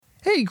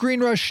Hey, Green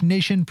Rush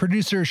Nation,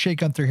 producer Shay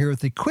Gunther here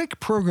with a quick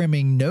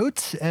programming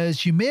note.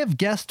 As you may have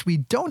guessed, we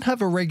don't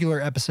have a regular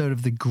episode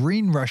of the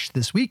Green Rush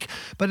this week,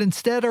 but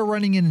instead are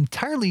running an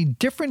entirely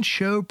different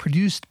show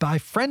produced by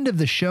friend of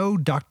the show,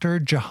 Dr.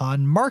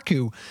 Jahan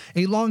Marku,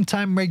 a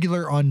longtime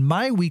regular on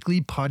my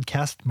weekly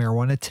podcast,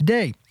 Marijuana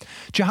Today.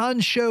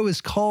 Jahan's show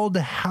is called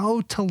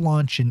How to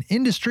Launch an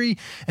Industry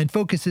and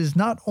focuses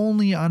not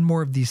only on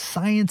more of the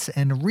science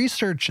and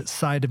research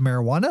side of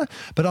marijuana,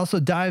 but also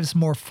dives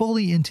more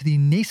fully into the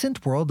nascent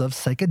world of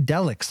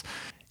psychedelics.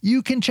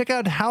 You can check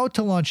out How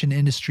to Launch an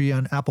Industry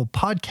on Apple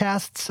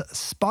Podcasts,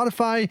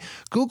 Spotify,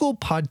 Google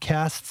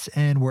Podcasts,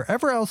 and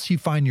wherever else you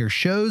find your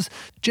shows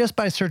just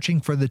by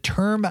searching for the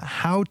term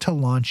How to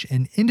Launch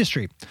an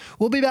Industry.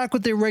 We'll be back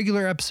with a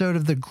regular episode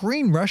of The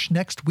Green Rush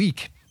next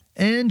week.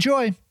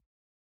 Enjoy!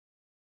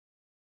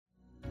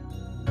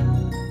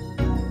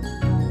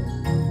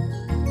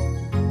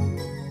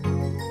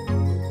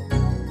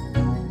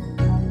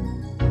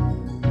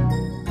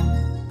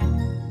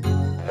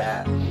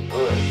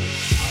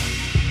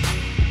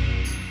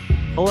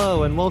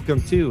 Hello and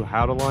welcome to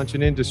How to Launch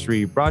an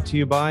Industry, brought to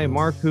you by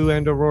Marku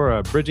and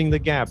Aurora, bridging the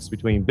gaps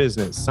between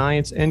business,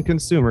 science, and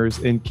consumers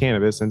in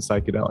cannabis and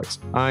psychedelics.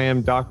 I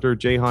am Dr.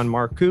 Jahan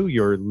Marku,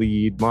 your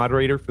lead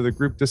moderator for the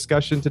group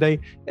discussion today,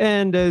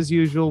 and as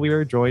usual, we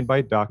are joined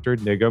by Dr.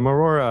 Nigam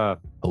Arora.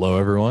 Hello,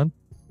 everyone.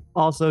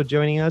 Also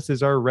joining us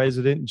is our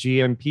resident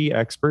GMP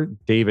expert,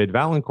 David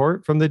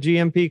Valancourt from the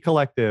GMP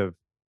Collective.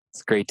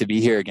 It's great to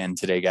be here again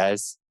today,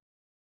 guys.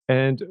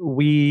 And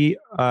we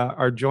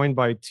are joined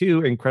by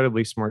two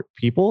incredibly smart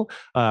people.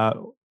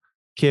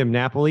 Kim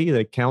Napoli,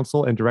 the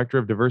Counsel and Director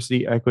of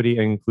Diversity, Equity,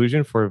 and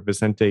Inclusion for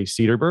Vicente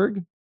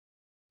Sederberg.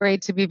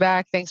 Great to be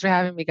back. Thanks for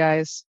having me,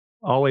 guys.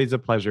 Always a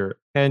pleasure.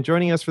 And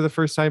joining us for the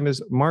first time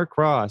is Mark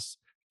Ross,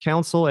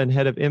 Counsel and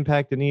Head of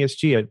Impact and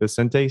ESG at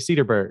Vicente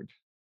Sederberg.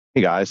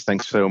 Hey, guys.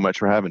 Thanks so much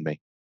for having me.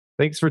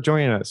 Thanks for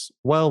joining us.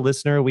 Well,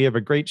 listener, we have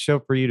a great show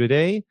for you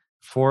today.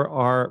 For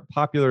our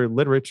popular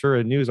literature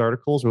and news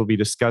articles, we'll be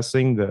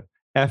discussing the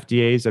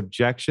FDA's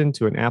objection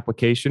to an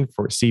application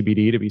for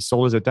CBD to be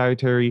sold as a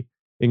dietary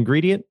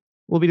ingredient.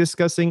 We'll be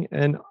discussing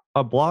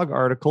a blog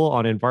article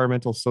on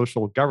environmental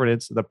social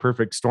governance, the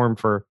perfect storm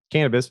for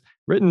cannabis,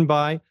 written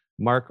by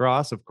Mark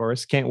Ross, of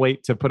course. Can't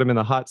wait to put him in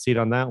the hot seat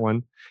on that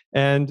one.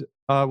 And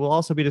we'll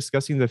also be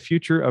discussing the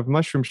future of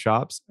mushroom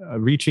shops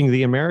reaching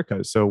the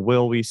Americas. So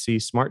will we see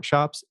smart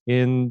shops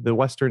in the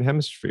Western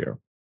Hemisphere?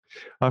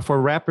 For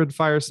Rapid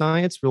Fire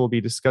Science, we'll be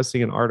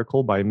discussing an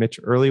article by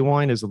Mitch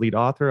Earlywine as the lead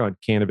author on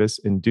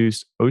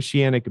cannabis-induced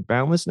oceanic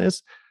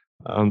boundlessness,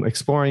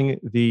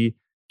 exploring the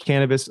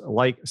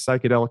cannabis-like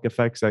psychedelic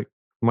effects that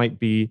might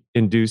be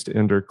induced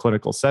under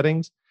clinical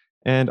settings.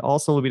 And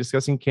also we'll be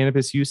discussing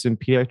cannabis use in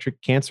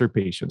pediatric cancer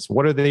patients.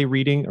 What are they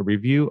reading? A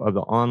review of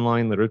the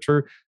online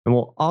literature. And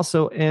we'll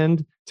also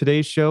end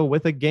today's show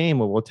with a game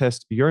where we'll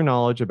test your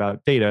knowledge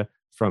about data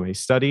from a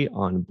study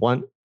on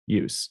blunt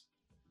use.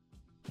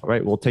 All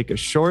right, we'll take a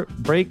short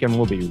break and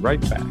we'll be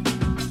right back.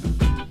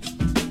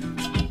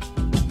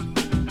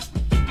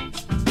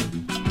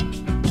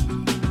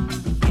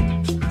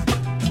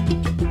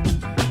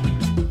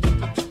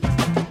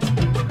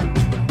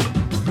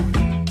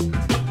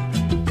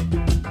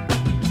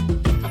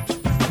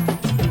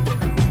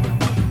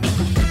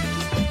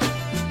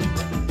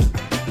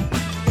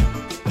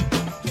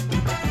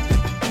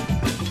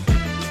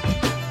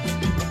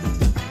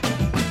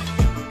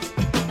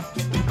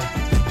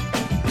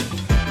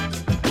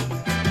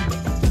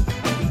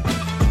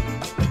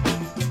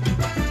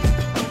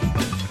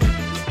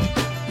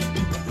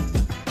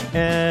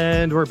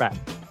 And we're back.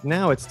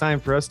 Now it's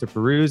time for us to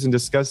peruse and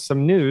discuss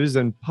some news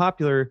and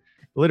popular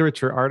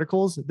literature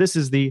articles. This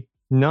is the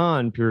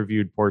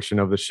non-peer-reviewed portion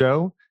of the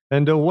show,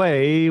 and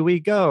away we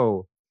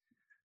go.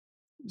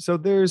 So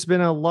there's been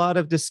a lot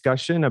of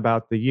discussion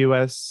about the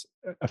U.S.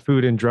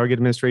 Food and Drug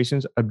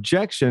Administration's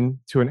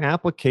objection to an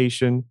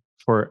application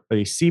for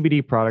a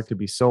CBD product to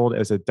be sold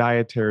as a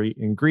dietary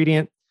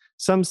ingredient.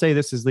 Some say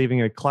this is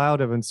leaving a cloud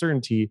of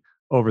uncertainty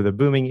over the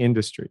booming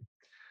industry.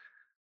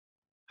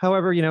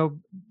 However,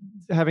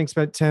 having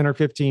spent 10 or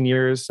 15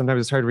 years,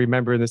 sometimes it's hard to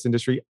remember in this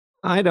industry,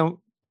 I don't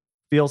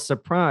feel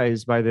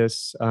surprised by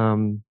this,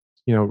 objection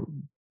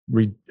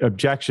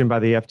by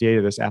the FDA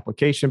to this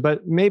application,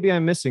 but maybe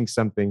I'm missing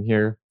something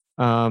here.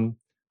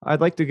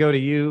 I'd like to go to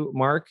you,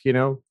 Mark.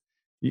 You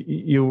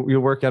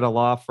work at a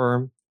law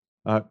firm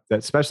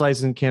that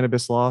specializes in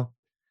cannabis law.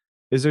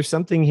 Is there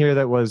something here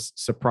that was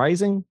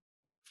surprising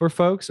for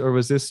folks, or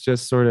was this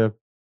just sort of,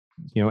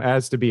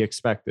 as to be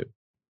expected?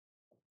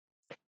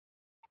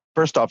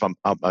 First off,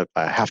 I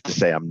have to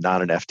say I'm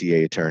not an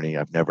FDA attorney.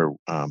 I've never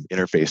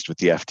interfaced with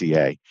the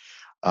FDA,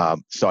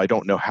 so I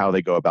don't know how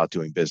they go about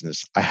doing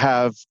business. I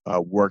have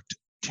worked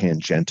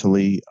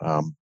tangentially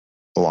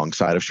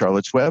alongside of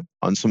Charlotte's Web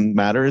on some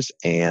matters,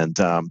 and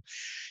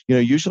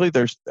usually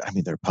they're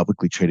a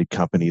publicly traded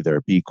company. They're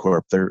a B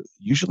Corp. They're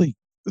usually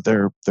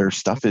their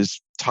stuff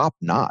is top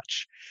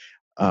notch.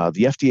 The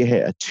FDA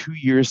had 2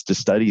 years to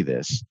study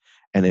this.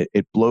 And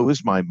it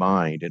blows my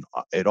mind. And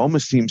it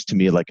almost seems to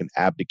me like an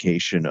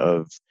abdication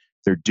of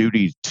their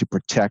duty to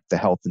protect the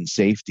health and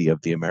safety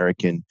of the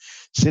American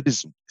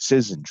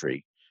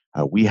citizenry.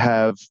 We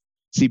have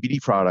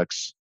CBD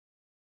products.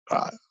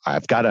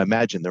 I've got to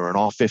imagine they're in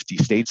all 50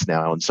 states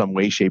now in some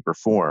way, shape, or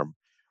form,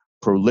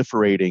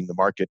 proliferating the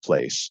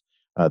marketplace,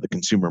 the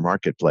consumer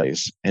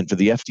marketplace. And for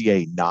the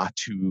FDA not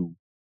to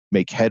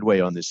make headway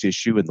on this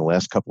issue in the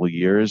last couple of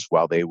years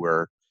while they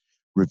were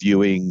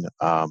reviewing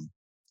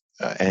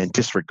and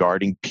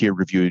disregarding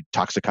peer-reviewed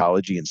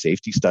toxicology and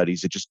safety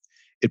studies,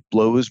 it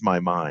blows my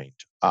mind.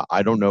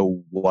 I don't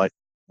know what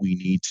we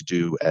need to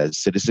do as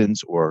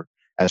citizens or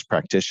as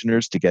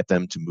practitioners to get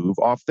them to move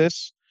off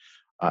this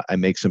and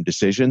make some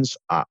decisions.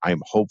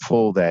 I'm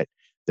hopeful that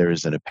there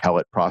is an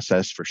appellate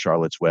process for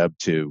Charlotte's Web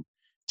to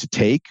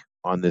take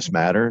on this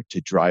matter to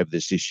drive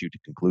this issue to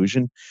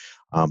conclusion.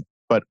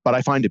 But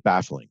I find it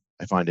baffling.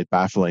 I find it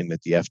baffling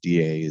that the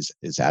FDA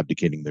is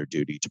abdicating their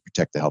duty to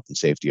protect the health and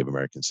safety of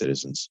American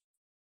citizens.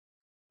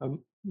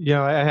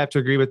 I have to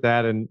agree with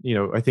that. And,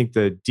 I think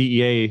the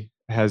DEA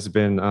has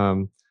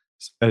been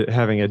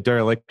having a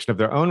dereliction of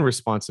their own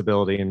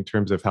responsibility in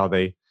terms of how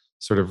they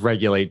sort of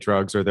regulate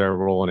drugs or their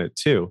role in it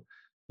too.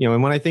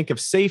 And when I think of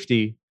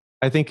safety,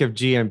 I think of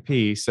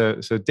GMP.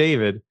 So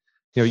David,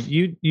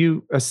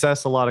 you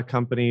assess a lot of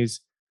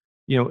companies.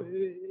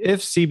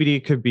 If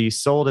CBD could be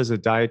sold as a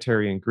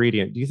dietary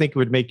ingredient, do you think it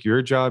would make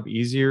your job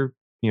easier,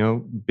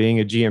 being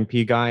a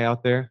GMP guy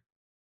out there?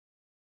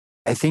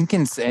 I think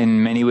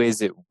in many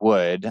ways it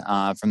would,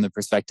 from the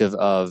perspective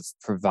of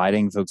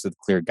providing folks with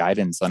clear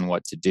guidance on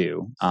what to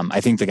do.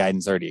 I think the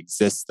guidance already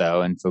exists,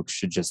 though, and folks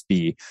should just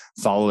be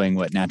following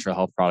what natural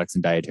health products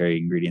and dietary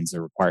ingredients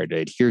are required to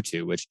adhere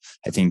to, which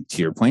I think,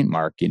 to your point,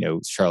 Mark,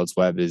 Charlotte's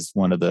Web is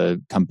one of the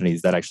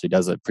companies that actually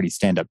does a pretty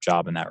stand-up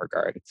job in that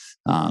regard.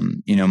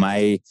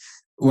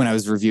 When I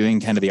was reviewing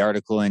kind of the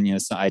article, and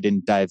so I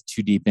didn't dive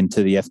too deep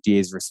into the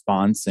FDA's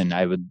response, and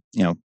I would,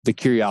 the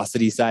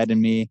curiosity side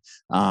in me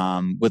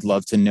would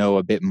love to know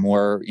a bit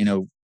more.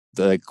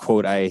 The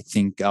quote I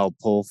think I'll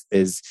pull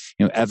is,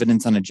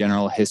 evidence on a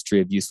general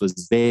history of use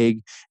was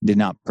vague, did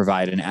not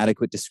provide an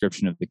adequate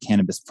description of the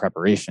cannabis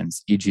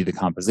preparations, e.g. the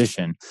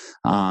composition.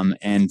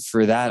 And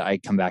for that, I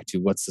come back to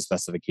what's the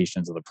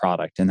specifications of the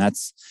product. And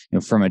that's,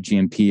 from a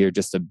GMP or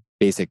just a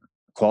basic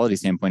quality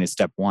standpoint is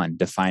step one,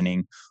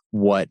 defining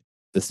what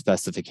the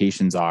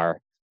specifications are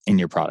in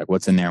your product,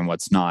 what's in there and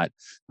what's not.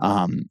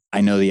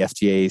 I know the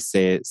FDA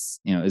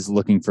is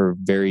looking for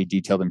very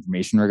detailed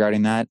information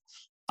regarding that.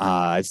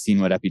 I've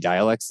seen what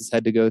Epidiolex has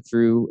had to go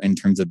through in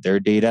terms of their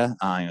data,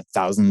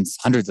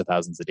 hundreds of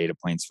thousands of data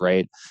points,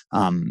 right?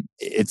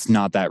 It's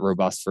not that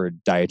robust for a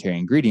dietary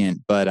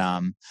ingredient, but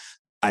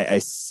I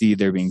see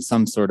there being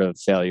some sort of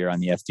failure on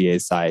the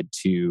FDA side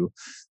to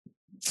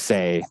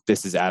say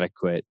this is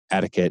adequate.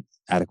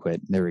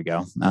 There we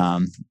go.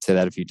 Say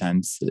that a few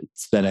times.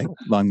 It's been a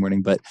long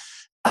morning, but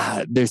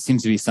there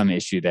seems to be some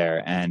issue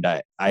there, and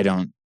I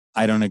don't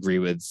agree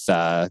with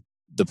the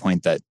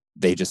point that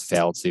they just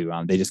fail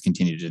to. They just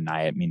continue to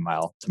deny it.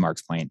 Meanwhile, to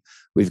Mark's point,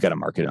 we've got a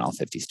market in all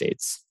 50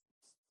 states.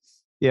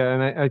 Yeah,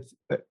 and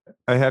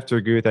I have to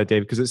agree with that,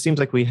 Dave, because it seems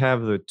like we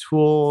have the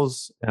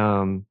tools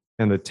and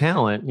the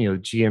talent.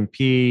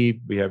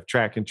 GMP. We have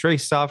track and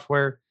trace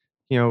software.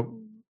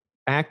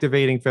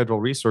 Activating federal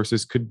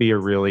resources could be a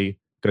really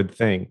good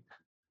thing.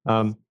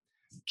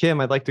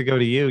 Kim, I'd like to go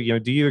to you.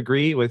 Do you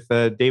agree with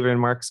David and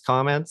Mark's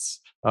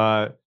comments?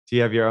 Do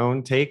you have your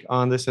own take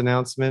on this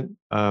announcement?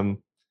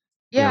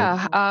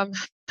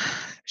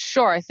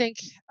 Sure. I think,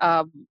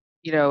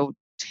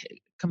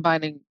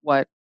 combining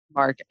what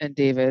Mark and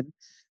David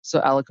so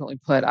eloquently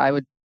put, I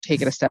would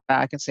take it a step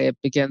back and say it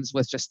begins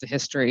with just the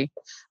history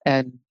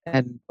and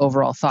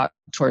overall thought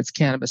towards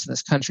cannabis in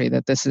this country,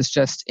 that this is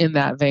just in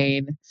that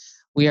vein.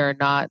 We are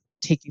not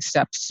taking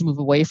steps to move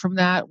away from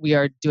that. We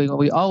are doing what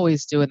we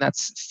always do, and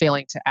that's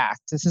failing to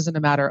act. This isn't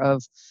a matter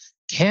of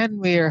can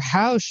we or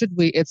how should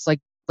we. It's like,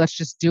 let's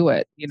just do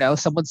it.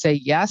 Someone say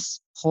yes,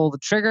 pull the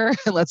trigger,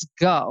 and let's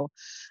go.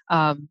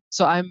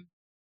 So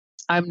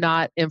I'm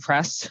not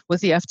impressed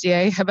with the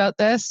FDA about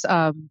this.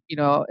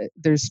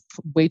 There's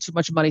way too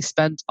much money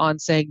spent on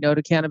saying no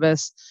to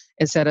cannabis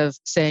instead of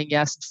saying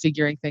yes and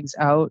figuring things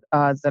out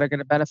that are going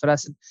to benefit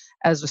us. And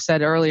as was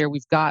said earlier,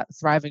 we've got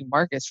thriving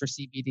markets for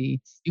CBD.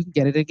 You can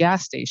get it at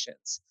gas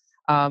stations.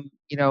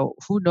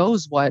 Who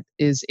knows what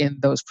is in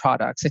those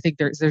products? I think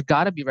there's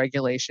got to be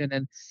regulation,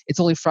 and it's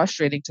only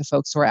frustrating to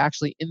folks who are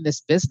actually in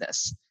this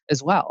business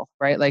as well,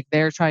 right? Like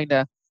they're trying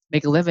to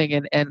make a living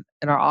and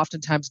are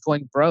oftentimes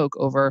going broke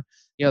over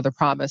the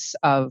promise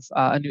of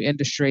a new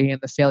industry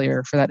and the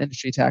failure for that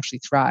industry to actually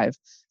thrive.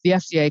 The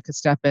FDA could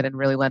step in and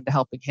really lend a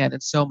helping hand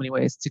in so many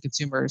ways to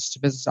consumers, to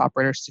business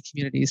operators, to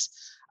communities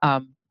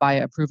by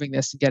approving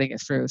this and getting it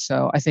through.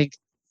 So I think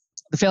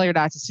the failure to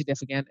act is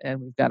significant,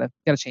 and we've got to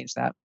change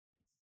that.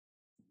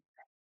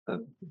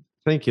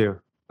 Thank you.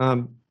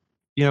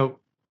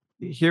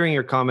 Hearing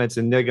your comments,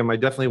 and Nigam, I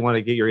definitely want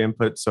to get your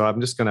input. So I'm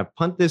just going to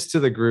punt this to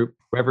the group.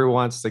 Whoever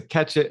wants to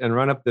catch it and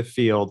run up the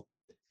field.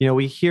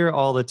 We hear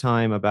all the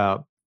time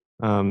about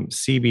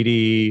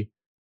CBD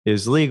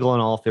is legal in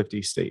all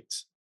 50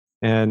 states.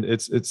 And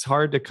it's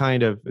hard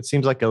to it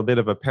seems like a bit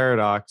of a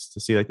paradox to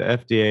see like the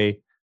FDA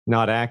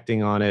not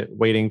acting on it,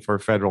 waiting for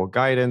federal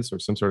guidance or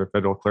some sort of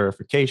federal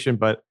clarification,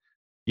 but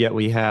yet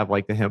we have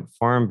like the hemp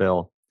farm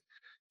bill.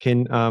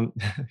 Can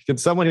can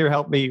someone here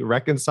help me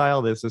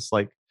reconcile this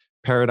like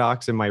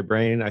paradox in my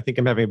brain? I think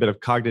I'm having a bit of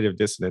cognitive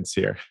dissonance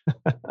here.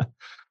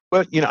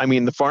 But I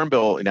mean, the Farm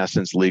Bill, in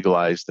essence,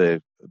 legalized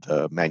the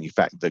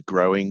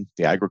growing,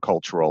 the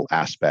agricultural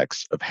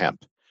aspects of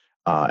hemp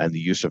and the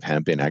use of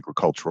hemp in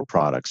agricultural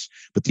products.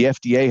 But the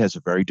FDA has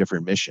a very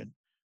different mission,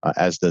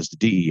 as does the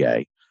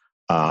DEA.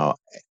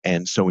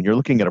 And so, when you're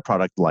looking at a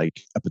product like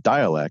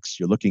Epidiolex,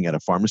 you're looking at a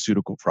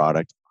pharmaceutical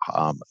product,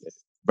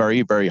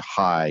 very, very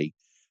high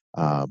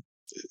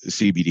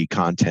CBD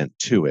content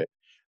to it,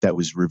 that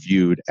was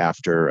reviewed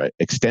after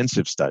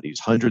extensive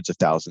studies, hundreds of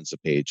thousands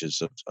of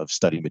pages of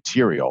study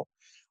material,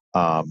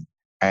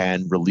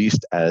 and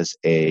released as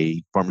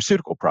a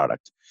pharmaceutical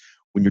product.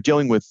 When you're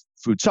dealing with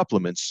food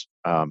supplements,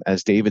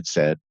 as David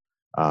said,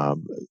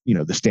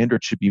 the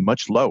standard should be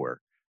much lower.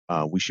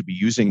 We should be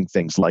using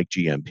things like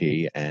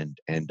GMP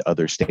and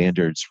other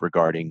standards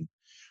regarding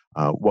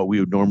what we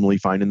would normally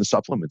find in the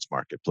supplements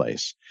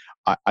marketplace.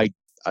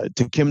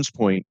 To Kim's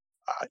point,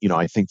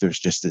 I think there's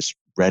just this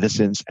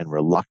reticence and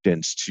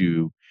reluctance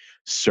to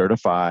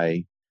certify,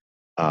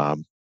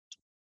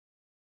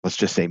 let's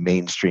just say,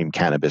 mainstream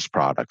cannabis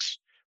products,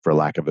 for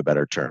lack of a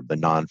better term, the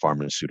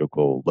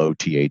non-pharmaceutical, low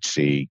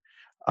THC,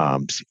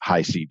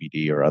 high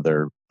CBD, or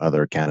other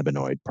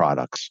cannabinoid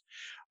products.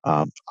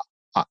 I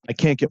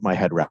can't get my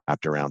head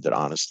wrapped around it,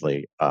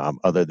 honestly,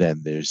 other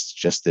than there's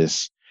just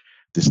this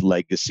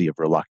legacy of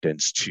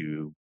reluctance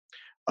to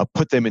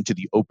put them into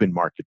the open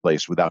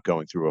marketplace without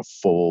going through a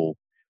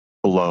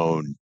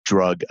full-blown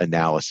drug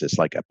analysis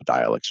like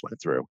Epidiolex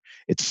went through.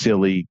 It's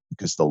silly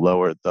because the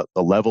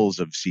levels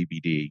of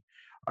CBD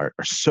are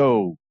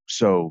so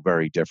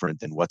very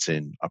different than what's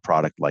in a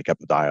product like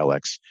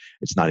Epidiolex.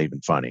 It's not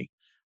even funny.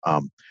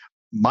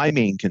 My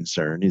main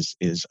concern is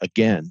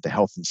again the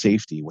health and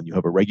safety. When you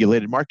have a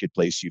regulated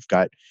marketplace, you've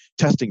got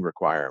testing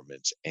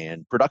requirements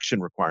and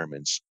production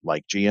requirements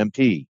like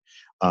GMP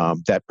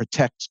that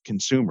protect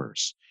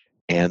consumers.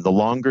 And the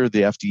longer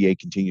the FDA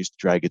continues to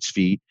drag its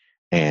feet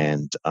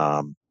and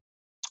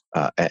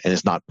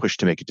is not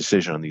pushed to make a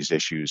decision on these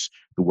issues,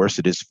 the worse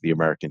it is for the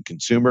American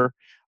consumer.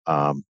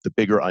 The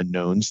bigger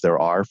unknowns there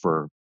are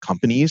for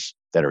companies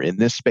that are in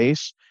this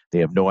space. They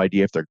have no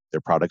idea if their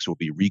products will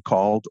be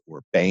recalled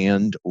or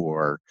banned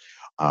or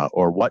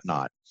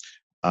whatnot.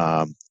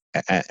 And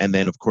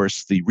then, of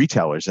course, the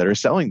retailers that are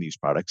selling these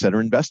products, that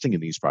are investing in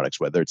these products,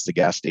 whether it's the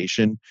gas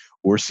station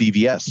or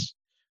CVS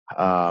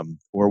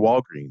or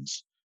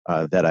Walgreens,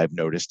 that I've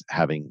noticed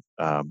having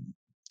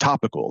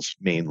topicals,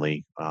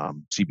 mainly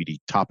CBD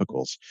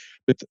topicals.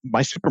 But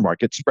my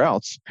supermarket,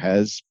 Sprouts,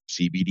 has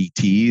CBD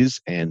teas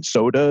and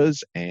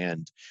sodas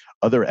and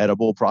other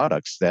edible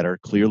products that are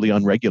clearly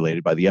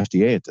unregulated by the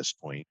FDA at this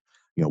point.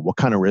 What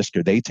kind of risk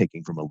are they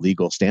taking from a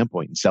legal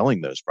standpoint in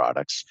selling those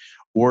products,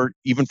 or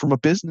even from a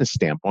business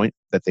standpoint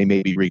that they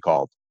may be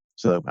recalled?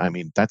 So, I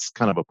mean, that's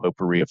kind of a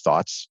potpourri of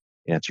thoughts,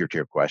 answer to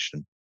your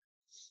question.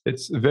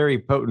 It's very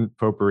potent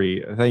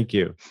potpourri. Thank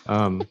you.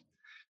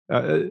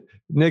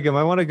 Nigam,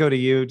 I want to go to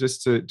you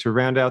just to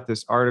round out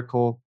this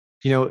article.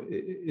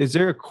 Is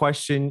there a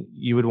question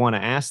you would want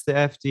to ask the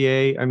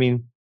FDA? I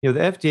mean, the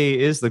FDA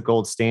is the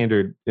gold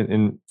standard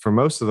for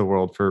most of the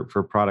world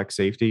for product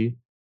safety.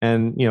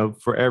 And,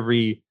 for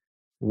every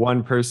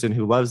one person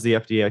who loves the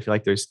FDA, I feel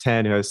like there's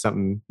 10 who has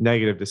something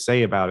negative to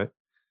say about it.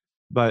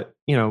 But,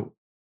 I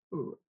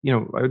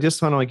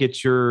just want to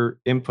get your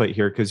input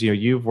here because,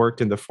 you've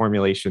worked in the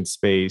formulation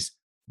space.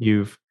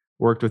 You've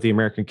worked with the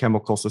American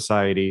Chemical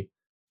Society.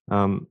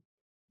 What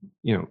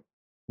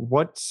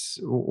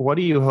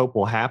do you hope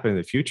will happen in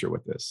the future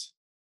with this?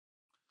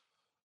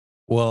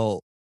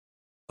 Well,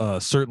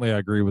 certainly I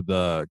agree with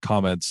the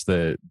comments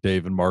that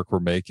Dave and Mark were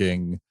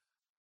making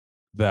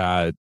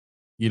that,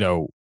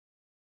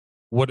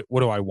 what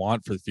do I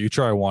want for the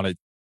future? I want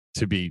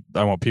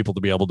people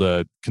to be able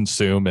to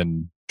consume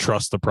and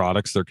trust the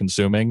products they're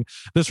consuming.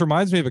 This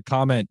reminds me of a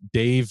comment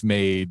Dave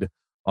made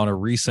on a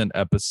recent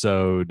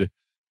episode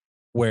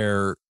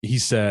where he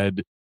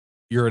said,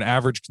 you're an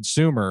average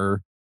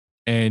consumer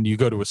and you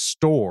go to a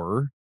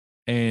store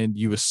and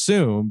you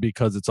assume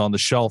because it's on the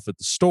shelf at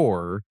the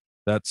store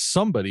that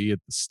somebody at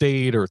the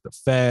state or at the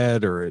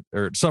Fed or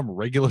at some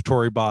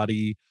regulatory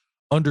body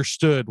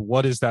understood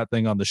what is that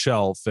thing on the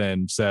shelf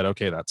and said,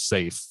 okay, that's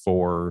safe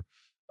for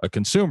a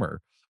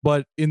consumer.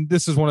 But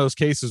this is one of those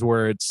cases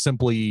where it's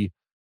simply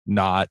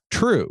not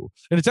true.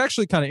 And it's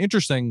actually kind of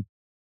interesting.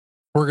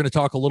 We're going to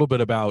talk a little bit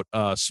about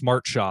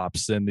smart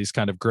shops and these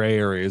kind of gray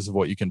areas of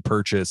what you can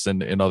purchase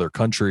in other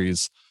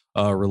countries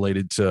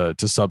related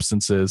to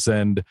substances.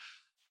 And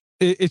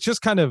it's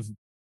just kind of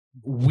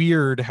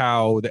weird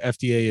how the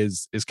FDA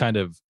is kind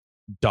of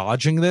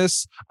dodging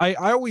this. I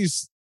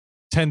always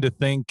tend to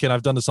think, and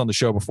I've done this on the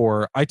show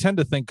before, I tend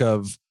to think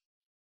of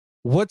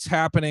what's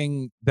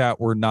happening that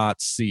we're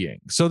not seeing.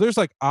 So there's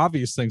like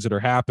obvious things that are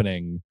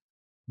happening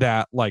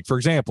that, like, for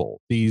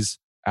example, these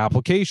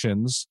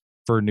applications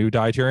for new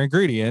dietary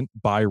ingredient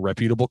by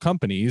reputable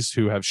companies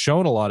who have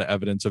shown a lot of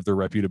evidence of their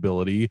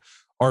reputability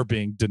are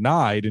being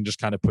denied and just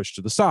kind of pushed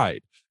to the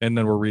side. And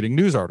then we're reading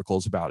news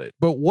articles about it.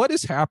 But what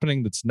is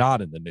happening that's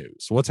not in the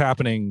news? What's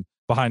happening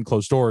behind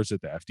closed doors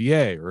at the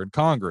FDA or in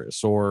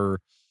Congress, or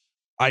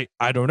I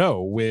don't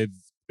know, with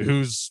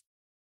who's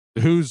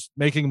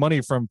making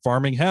money from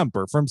farming hemp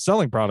or from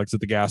selling products at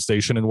the gas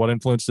station, and what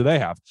influence do they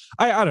have?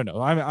 I don't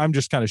know. I'm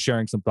just kind of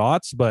sharing some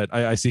thoughts, but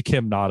I see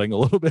Kim nodding a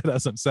little bit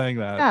as I'm saying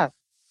that. Yeah,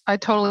 I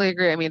totally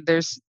agree. I mean,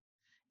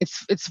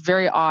 it's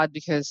very odd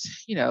because,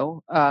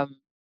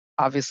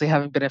 obviously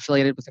having been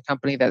affiliated with a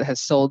company that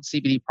has sold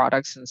CBD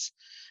products since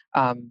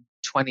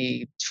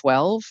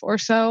 2012 or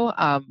so,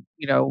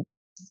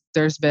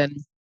 there's been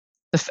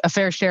a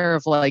fair share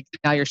of like,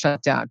 now you're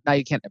shut down. Now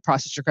you can't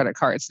process your credit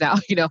cards. Now,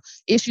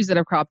 issues that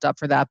have cropped up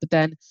for that. But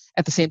then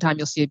at the same time,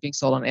 you'll see it being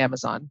sold on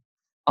Amazon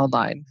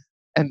online.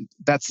 And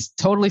that's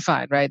totally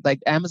fine, right? Like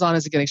Amazon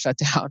isn't getting shut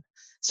down.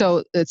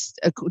 So it's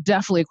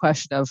definitely a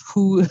question of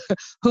who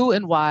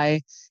and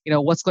why,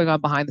 what's going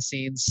on behind the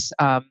scenes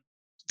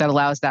that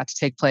allows that to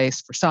take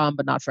place for some,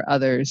 but not for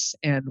others.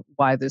 And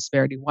why the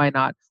disparity, why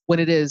not, when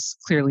it is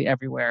clearly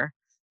everywhere,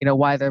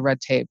 why the red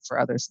tape for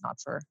others, not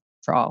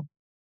for all.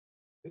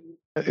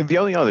 The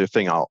only other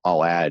thing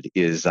I'll add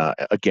is,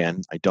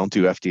 again, I don't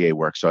do FDA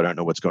work, so I don't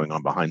know what's going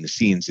on behind the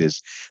scenes,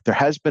 is there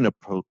has been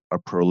a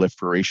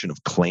proliferation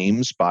of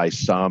claims by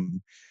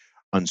some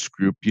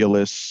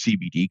unscrupulous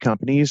CBD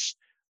companies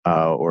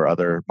or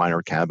other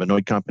minor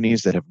cannabinoid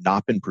companies that have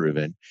not been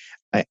proven.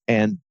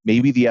 And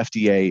maybe the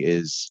FDA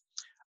is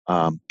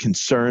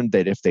concerned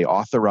that if they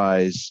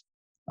authorize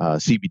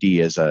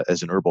CBD as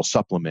an herbal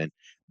supplement,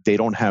 they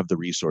don't have the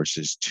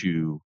resources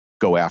to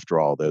go after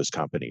all those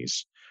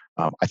companies.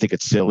 I think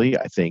it's silly.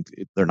 I think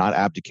they're not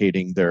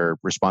abdicating their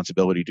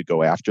responsibility to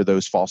go after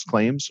those false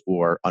claims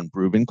or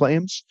unproven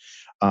claims,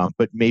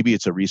 but maybe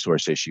it's a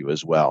resource issue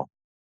as well.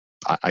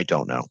 I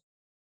don't know.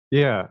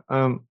 Yeah,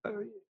 I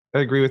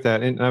agree with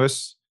that. And I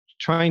was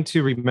trying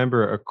to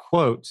remember a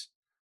quote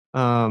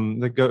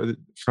from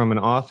an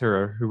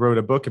author who wrote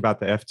a book about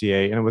the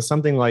FDA, and it was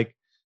something like,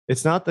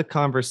 "It's not the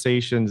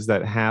conversations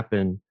that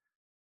happen,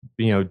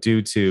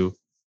 due to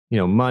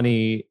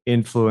money,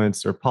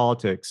 influence, or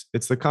politics.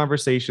 It's the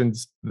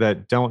conversations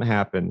that don't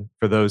happen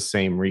for those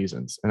same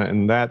reasons."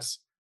 And that's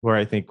where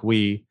I think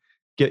we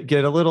get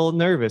a little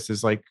nervous,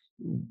 is like,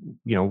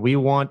 we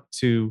want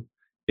to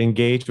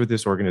engage with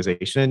this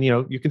organization. And,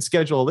 you can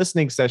schedule a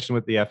listening session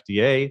with the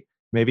FDA.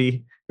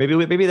 Maybe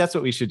that's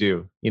what we should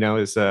do,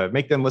 is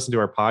make them listen to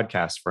our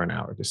podcast for an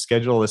hour, just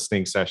schedule a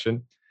listening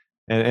session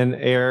and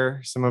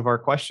air some of our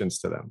questions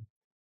to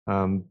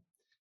them.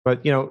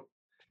 But,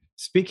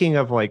 speaking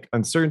of like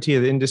uncertainty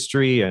of the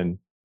industry and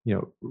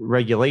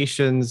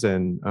regulations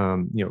and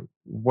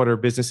what are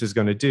businesses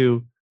going to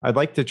do, I'd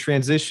like to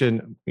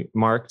transition,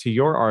 Mark, to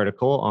your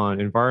article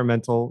on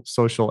environmental,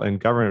 social, and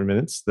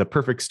governance, the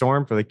perfect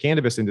storm for the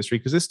cannabis industry,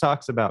 because this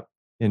talks about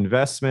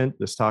investment.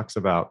 This talks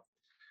about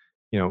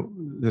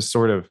this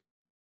sort of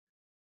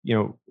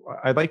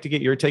I'd like to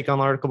get your take on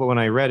the article, but when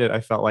I read it, I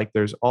felt like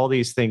there's all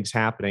these things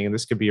happening, and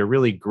this could be a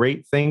really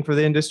great thing for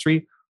the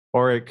industry,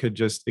 or it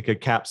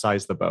could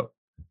capsize the boat.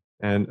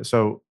 And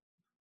so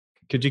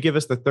could you give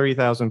us the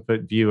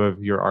 30,000-foot view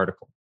of your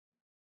article?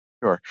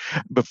 Sure.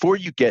 Before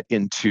you get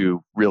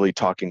into really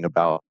talking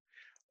about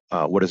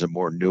what is a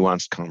more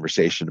nuanced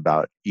conversation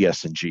about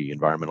ESG,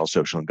 environmental,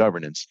 social, and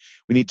governance,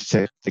 we need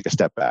to take a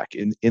step back.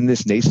 In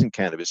this nascent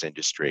cannabis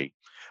industry,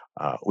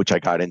 which I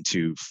got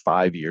into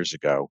 5 years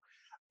ago,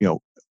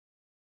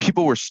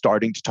 people were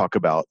starting to talk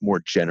about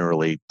more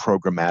generally,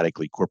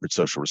 programmatically, corporate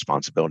social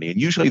responsibility. And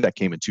usually that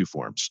came in two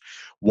forms.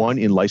 One,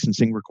 in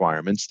licensing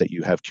requirements, that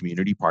you have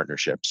community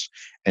partnerships.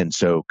 And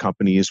so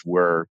companies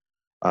were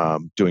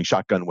doing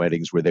shotgun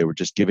weddings where they were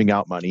just giving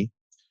out money,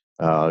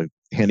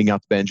 handing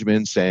out the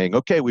Benjamin, saying,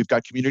 okay, we've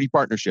got community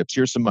partnerships,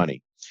 here's some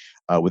money,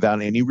 without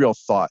any real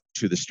thought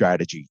to the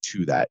strategy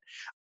to that.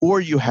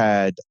 Or you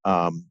had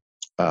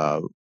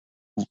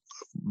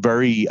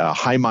very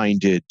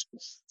high-minded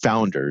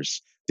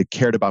founders that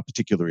cared about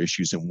particular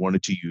issues and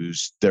wanted to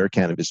use their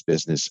cannabis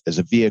business as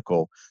a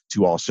vehicle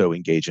to also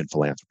engage in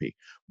philanthropy.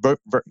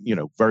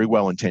 Very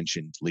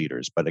well-intentioned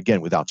leaders, but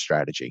again, without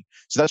strategy.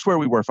 So that's where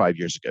we were 5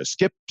 years ago.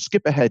 Skip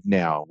ahead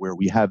now, where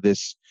we have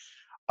this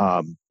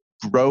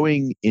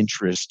growing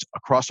interest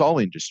across all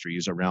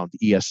industries around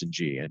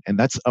ESG, and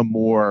that's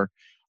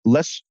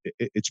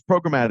it's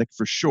programmatic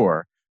for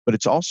sure, but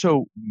it's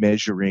also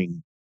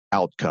measuring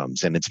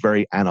outcomes, and it's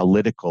very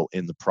analytical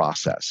in the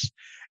process.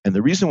 And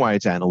the reason why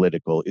it's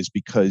analytical is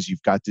because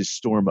you've got this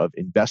storm of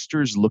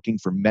investors looking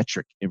for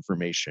metric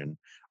information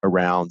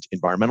around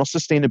environmental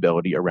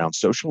sustainability, around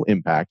social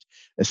impact,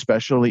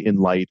 especially in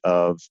light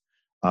of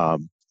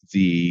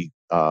the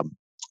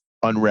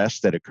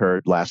unrest that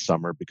occurred last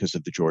summer because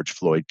of the George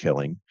Floyd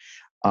killing,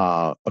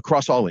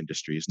 across all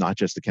industries, not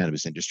just the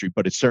cannabis industry,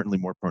 but it's certainly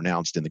more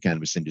pronounced in the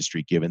cannabis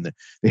industry given the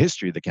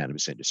history of the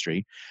cannabis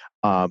industry.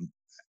 And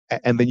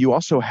then you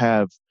also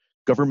have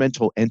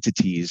governmental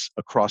entities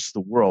across the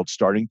world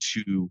starting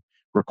to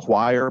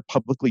require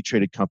publicly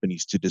traded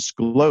companies to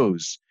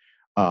disclose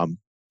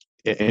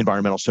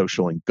environmental,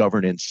 social, and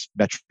governance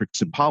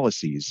metrics and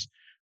policies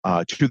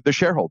to their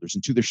shareholders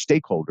and to their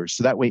stakeholders.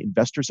 So that way,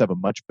 investors have a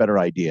much better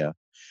idea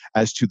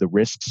as to the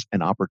risks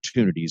and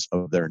opportunities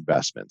of their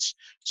investments.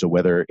 So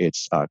whether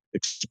it's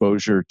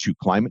exposure to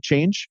climate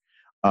change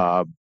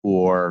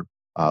or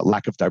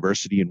lack of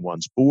diversity in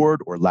one's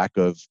board, or lack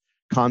of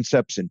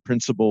concepts and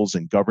principles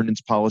and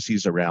governance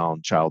policies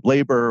around child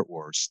labor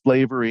or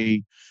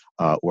slavery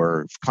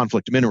or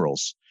conflict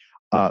minerals.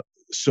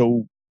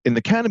 So in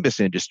the cannabis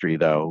industry,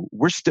 though,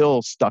 we're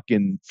still stuck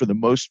in, for the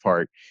most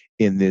part,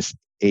 in this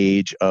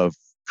age of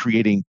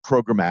creating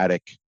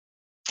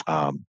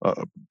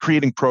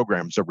creating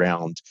programs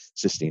around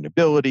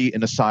sustainability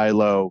in a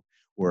silo,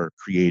 or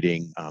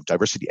creating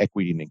diversity,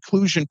 equity, and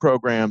inclusion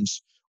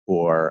programs,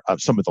 or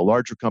some of the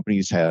larger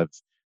companies have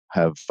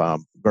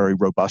very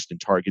robust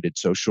and targeted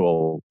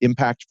social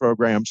impact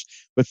programs.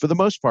 But for the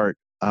most part,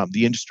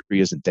 the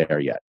industry isn't there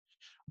yet.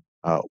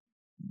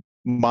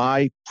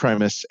 My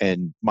premise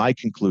and my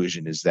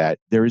conclusion is that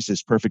there is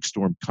this perfect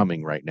storm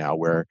coming right now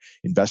where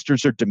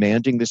investors are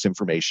demanding this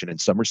information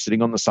and some are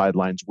sitting on the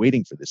sidelines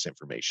waiting for this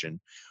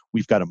information.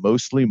 We've got a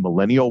mostly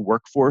millennial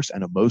workforce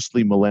and a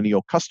mostly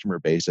millennial customer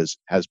base, as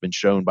has been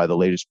shown by the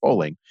latest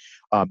polling,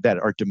 that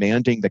are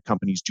demanding that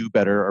companies do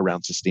better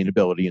around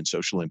sustainability and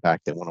social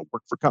impact. They want to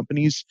work for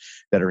companies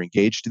that are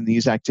engaged in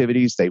these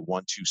activities. They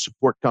want to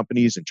support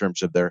companies in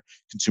terms of their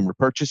consumer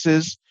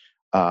purchases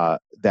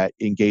that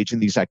engage in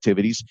these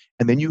activities.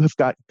 And then you have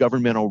got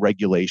governmental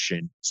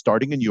regulation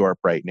starting in Europe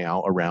right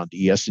now around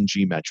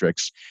ESG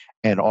metrics.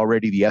 And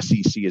already the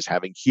SEC is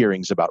having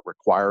hearings about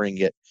requiring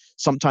it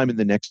sometime in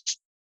the next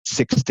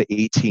 6 to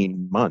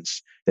 18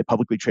 months, that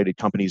publicly traded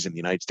companies in the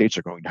United States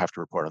are going to have to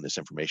report on this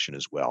information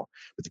as well.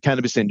 But the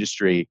cannabis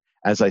industry,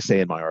 as I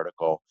say in my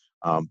article,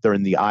 they're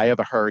in the eye of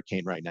a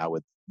hurricane right now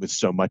with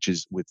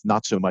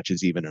not so much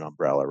as even an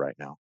umbrella right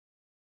now.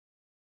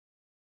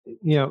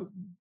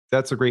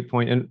 That's a great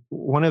point. And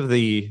one of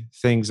the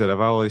things that I've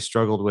always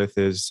struggled with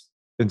is,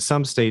 in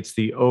some states,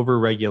 the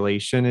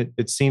over-regulation.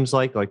 It seems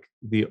like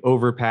the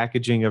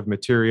over-packaging of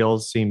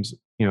materials seems,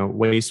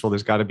 wasteful.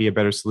 There's got to be a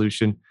better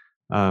solution.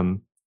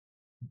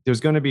 There's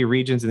going to be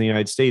regions in the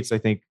United States, I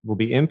think, will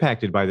be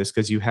impacted by this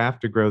because you have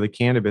to grow the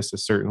cannabis a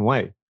certain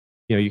way.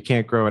 You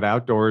can't grow it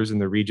outdoors in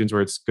the regions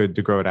where it's good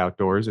to grow it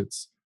outdoors.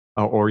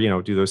 Or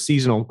do those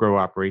seasonal grow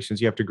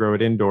operations. You have to grow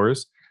it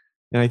indoors.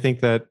 And I think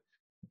that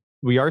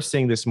we are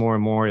seeing this more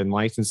and more in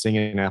licensing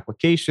and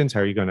applications.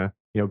 How are you going to,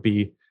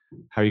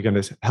 how are you going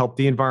to help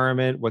the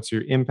environment? What's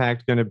your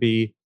impact going to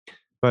be?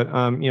 But,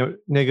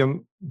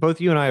 Nigam,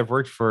 both you and I have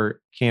worked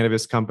for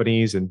cannabis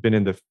companies and been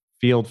in the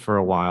field for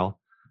a while.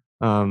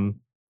 Have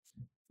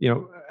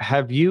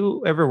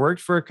you ever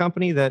worked for a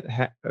company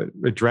that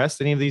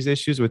addressed any of these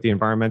issues with the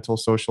environmental,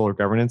 social, or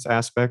governance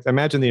aspect? I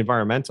imagine the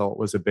environmental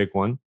was a big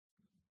one.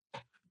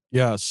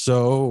 Yeah.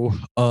 So,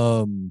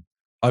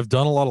 I've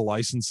done a lot of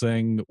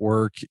licensing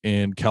work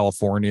in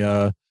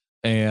California,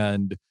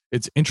 and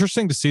it's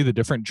interesting to see the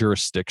different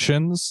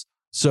jurisdictions.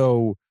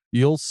 So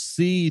you'll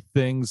see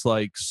things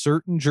like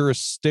certain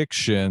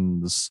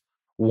jurisdictions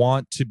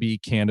want to be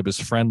cannabis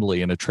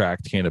friendly and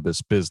attract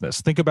cannabis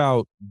business. Think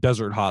about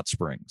Desert Hot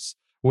Springs,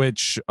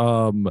 which,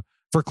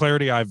 for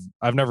clarity, I've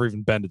never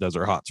even been to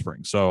Desert Hot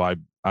Springs. So I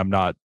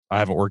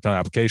haven't worked on an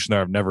application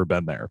there. I've never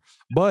been there,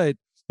 but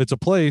it's a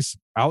place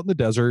out in the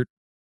desert.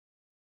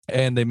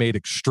 And they made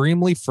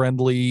extremely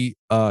friendly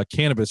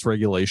cannabis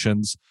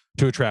regulations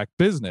to attract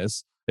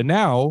business. And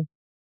now,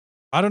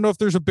 I don't know if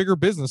there's a bigger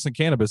business in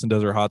cannabis in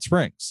Desert Hot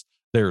Springs.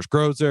 There's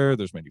grows there,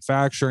 there's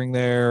manufacturing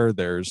there,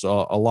 there's a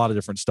lot of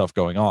different stuff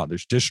going on.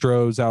 There's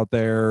distros out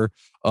there,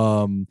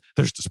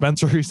 there's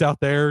dispensaries out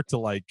there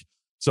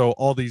so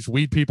all these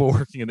weed people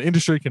working in the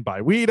industry can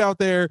buy weed out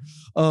there.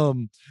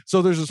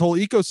 So there's this whole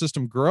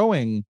ecosystem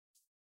growing.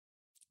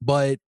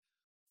 But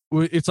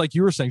it's like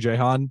you were saying,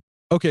 Jehan.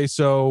 Okay,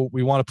 so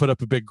we want to put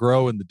up a big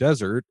grow in the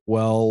desert.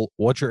 Well,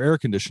 what's your air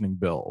conditioning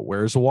bill?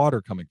 Where's the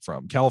water coming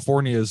from?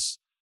 California is,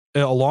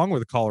 along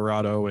with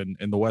Colorado and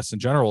the West in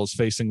general, is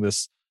facing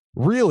this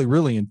really,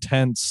 really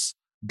intense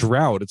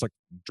drought. It's like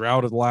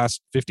drought of the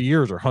last 50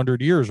 years or 100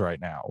 years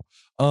right now.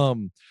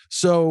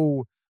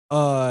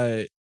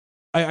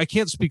 I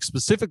can't speak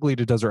specifically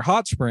to Desert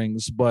Hot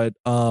Springs, but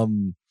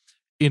in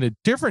a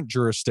different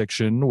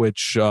jurisdiction,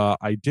 which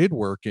I did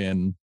work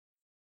in,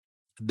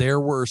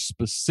 there were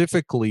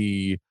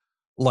specifically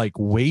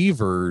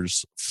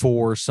waivers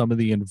for some of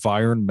the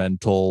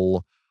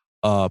environmental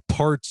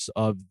parts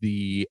of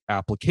the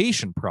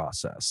application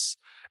process.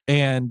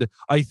 And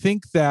I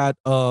think that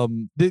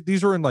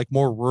these are in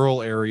more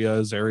rural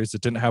areas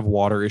that didn't have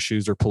water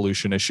issues or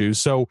pollution issues.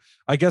 So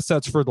I guess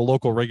that's for the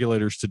local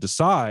regulators to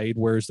decide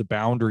where's the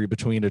boundary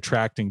between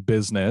attracting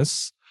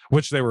business,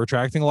 which they were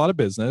attracting a lot of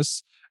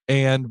business,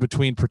 and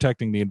between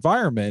protecting the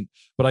environment.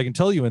 But I can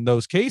tell you in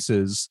those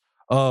cases,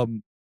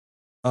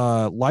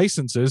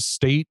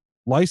 state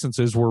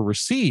licenses were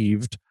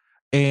received,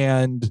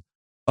 and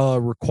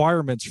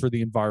requirements for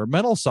the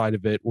environmental side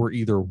of it were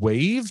either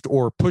waived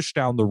or pushed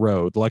down the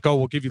road. Like, oh,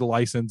 we'll give you the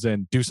license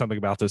and do something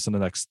about this in the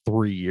next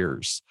 3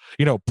 years.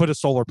 Put a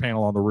solar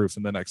panel on the roof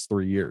in the next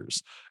 3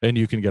 years, and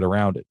you can get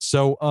around it.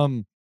 So,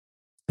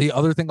 the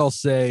other thing I'll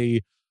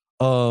say,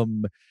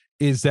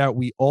 is that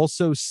we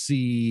also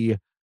see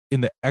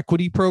in the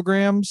equity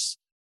programs,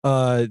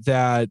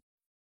 that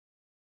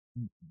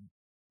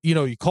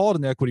you call it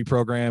an equity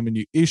program and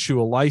you issue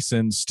a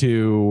license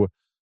to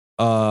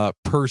a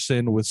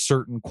person with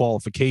certain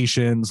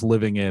qualifications,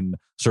 living in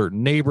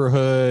certain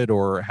neighborhood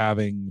or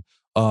having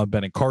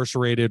been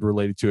incarcerated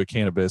related to a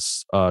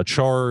cannabis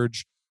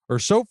charge or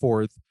so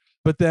forth.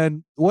 But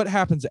then what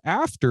happens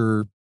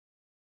after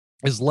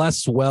is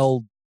less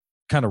well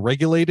kind of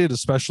regulated,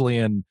 especially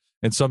in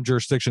some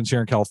jurisdictions here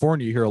in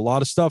California. You hear a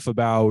lot of stuff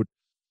about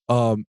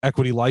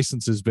equity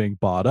licenses being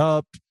bought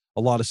up,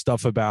 a lot of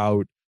stuff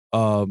about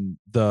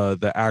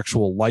the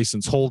actual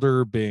license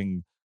holder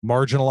being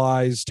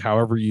marginalized,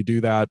 however you do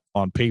that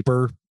on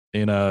paper,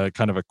 in a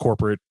kind of a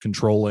corporate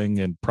controlling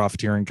and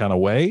profiteering kind of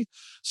way.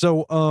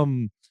 So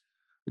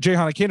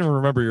Jehan, I can't even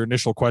remember your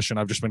initial question.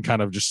 I've just been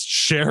kind of just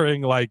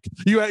sharing, like,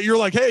 you're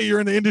like, hey, you're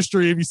in the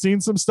industry, have you seen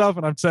some stuff?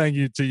 And I'm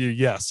saying to you,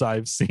 yes,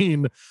 I've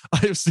seen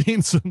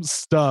some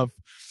stuff,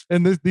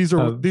 and these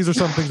are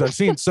some things I've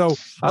seen. So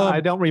I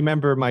don't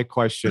remember my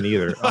question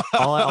either.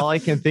 all I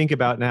can think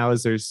about now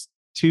is there's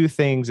two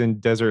things in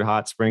Desert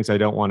Hot Springs I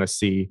don't want to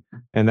see,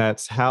 and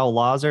that's how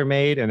laws are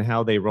made and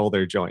how they roll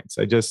their joints.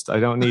 I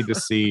don't need to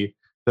see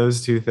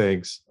those two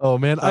things. Oh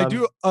man, I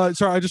do.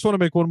 Sorry, I just want to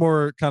make one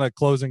more kind of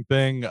closing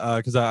thing,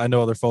 because I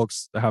know other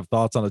folks have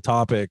thoughts on the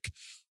topic.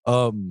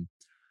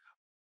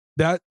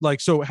 That, like,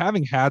 so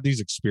having had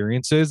these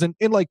experiences and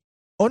like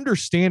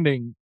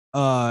understanding,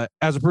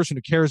 as a person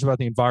who cares about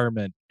the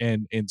environment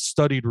and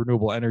studied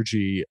renewable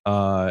energy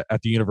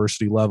at the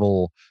university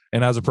level,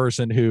 and as a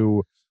person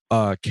who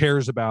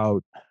cares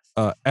about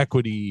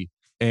equity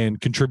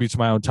and contributes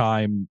my own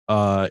time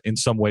in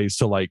some ways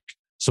to like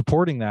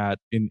supporting that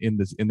in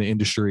the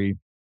industry,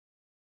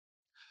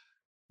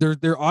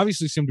 there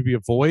obviously seemed to be a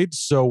void.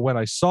 So when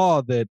I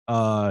saw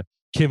that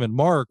Kim and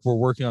Mark were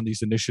working on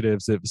these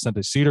initiatives at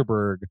Vicente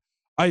Cedarburg,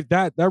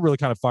 that really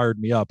kind of fired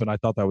me up, and I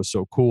thought that was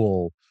so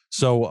cool.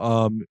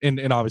 So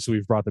and obviously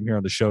we've brought them here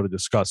on the show to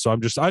discuss. So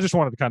I just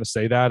wanted to kind of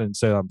say that and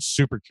say I'm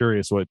super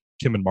curious what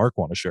Kim and Mark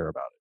want to share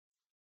about it.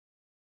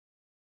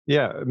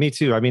 Yeah, me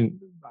too. I mean,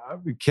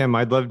 Kim,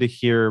 I'd love to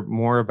hear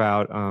more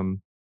about,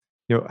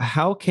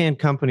 how can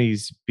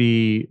companies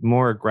be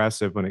more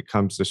aggressive when it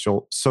comes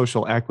to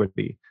social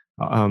equity?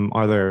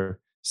 Are there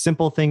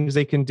simple things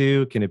they can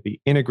do? Can it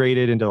be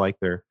integrated into like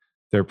their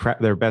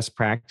best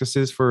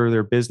practices for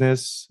their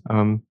business?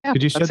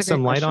 Could you shed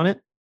some light on it?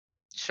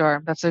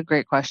 Sure, that's a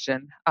great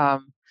question.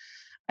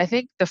 I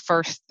think the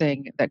first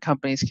thing that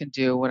companies can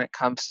do when it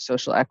comes to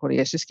social equity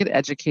is just get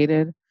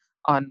educated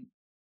on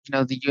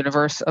the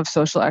universe of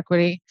social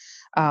equity.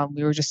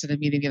 We were just in a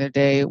meeting the other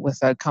day with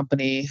a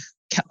company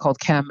called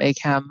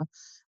ACHEM.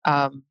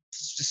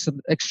 Just some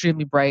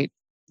extremely bright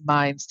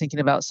minds thinking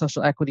about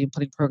social equity and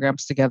putting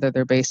programs together.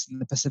 They're based in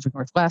the Pacific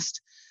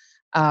Northwest.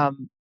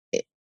 One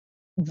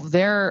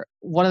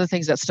of the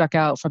things that stuck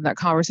out from that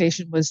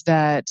conversation was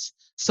that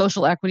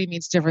social equity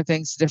means different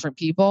things to different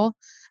people.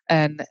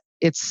 And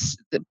it's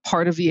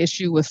part of the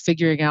issue with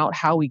figuring out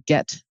how we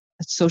get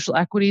social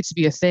equity to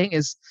be a thing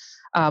is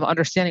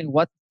understanding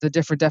what the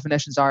different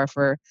definitions are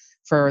for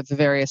the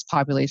various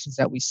populations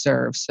that we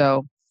serve.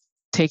 So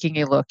taking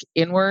a look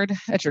inward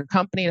at your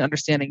company and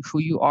understanding who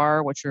you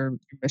are, what your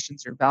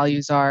missions, your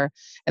values are,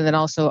 and then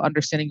also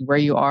understanding where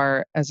you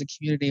are as a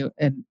community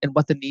and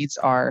what the needs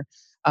are,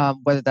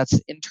 whether that's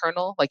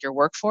internal, like your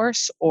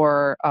workforce,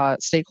 or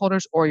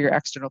stakeholders, or your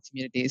external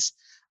communities,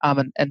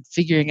 and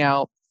figuring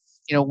out,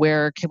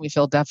 where can we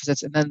fill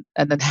deficits, and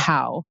then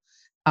how.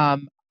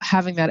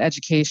 Having that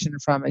education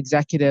from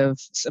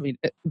executives,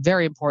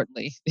 very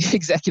importantly, the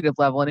executive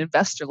level and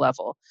investor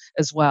level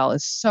as well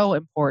is so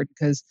important,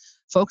 because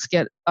folks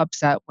get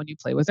upset when you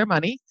play with their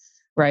money,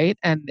 right?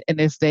 And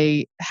if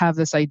they have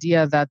this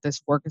idea that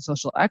this work in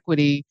social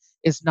equity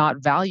is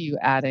not value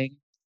adding,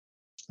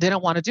 they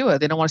don't want to do it.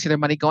 They don't want to see their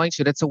money going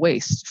to it. It's a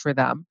waste for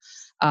them.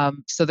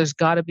 So there's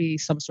got to be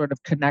some sort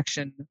of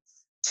connection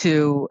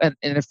to, and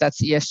if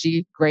that's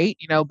ESG, great,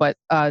 but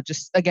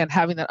just again,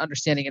 having that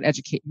understanding and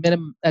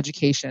minimum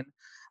education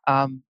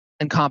and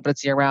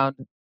competency around,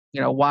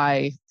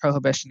 why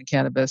prohibition in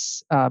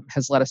cannabis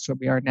has led us to where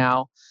we are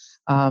now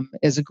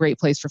is a great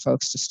place for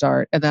folks to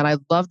start. And then I'd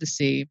love to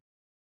see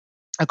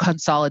a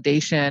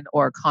consolidation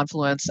or a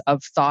confluence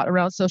of thought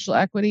around social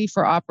equity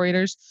for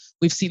operators.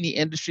 We've seen the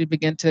industry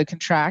begin to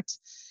contract,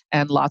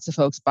 and lots of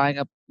folks buying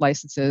up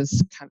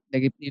licenses.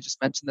 You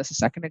just mentioned this a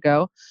second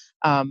ago.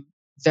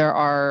 There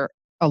are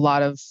a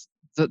lot of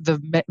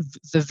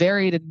the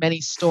varied and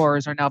many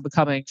stores are now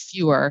becoming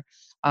fewer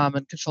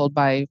and controlled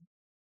by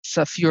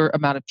a fewer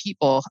amount of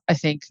people. I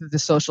think the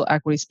social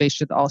equity space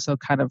should also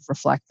kind of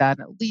reflect that,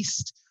 and at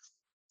least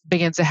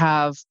begin to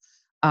have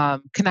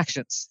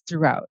connections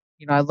throughout.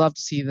 I'd love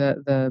to see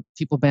the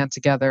people band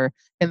together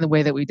in the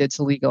way that we did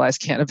to legalize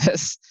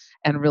cannabis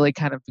and really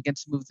kind of begin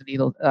to move the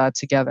needle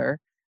together,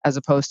 as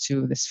opposed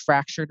to this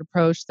fractured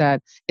approach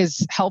that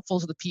is helpful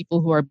to the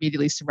people who are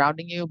immediately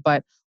surrounding you,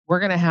 but we're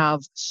going to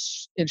have,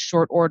 in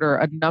short order,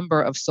 a number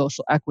of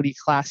social equity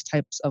class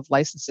types of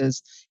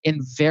licenses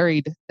in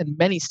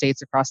many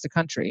states across the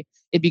country.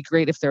 It'd be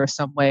great if there was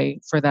some way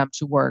for them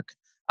to work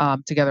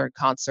together in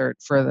concert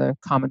for the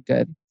common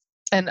good.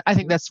 And I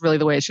think that's really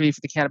the way it should be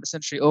for the cannabis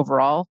industry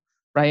overall,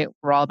 right?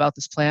 We're all about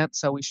this plant,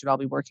 so we should all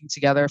be working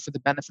together for the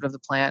benefit of the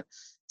plant,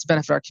 to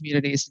benefit our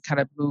communities, and kind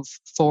of move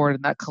forward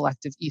in that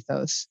collective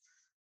ethos.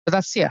 But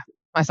that's,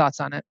 my thoughts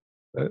on it.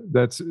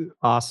 That's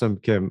awesome,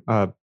 Kim.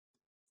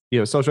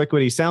 Social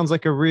equity sounds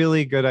like a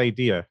really good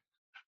idea.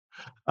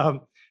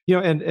 And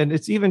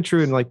it's even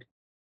true in like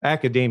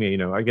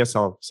academia. I guess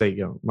I'll say,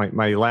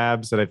 my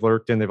labs that I've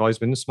worked in, they've always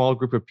been a small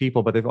group of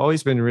people, but they've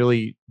always been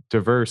really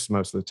diverse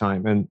most of the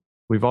time. And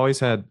we've always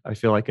had, I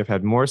feel like I've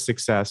had more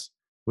success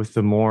with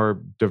the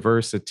more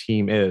diverse a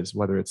team is,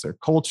 whether it's their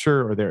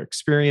culture or their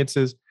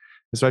experiences.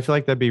 And so I feel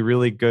like that'd be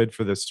really good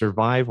for the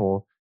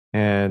survival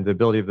and the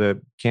ability of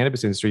the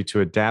cannabis industry to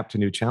adapt to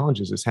new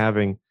challenges, is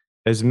having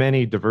as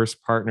many diverse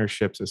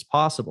partnerships as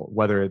possible,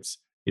 whether it's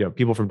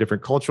people from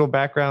different cultural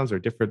backgrounds or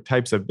different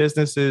types of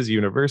businesses,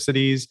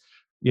 universities,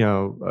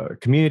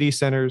 community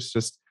centers.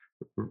 Just,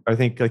 I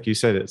think, like you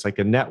said, it's like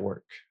a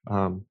network.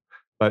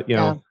 But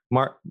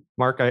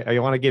Mark, I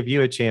want to give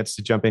you a chance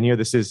to jump in here.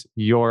 This is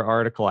your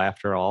article,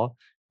 after all.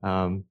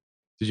 Did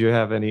you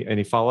have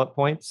any follow-up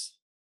points?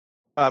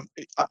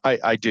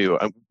 I do.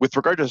 With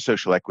regard to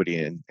social equity,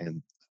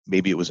 and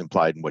maybe it was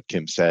implied in what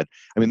Kim said,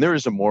 I mean, there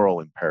is a moral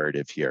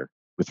imperative here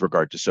with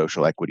regard to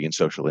social equity and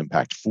social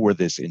impact for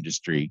this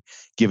industry,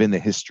 given the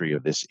history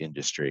of this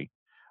industry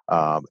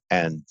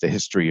and the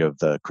history of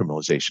the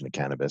criminalization of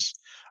cannabis.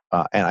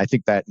 And I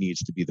think that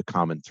needs to be the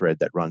common thread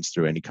that runs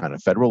through any kind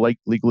of federal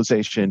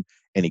legalization,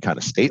 any kind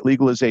of state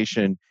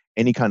legalization,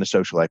 any kind of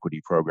social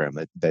equity program,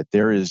 that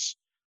there is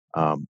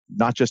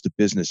not just a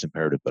business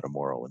imperative, but a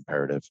moral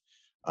imperative.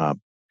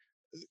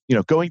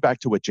 Going back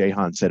to what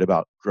Jehan said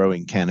about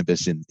growing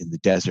cannabis in the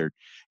desert,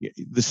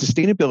 the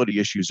sustainability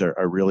issues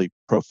are really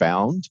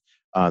profound.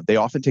 They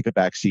often take a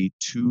backseat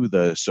to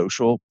the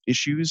social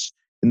issues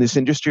in this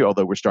industry,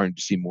 although we're starting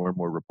to see more and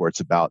more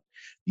reports about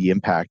the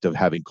impact of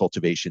having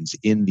cultivations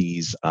in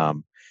these,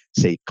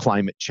 say,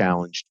 climate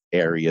challenged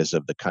areas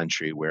of the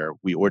country where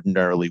we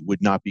ordinarily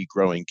would not be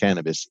growing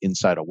cannabis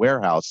inside a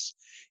warehouse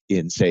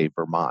in, say,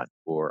 Vermont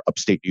or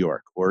upstate New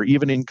York, or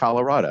even in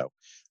Colorado.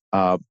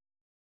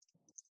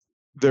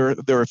 There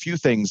are a few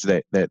things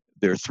there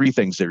are three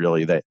things that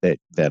really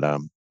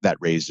that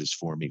raises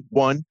for me.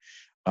 One,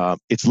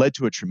 it's led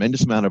to a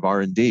tremendous amount of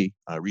R&D,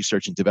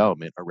 research and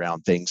development,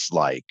 around things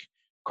like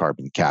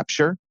carbon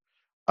capture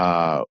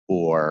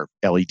or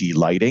LED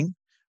lighting,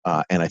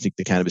 and I think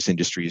the cannabis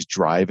industry is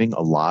driving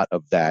a lot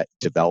of that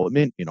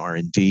development in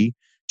R&D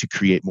to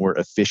create more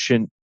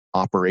efficient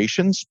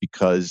operations,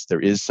 because there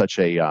is such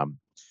a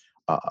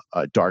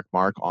dark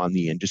mark on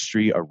the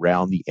industry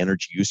around the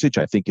energy usage.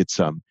 I think it's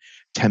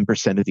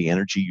 10% of the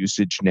energy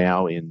usage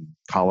now in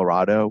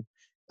Colorado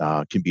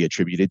can be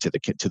attributed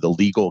to the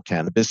legal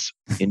cannabis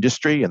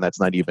industry, and that's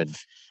not even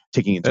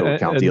taking into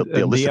account the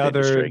illicit the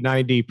other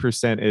industry.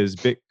 90% is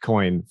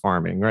Bitcoin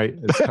farming, right?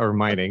 Or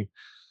mining.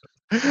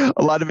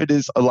 A lot of it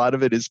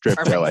is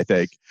crypto, I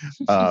think.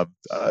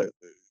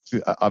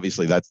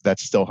 Obviously,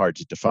 that's still hard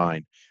to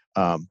define.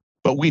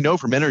 But we know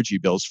from energy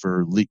bills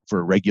for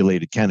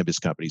regulated cannabis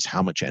companies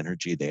how much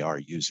energy they are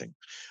using.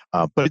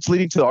 But it's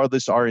leading to all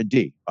this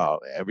R&D,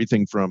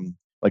 everything from,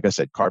 like I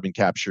said, carbon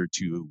capture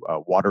to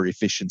water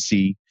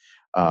efficiency.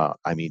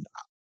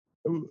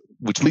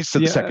 Which leads to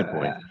the second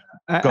point.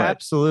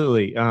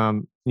 Absolutely.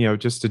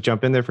 Just to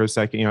jump in there for a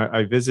second,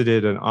 I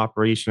visited an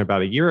operation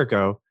about a year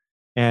ago,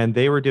 and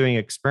they were doing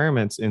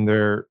experiments in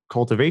their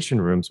cultivation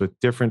rooms with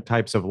different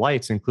types of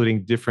lights,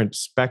 including different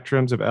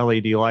spectrums of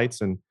LED lights.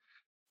 And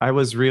I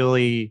was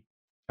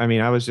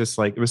just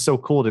like, it was so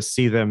cool to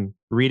see them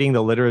reading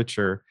the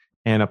literature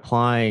and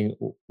applying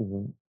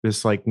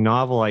this like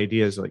novel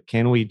ideas. Like,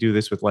 can we do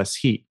this with less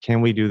heat?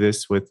 Can we do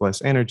this with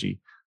less energy?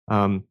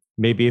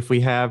 Maybe if we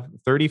have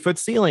 30-foot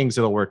ceilings,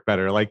 it'll work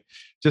better. Like,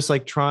 just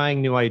like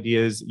trying new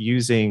ideas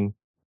using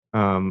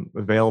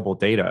available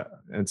data.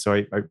 And so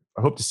I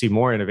hope to see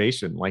more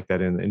innovation like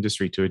that in the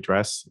industry to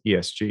address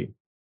ESG.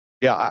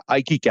 Yeah,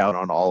 I geek out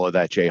on all of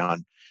that,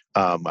 Jehan.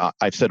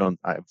 I've said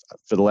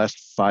for the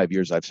last 5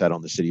 years, I've sat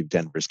on the City of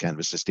Denver's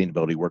Cannabis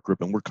Sustainability Work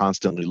Group, and we're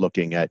constantly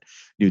looking at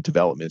new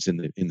developments in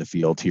the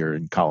field here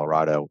in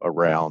Colorado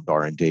around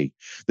R&D.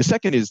 The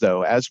second is,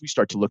 though, as we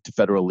start to look to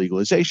federal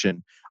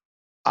legalization,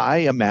 I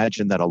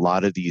imagine that a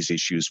lot of these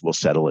issues will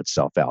settle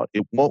itself out.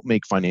 It won't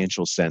make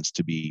financial sense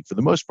to be, for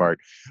the most part,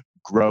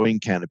 growing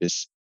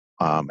cannabis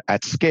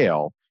at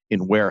scale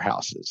in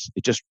warehouses.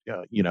 It just,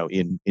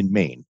 in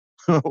Maine.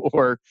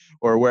 or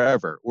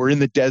wherever, or in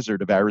the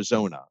desert of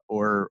Arizona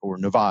or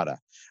Nevada.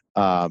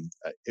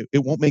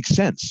 It won't make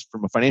sense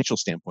from a financial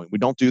standpoint. We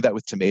don't do that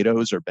with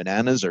tomatoes or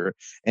bananas or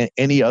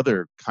any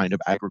other kind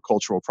of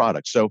agricultural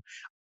product. So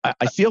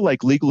I feel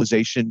like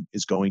legalization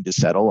is going to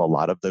settle a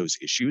lot of those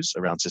issues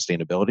around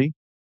sustainability.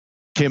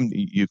 Kim,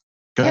 you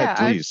go ahead,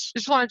 please. I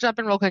just want to jump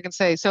in real quick and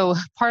say, so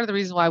part of the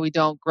reason why we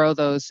don't grow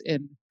those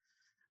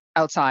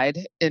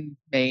outside in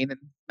Maine and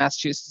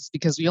Massachusetts is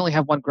because we only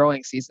have one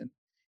growing season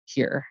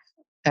here,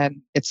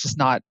 and it's just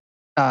not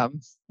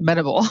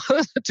amenable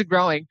to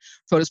growing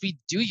produce. We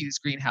do use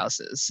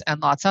greenhouses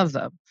and lots of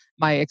them.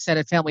 My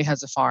extended family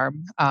has a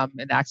farm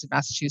in Acton,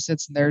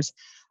 Massachusetts, and there's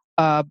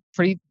a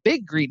pretty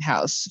big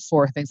greenhouse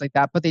for things like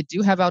that, but they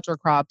do have outdoor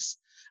crops.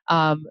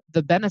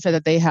 The benefit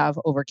that they have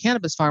over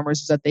cannabis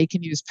farmers is that they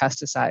can use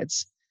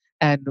pesticides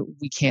and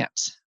we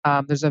can't.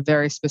 There's a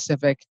very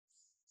specific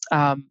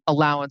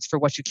allowance for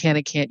what you can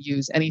and can't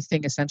use.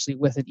 Anything essentially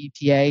with an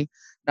EPA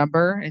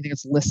number, anything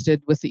that's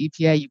listed with the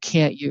EPA, you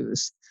can't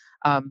use.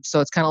 So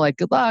it's kind of like,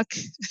 good luck,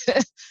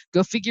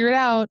 go figure it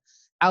out.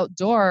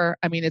 Outdoor,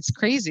 I mean, it's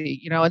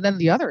crazy, and then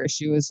the other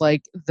issue is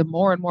like the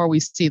more and more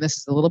we see, this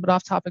is a little bit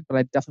off topic, but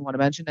I definitely want to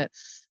mention it.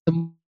 The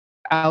more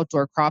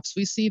outdoor crops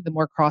we see, the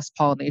more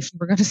cross-pollination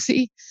we're going to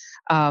see,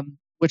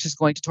 which is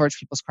going to torch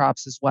people's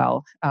crops as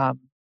well.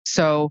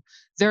 So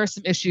there are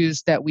some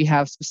issues that we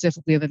have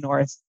specifically in the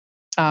north.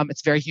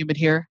 It's very humid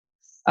here.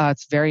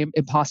 It's very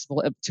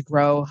impossible to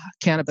grow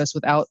cannabis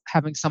without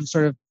having some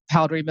sort of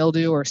powdery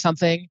mildew or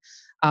something.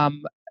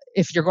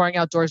 If you're going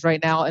outdoors right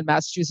now in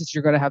Massachusetts,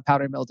 you're going to have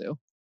powdery mildew.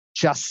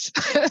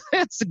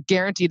 It's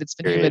guaranteed. It's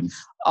been humid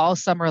all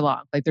summer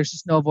long. Like there's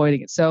just no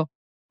avoiding it. So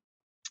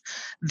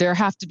there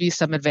have to be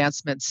some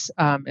advancements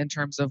in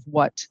terms of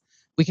what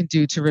we can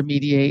do to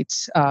remediate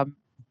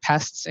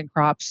pests in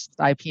crops,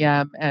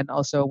 IPM, and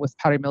also with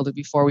powdery mildew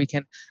before we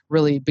can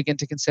really begin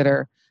to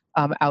consider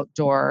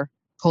outdoor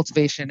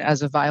cultivation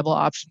as a viable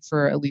option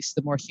for at least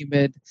the more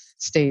humid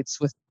states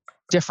with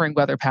differing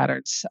weather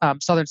patterns.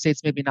 Southern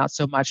states maybe not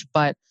so much,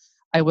 but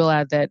I will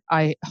add that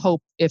I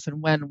hope if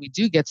and when we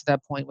do get to that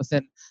point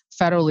within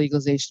federal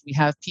legalization, we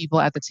have people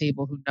at the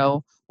table who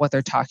know what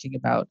they're talking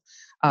about.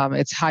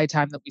 It's high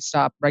time that we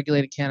stop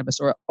regulating cannabis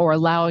or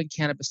allowing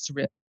cannabis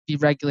to be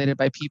regulated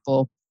by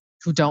people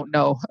who don't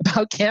know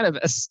about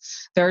cannabis.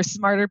 There are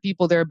smarter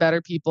people, there are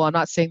better people. I'm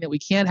not saying that we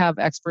can't have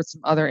experts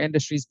from other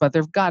industries, but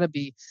there've got to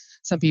be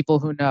some people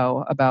who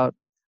know about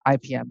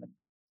IPM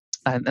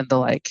and the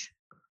like.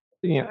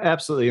 Yeah,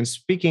 absolutely. And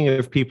speaking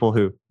of people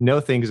who know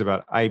things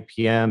about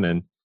IPM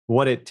and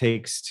what it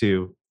takes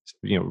to,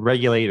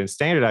 regulate and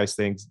standardize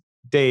things,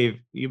 Dave,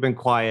 you've been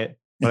quiet,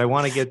 but I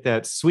want to get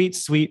that sweet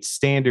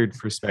standard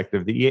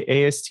perspective, the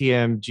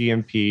ASTM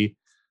GMP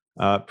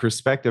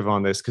perspective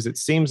on this, because it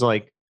seems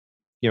like,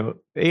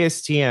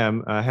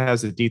 ASTM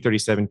has a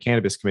D37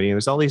 cannabis committee, and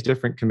there's all these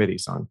different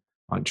committees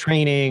on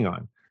training,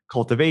 on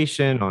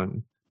cultivation,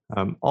 on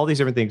all these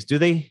different things. Do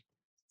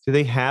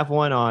they have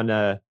one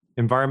on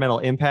environmental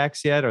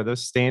impacts yet? Are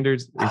those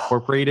standards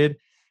incorporated?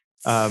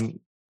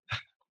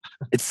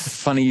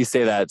 It's funny you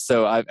say that.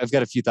 So I've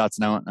got a few thoughts,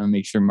 and I want to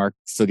make sure Mark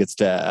still gets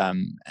to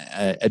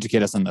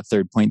educate us on the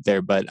third point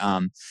there. But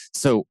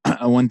so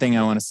one thing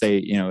I want to say,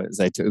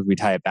 as we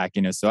tie it back,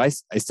 so I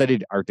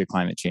studied Arctic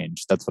climate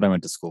change. That's what I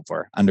went to school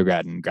for,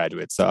 undergrad and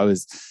graduate. So I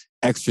was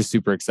extra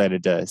super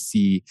excited to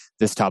see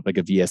this topic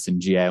of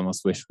ESG. I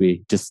almost wish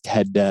we just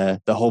had the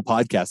whole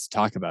podcast to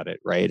talk about it,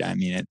 right? I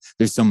mean,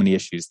 there's so many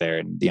issues there,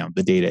 and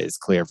the data is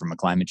clear from a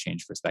climate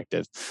change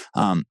perspective.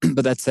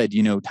 But that said,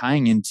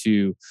 tying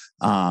into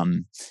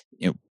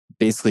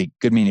basically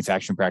good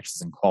manufacturing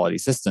practices and quality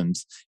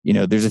systems,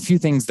 there's a few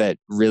things that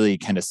really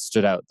kind of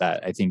stood out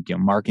that I think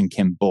Mark and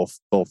Kim both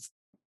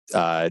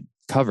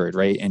covered,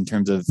 right, in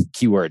terms of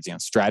keywords,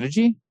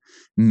 strategy,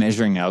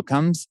 measuring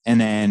outcomes,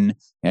 and then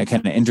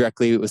kind of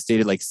indirectly it was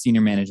stated like senior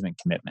management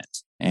commitment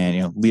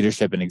and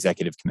leadership and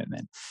executive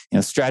commitment.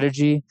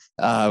 Strategy,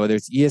 whether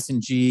it's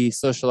ESG,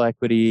 social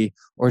equity,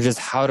 or just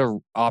how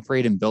to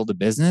operate and build a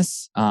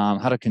business,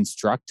 how to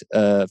construct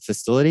a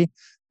facility.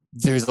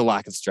 There's a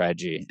lack of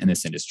strategy in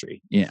this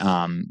industry.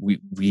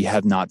 We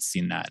have not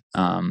seen that.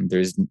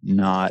 There's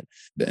not,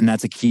 and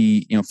that's a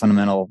key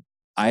fundamental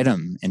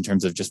item in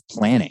terms of just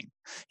planning.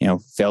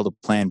 Fail to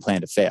plan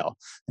to fail.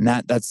 And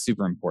that's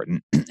super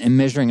important. And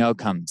measuring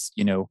outcomes,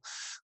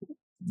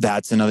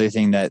 that's another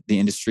thing that the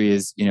industry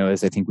is,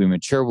 as I think we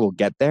mature, we'll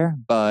get there.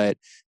 But,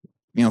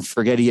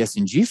 forget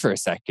ESG for a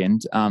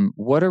second.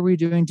 What are we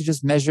doing to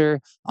just measure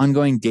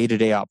ongoing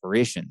day-to-day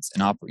operations?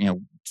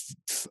 And,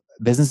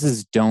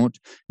 businesses don't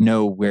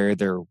know where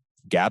their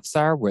gaps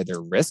are, where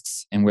their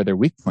risks, and where their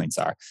weak points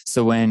are.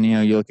 So when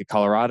you look at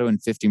Colorado and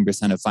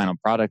 15% of final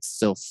products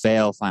still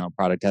fail final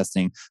product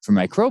testing for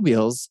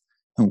microbials,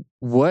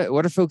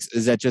 what are folks,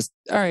 is that just,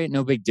 all right,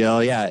 no big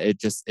deal. Yeah, it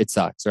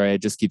sucks, right?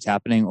 It just keeps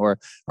happening. Or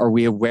are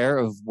we aware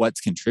of what's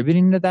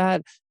contributing to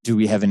that? Do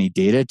we have any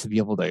data to be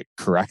able to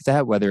correct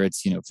that? Whether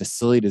it's,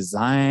 facility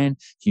design,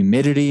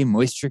 humidity,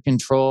 moisture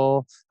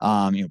control,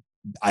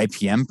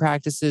 IPM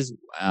practices.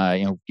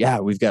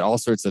 We've got all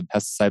sorts of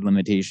pesticide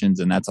limitations,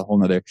 and that's a whole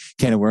nother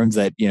can of worms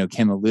that,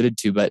 Kim alluded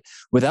to. But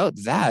without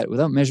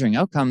measuring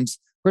outcomes,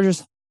 we're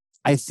just,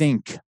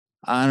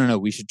 I don't know,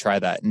 we should try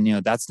that. And,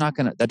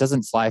 that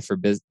doesn't fly for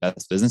best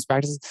business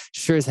practices.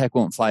 Sure as heck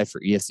won't fly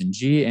for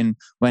ESG. And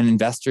when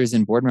investors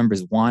and board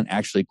members want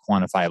actually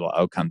quantifiable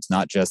outcomes,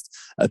 not just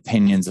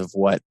opinions of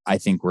what I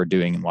think we're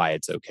doing and why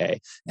it's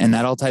okay. And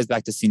that all ties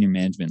back to senior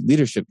management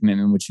leadership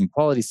commitment, which in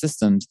quality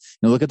systems,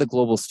 look at the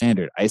global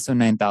standard, ISO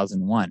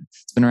 9001.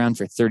 It's been around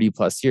for 30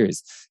 plus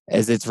years.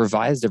 As it's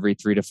revised every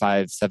 3 to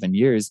 5, 7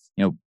 years,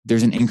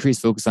 there's an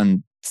increased focus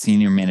on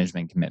senior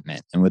management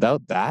commitment. And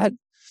without that,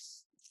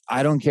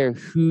 I don't care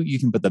who you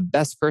can put the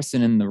best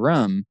person in the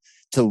room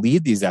to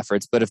lead these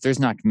efforts, but if there's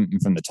not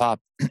commitment from the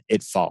top,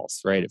 it falls,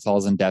 right? It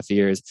falls on deaf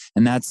ears,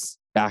 and that's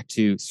back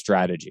to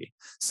strategy.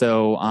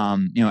 So,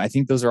 I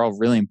think those are all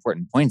really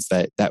important points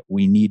that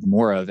we need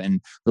more of.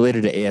 And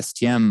related to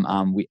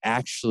ASTM, we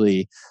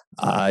actually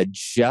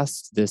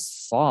just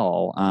this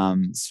fall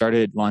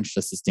launched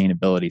a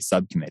sustainability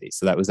subcommittee.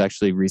 So that was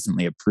actually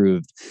recently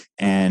approved,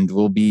 and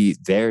we'll be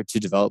there to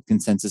develop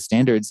consensus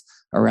standards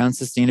around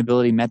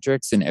sustainability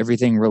metrics and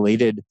everything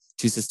related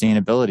to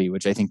sustainability,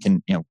 which I think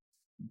can,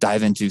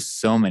 dive into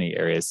so many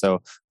areas. So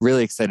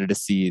really excited to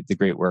see the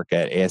great work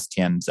at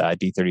ASTM's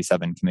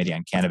D37 Committee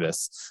on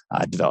Cannabis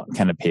develop,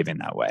 kind of paving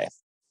that way.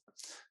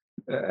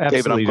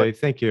 Absolutely, Dave.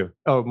 Thank you.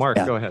 Oh, Mark,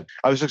 Go ahead.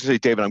 I was just going to say,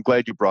 David, I'm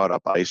glad you brought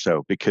up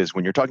ISO, because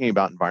when you're talking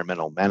about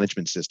environmental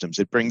management systems,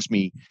 it brings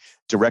me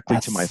directly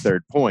to my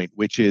third point,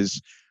 which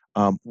is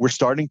we're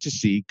starting to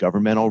see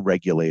governmental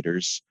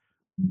regulators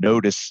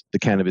notice the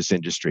cannabis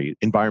industry,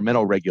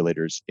 environmental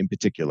regulators in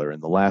particular.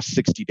 In the last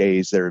 60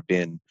 days, there have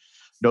been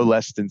no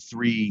less than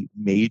 3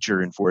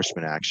 major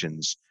enforcement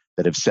actions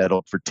that have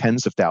settled for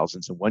tens of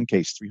thousands, in one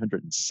case,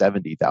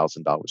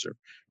 $370,000 or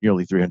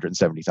nearly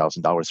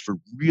 $370,000 for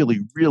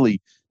really,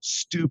 really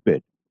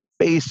stupid,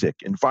 basic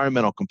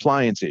environmental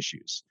compliance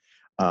issues.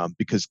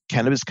 Because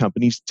cannabis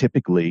companies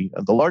typically,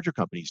 the larger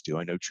companies do.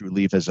 I know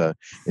Trulieve has a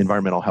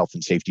environmental health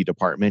and safety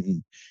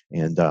department,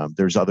 and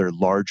there's other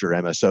larger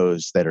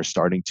MSOs that are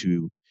starting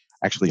to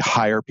actually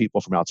hire people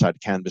from outside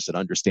of cannabis that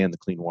understand the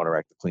Clean Water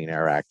Act, the Clean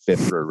Air Act,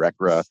 FIFRA,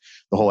 RECRA,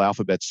 the whole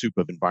alphabet soup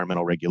of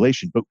environmental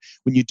regulation. But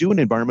when you do an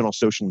environmental,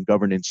 social, and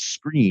governance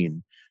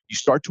screen, you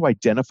start to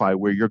identify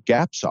where your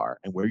gaps are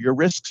and where your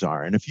risks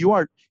are. And if you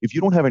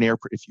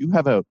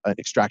have an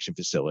extraction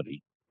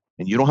facility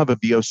and you don't have a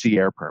VOC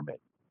air permit,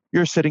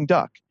 you're a sitting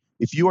duck.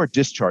 If you are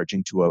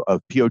discharging to a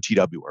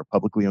POTW or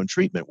publicly owned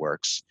treatment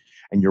works,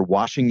 and you're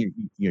washing,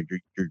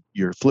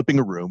 you're flipping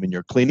a room and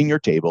you're cleaning your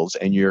tables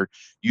and you're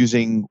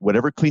using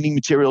whatever cleaning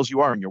materials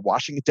you are, and you're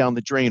washing it down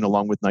the drain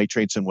along with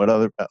nitrates and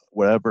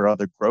whatever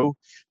other grow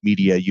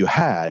media you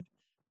had,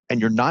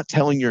 and you're not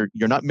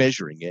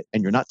measuring it,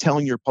 and you're not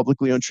telling your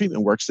publicly owned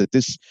treatment works that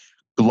this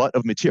glut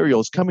of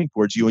material is coming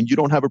towards you, and you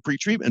don't have a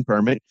pre-treatment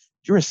permit,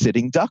 you're a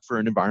sitting duck for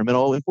an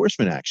environmental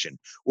enforcement action.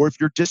 Or if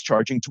you're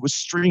discharging to a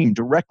stream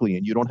directly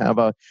and you don't have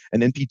an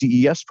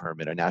NPDES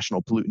permit, a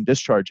national pollutant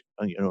discharge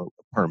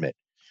permit,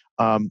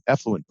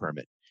 effluent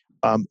permit.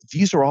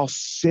 These are all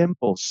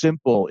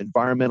simple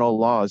environmental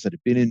laws that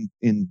have been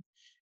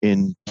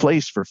in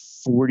place for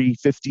 40,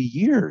 50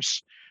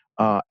 years.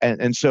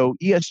 And so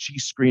ESG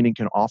screening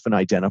can often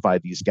identify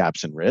these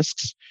gaps and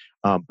risks.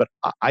 But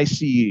I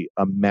see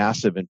a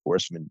massive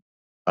enforcement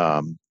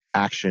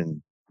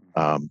action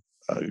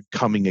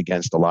coming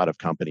against a lot of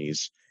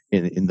companies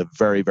in the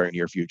very, very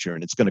near future.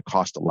 And it's going to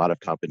cost a lot of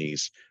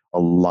companies a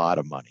lot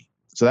of money.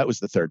 So that was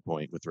the third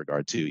point with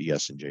regard to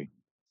ESG.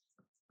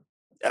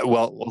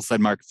 Well said,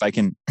 Mark. If I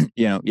can,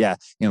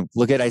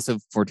 look at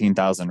ISO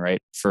 14000,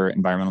 right, for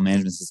environmental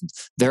management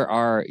systems.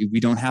 We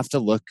don't have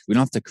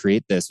to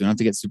create this. We don't have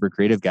to get super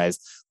creative, guys.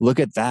 Look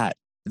at that.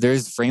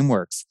 There's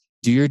frameworks.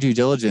 Do your due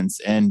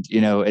diligence. And,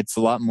 it's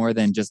a lot more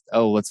than just,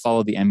 let's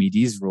follow the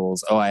MED's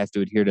rules. I have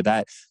to adhere to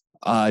that.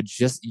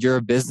 You're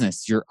a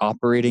business, you're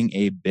operating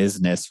a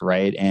business,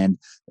 right? And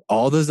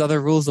all those other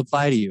rules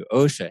apply to you.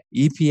 OSHA,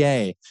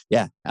 EPA,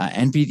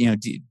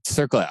 NP,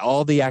 circle it,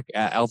 all the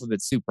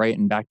alphabet soup, right?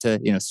 And back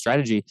to,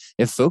 strategy.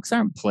 If folks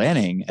aren't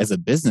planning as a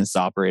business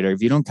operator,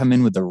 if you don't come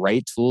in with the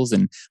right tools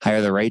and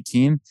hire the right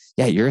team,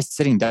 you're a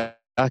sitting duck,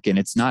 and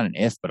it's not an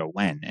if, but a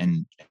when.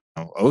 And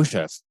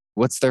OSHA,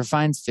 what's their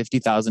fines?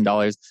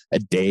 $50,000 a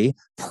day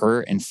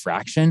per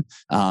infraction.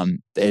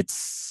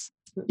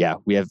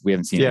 We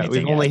haven't seen anything.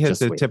 We've only yet. hit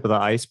the tip of the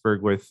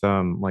iceberg with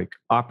like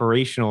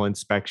operational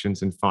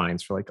inspections and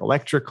fines for like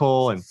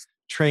electrical and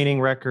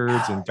training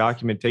records and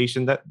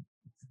documentation.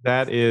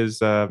 That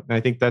is, I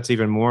think that's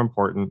even more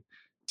important,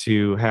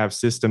 to have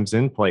systems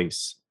in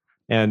place.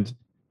 And,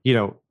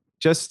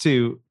 just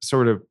to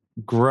sort of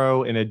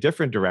grow in a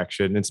different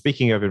direction. And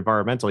speaking of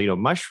environmental,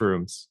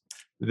 mushrooms,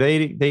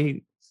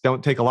 they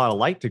don't take a lot of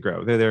light to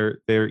grow.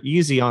 They're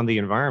easy on the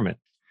environment.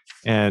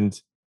 And,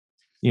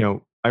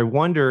 I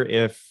wonder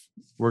if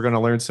we're going to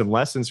learn some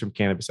lessons from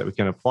cannabis that we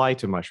can apply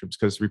to mushrooms,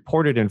 because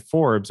reported in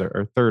Forbes,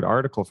 our third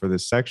article for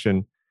this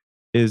section,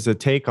 is a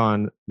take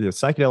on the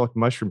psychedelic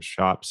mushroom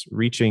shops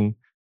reaching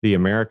the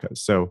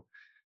Americas. So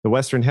the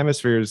Western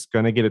Hemisphere is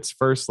going to get its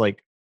first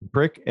like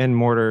brick and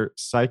mortar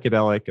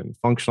psychedelic and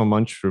functional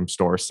mushroom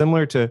store,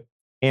 similar to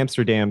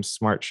Amsterdam's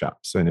smart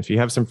shops. And if you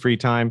have some free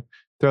time,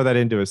 throw that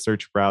into a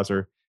search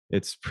browser.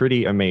 It's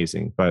pretty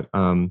amazing. But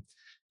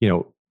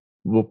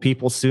will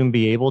people soon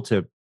be able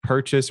to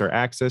purchase or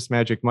access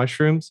magic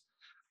mushrooms?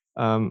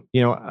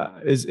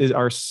 Is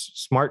our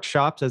smart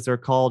shops, as they're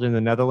called in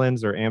the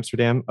Netherlands or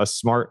Amsterdam, a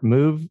smart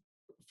move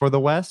for the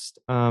West?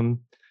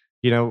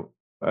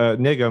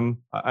 Nigam,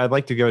 I'd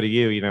like to go to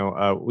you.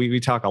 We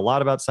talk a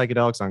lot about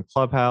psychedelics on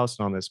Clubhouse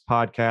and on this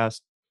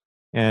podcast,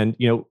 and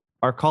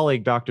our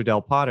colleague Dr.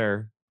 Del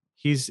Potter,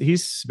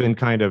 he's been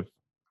kind of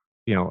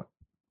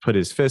put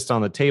his fist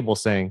on the table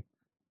saying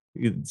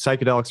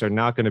psychedelics are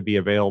not going to be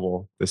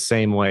available the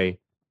same way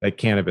that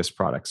cannabis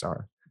products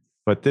are.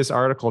 But this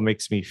article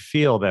makes me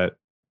feel that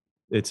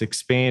it's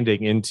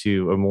expanding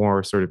into a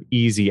more sort of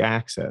easy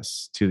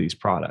access to these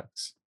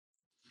products.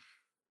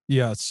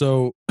 Yeah,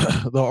 so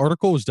the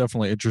article was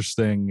definitely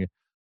interesting.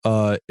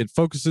 It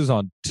focuses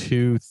on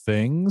two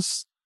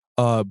things,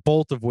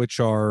 both of which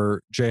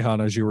are, Jehan,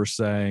 as you were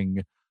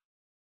saying,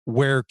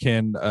 where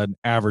can an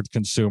average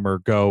consumer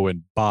go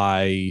and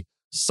buy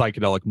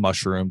psychedelic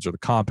mushrooms or the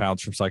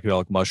compounds from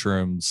psychedelic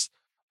mushrooms?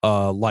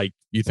 Like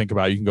you think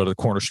about, you can go to the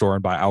corner store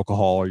and buy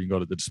alcohol, or you can go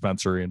to the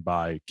dispensary and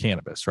buy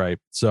cannabis, right?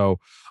 So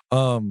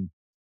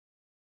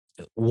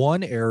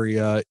one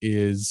area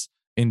is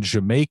in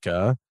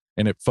Jamaica,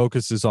 and it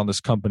focuses on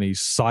this company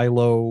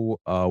Silo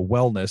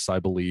Wellness, I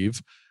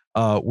believe,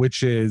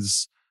 which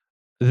is,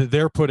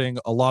 they're putting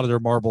a lot of their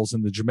marbles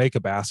in the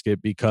Jamaica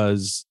basket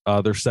because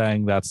they're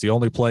saying that's the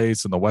only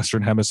place in the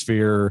Western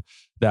Hemisphere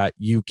that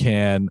you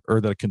can, or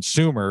that a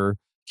consumer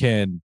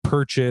can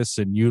purchase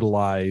and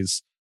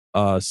utilize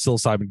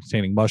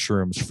psilocybin-containing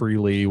mushrooms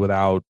freely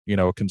without,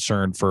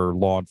 concern for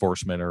law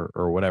enforcement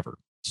or whatever.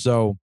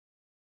 So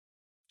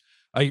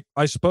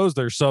I suppose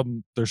there's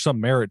some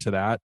merit to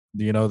that.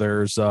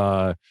 There's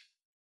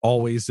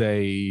always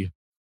a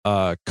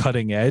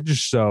cutting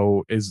edge.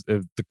 So is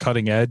the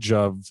cutting edge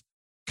of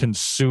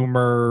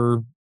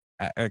consumer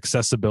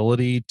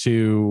accessibility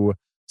to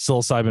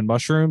psilocybin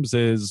mushrooms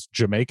is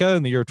Jamaica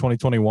in the year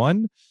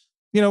 2021.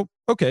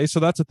 Okay, so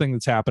that's a thing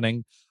that's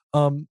happening.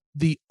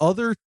 The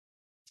other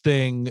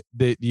thing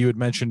that you had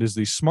mentioned is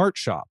the smart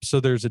shop.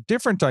 So there's a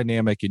different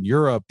dynamic in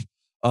Europe,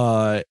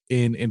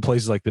 in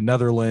places like the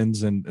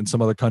Netherlands and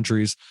some other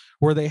countries,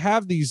 where they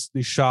have these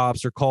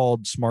shops are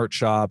called smart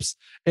shops,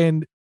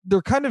 and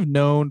they're kind of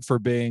known for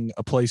being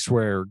a place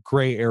where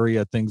gray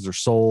area things are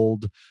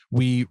sold.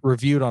 We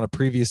reviewed on a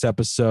previous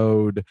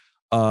episode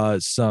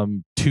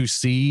some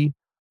 2C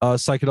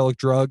psychedelic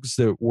drugs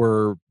that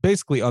were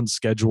basically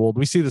unscheduled.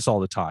 We see this all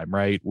the time,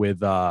 right?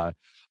 With the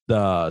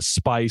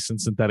spice and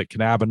synthetic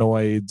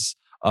cannabinoids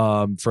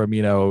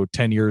from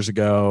 10 years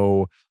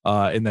ago,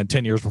 and then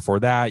 10 years before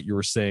that, you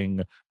were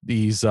seeing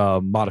these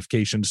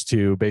modifications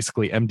to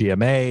basically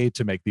MDMA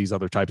to make these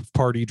other type of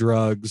party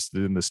drugs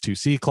in this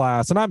 2C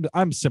class. And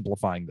I'm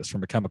simplifying this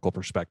from a chemical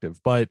perspective,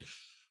 but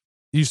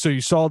you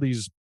saw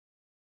these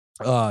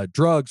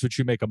drugs which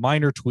you make a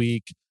minor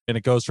tweak, and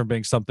it goes from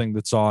being something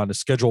that's on a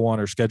Schedule 1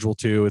 or Schedule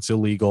 2, it's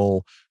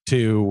illegal,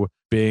 to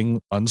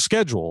being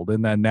unscheduled.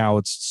 And then now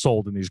it's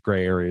sold in these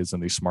gray areas in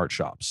these smart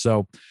shops.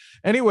 So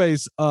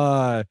anyways,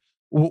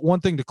 one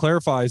thing to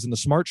clarify is in the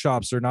smart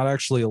shops, they're not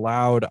actually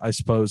allowed, I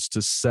suppose,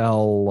 to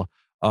sell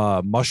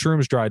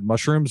mushrooms, dried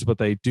mushrooms, but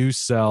they do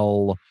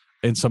sell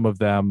in some of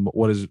them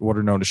what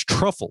are known as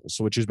truffles,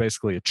 which is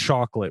basically a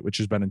chocolate which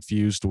has been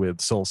infused with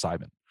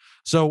psilocybin.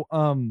 So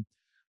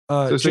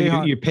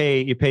you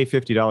pay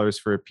 $50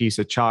 for a piece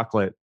of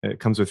chocolate. It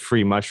comes with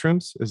free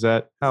mushrooms. Is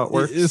that how it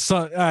works?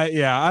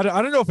 Yeah.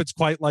 I don't know if it's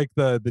quite like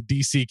the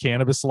DC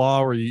cannabis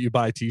law where you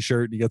buy a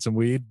t-shirt and you get some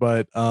weed,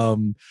 but I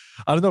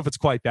don't know if it's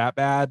quite that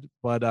bad,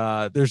 but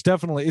it's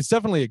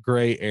definitely a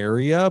gray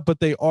area, but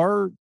they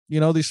are,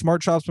 these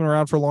smart shops have been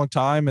around for a long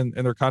time, and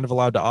they're kind of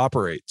allowed to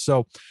operate.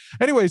 So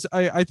anyways,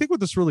 I think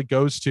what this really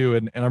goes to,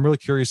 and I'm really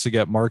curious to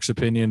get Mark's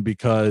opinion,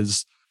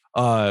 because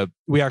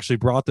we actually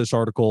brought this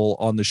article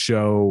on the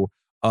show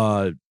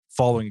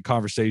following a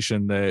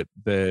conversation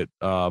that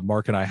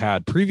Mark and I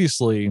had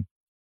previously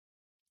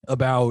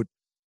about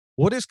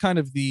what is kind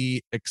of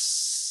the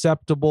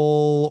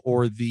acceptable,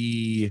 or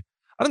I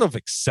don't know if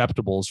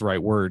acceptable is the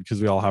right word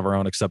because we all have our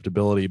own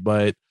acceptability,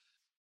 but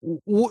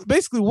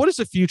basically what is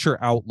the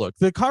future outlook?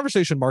 The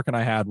conversation Mark and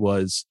I had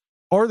was,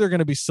 are there going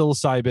to be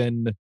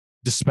psilocybin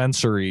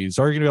dispensaries?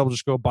 Are you going to be able to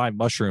just go buy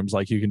mushrooms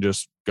like you can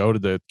just go to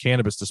the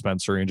cannabis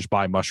dispensary and just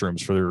buy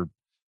mushrooms for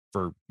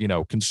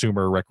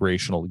consumer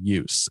recreational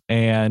use?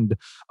 And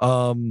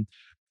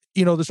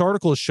this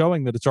article is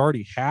showing that it's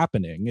already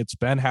happening. It's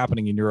been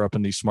happening in Europe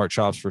in these smart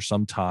shops for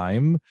some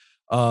time.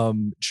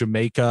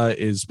 Jamaica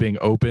is being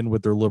open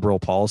with their liberal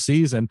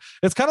policies, and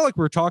it's kind of like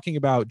we're talking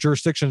about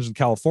jurisdictions in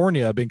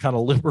California being kind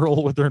of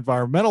liberal with their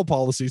environmental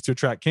policies to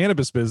attract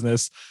cannabis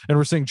business, and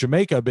we're seeing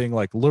Jamaica being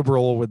like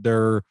liberal with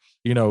their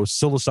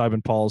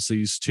psilocybin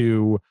policies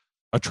to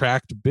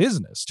attract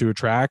business, to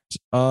attract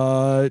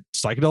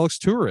psychedelics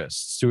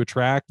tourists, to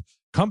attract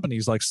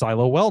companies like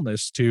Silo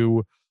Wellness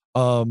to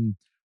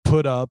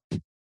put up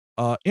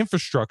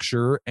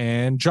infrastructure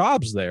and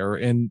jobs there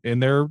in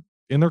their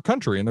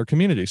country, in their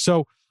community.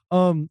 So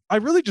I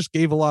really just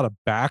gave a lot of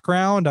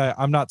background.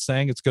 I'm not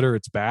saying it's good or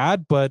it's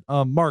bad, but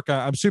Mark,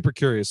 I'm super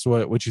curious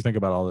what you think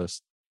about all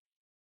this.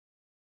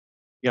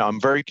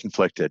 I'm very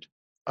conflicted.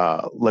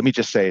 Let me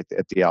just say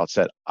at the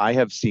outset, I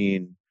have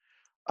seen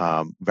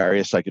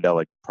various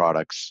psychedelic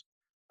products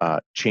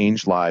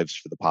change lives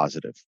for the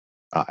positive.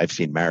 I've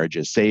seen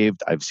marriages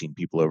saved. I've seen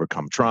people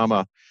overcome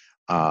trauma.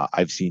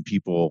 I've seen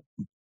people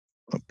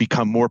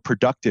become more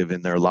productive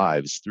in their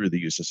lives through the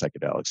use of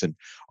psychedelics. And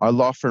our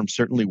law firm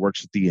certainly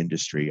works with the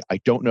industry.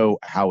 I don't know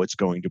how it's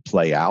going to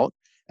play out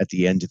at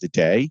the end of the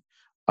day,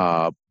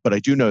 but I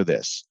do know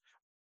this.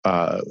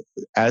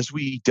 As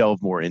we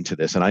delve more into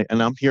this, and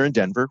I'm here in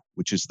Denver,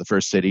 which is the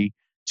first city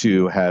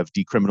to have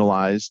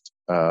decriminalized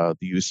the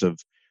use of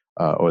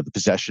or the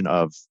possession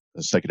of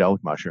psychedelic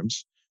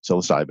mushrooms,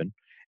 psilocybin,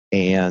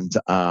 and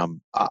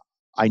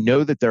I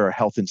know that there are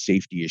health and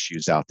safety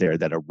issues out there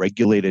that a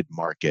regulated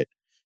market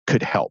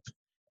could help,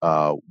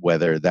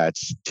 whether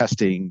that's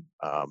testing,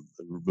 the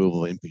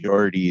removal of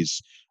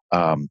impurities,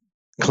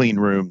 clean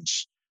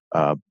rooms,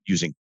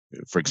 using,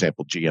 for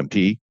example,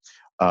 GMP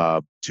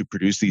to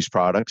produce these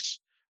products.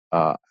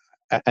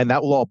 And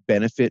that will all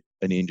benefit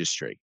an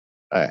industry,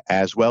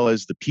 as well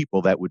as the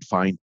people that would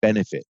find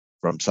benefit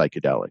from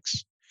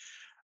psychedelics.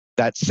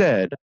 That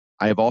said,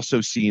 I have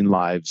also seen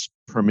lives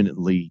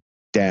permanently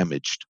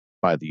damaged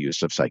by the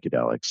use of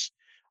psychedelics.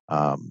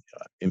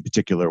 In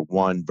particular,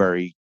 one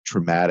very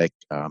traumatic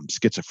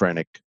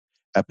schizophrenic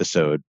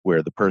episode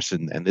where the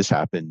person, and this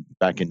happened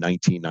back in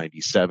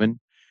 1997,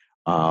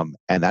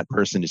 and that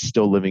person is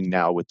still living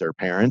now with their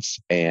parents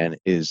and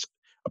is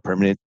a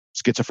permanent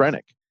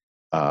schizophrenic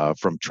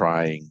from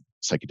trying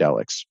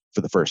psychedelics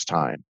for the first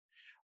time.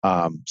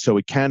 So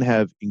it can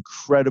have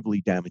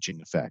incredibly damaging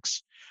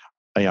effects.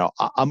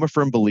 I'm a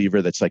firm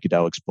believer that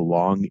psychedelics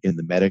belong in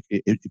the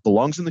it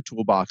belongs in the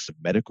toolbox of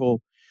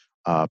medical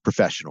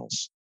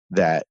professionals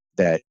that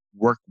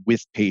work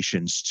with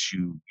patients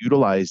to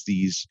utilize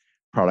these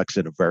products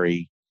in a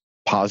very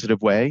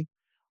positive way.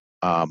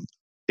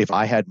 If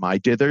I had my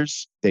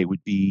dithers, they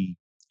would be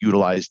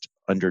utilized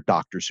under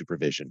doctor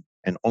supervision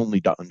and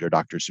only under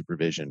doctor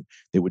supervision.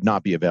 They would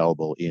not be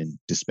available in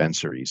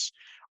dispensaries.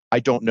 I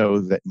don't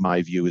know that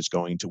my view is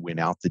going to win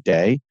out the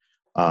day.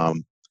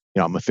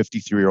 I'm a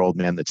 53-year-old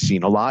man that's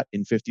seen a lot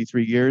in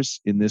 53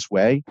 years in this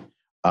way.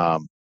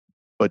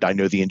 But I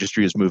know the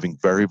industry is moving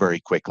very, very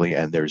quickly,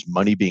 and there's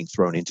money being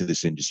thrown into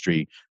this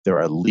industry. There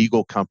are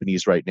legal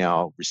companies right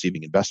now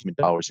receiving investment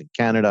dollars in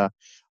Canada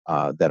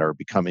that are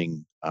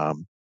becoming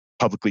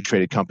publicly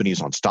traded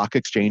companies on stock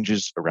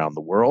exchanges around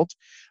the world.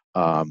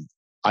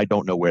 I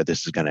don't know where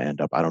this is going to end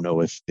up. I don't know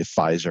if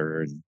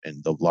Pfizer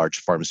and the large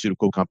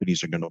pharmaceutical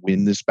companies are going to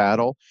win this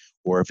battle,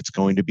 or if it's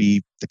going to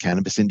be the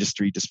cannabis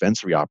industry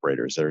dispensary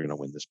operators that are going to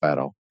win this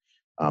battle.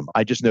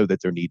 I just know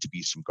that there need to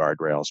be some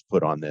guardrails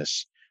put on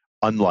this,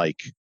 unlike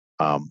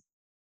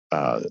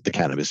the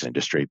cannabis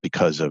industry,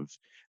 because of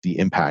the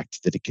impact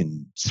that it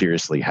can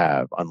seriously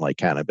have, unlike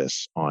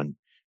cannabis, on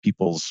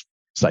people's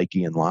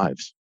psyche and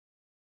lives.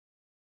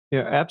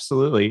 Yeah,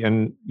 absolutely.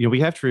 And we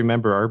have to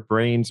remember our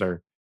brains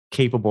are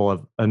capable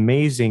of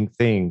amazing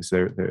things.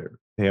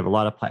 They have a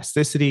lot of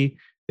plasticity.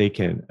 They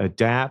can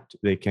adapt.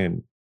 They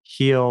can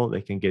heal.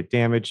 They can get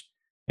damaged.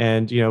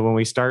 And when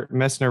we start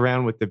messing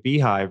around with the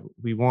beehive,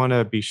 we want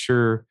to be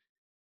sure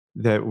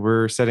that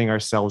we're setting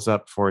ourselves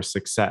up for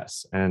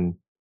success. And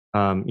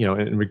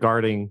and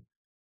regarding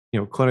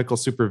clinical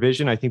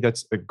supervision, I think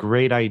that's a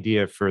great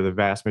idea for the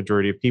vast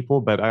majority of people.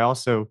 But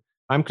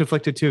I'm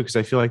conflicted too, because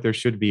I feel like there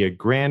should be a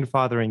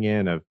grandfathering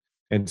in of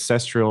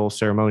ancestral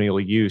ceremonial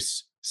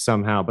use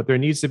somehow. But there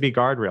needs to be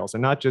guardrails,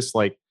 and not just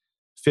like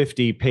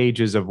 50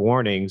 pages of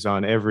warnings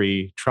on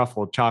every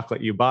truffle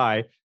chocolate you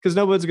buy, because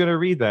nobody's going to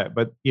read that.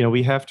 But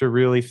we have to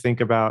really think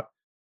about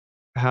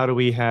how do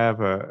we have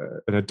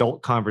an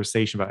adult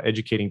conversation about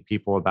educating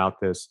people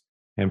about this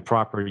and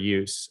proper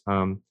use.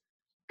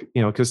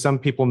 Because some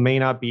people may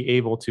not be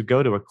able to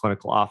go to a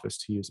clinical office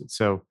to use it.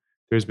 So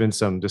there's been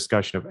some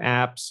discussion of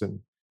apps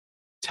and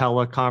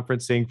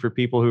teleconferencing for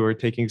people who are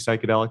taking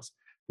psychedelics.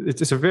 It's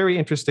just a very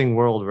interesting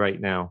world right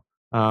now.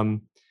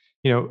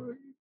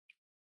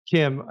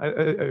 Kim,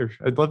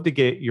 I'd love to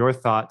get your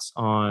thoughts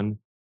on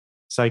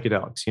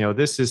psychedelics.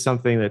 This is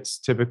something that's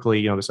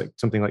typically, there's like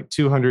something like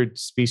 200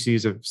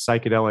 species of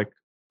psychedelic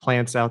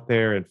plants out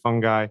there and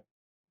fungi.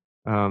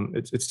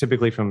 It's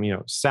typically from,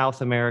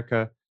 South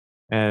America.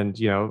 And,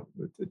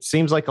 it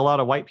seems like a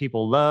lot of white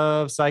people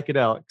love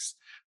psychedelics.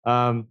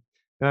 And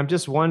I'm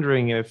just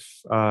wondering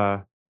if,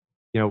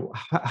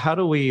 how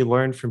do we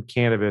learn from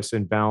cannabis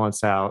and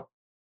balance out,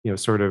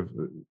 sort of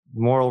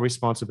moral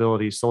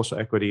responsibility, social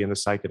equity in the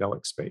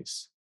psychedelic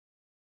space?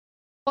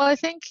 Well, I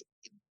think,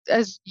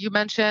 as you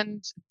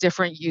mentioned,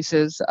 different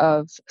uses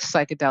of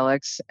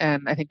psychedelics,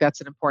 and I think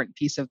that's an important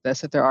piece of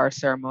this, that there are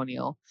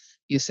ceremonial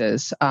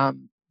uses.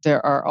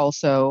 There are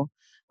also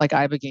like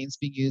ibogaine is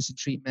being used in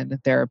treatment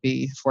and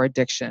therapy for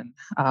addiction.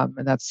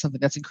 And that's something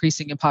that's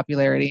increasing in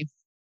popularity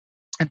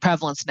and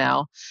prevalence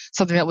now.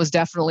 Something that was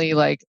definitely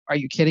like, are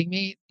you kidding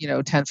me?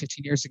 10,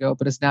 15 years ago,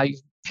 but is now you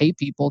pay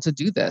people to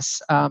do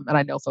this. And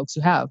I know folks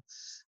who have.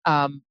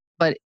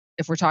 But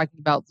if we're talking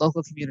about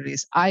local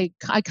communities, I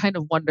kind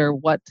of wonder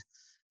what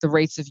the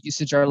rates of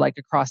usage are like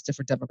across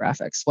different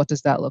demographics. What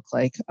does that look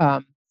like?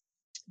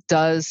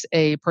 Does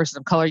a person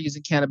of color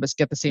using cannabis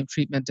get the same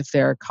treatment if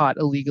they're caught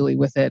illegally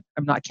with it?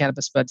 I'm not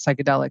cannabis, but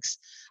psychedelics.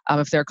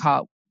 If they're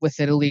caught with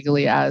it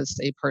illegally as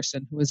a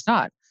person who is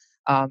not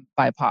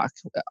BIPOC,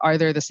 are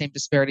there the same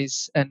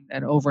disparities and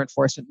over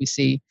enforcement we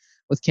see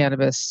with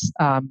cannabis?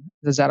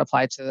 Does that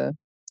apply to the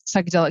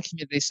psychedelic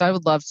community? So I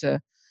would love to.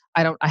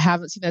 I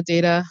haven't seen that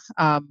data.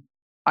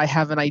 I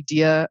have an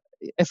idea.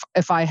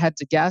 If I had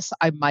to guess,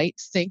 I might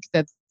think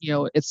that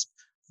it's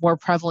more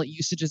prevalent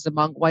usages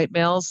among white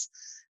males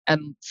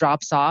and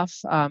drops off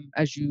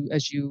as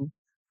you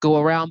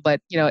go around. But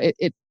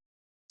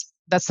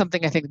that's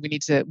something I think we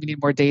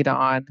need more data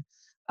on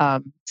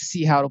to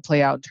see how it'll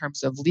play out in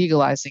terms of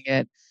legalizing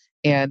it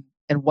and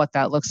what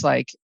that looks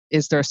like.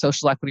 Is there a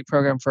social equity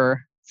program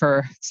for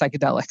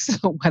psychedelics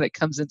when it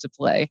comes into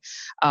play?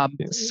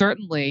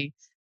 Certainly,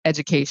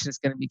 education is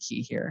going to be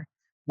key here,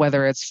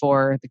 whether it's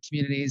for the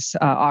communities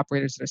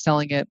operators that are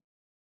selling it,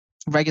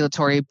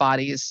 regulatory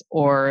bodies,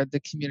 or the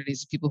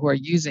communities of people who are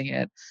using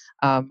it.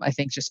 I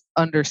think just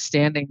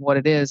understanding what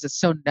it is, it's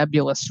so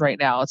nebulous right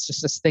now. It's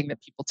just this thing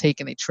that people take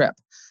and they trip,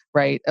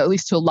 right? At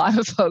least to a lot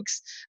of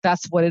folks,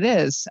 that's what it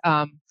is.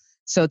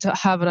 So to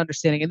have an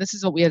understanding, and this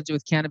is what we had to do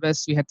with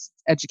cannabis, we had to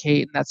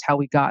educate, and that's how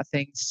we got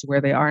things to where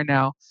they are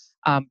now.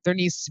 There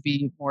needs to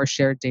be more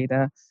shared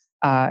data,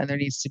 and there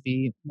needs to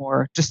be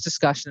more just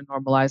discussion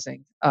and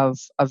normalizing of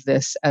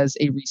this as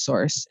a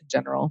resource in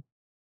general.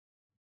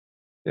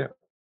 Yeah.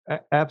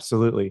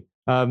 Absolutely.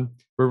 We're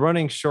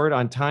running short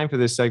on time for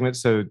this segment.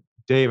 So,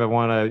 Dave, I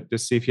want to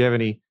just see if you have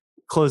any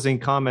closing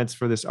comments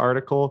for this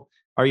article.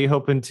 Are you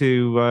hoping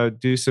to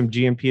do some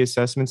GMP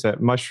assessments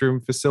at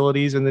mushroom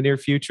facilities in the near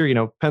future?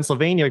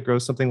 Pennsylvania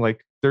grows something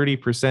like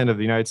 30% of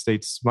the United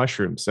States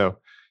mushrooms. So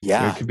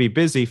it could be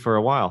busy for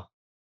a while.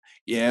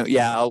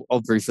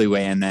 I'll briefly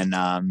weigh in, then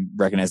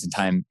recognize the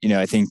time.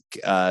 I think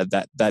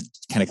that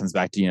kind of comes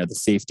back to the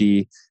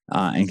safety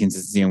and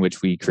consistency in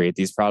which we create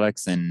these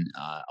products, and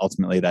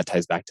ultimately that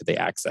ties back to the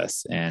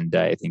access. And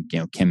I think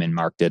Kim and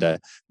Mark did a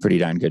pretty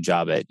darn good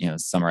job at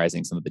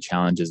summarizing some of the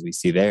challenges we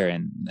see there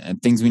and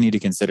things we need to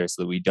consider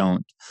so that we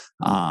don't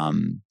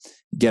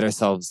get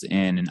ourselves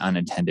in an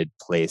unintended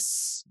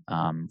place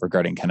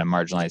regarding kind of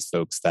marginalized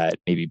folks that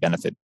maybe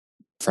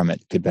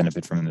could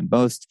benefit from the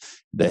most,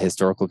 the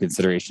historical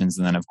considerations,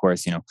 and then of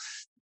course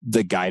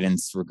the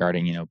guidance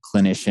regarding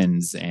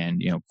clinicians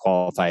and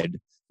qualified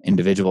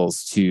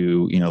individuals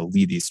to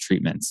lead these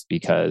treatments,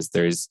 because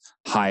there's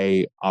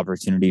high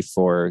opportunity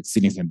for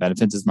significant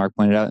benefits, as Mark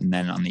pointed out, and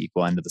then on the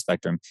equal end of the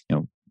spectrum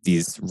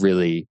these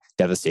really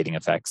devastating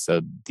effects.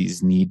 So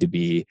these need to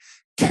be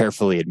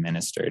carefully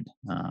administered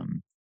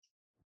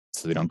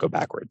so they don't go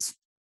backwards.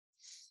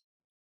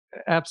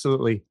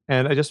 Absolutely.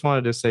 And I just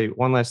wanted to say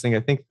one last thing. I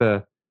think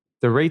the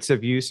rates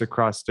of use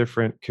across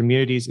different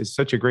communities is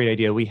such a great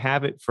idea. We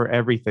have it for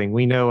everything.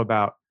 We know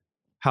about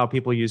how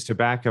people use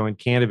tobacco and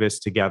cannabis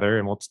together,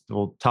 and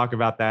we'll talk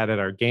about that at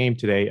our game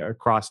today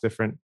across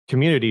different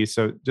communities.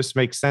 So it just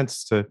makes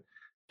sense to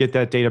get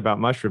that data about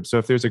mushrooms. So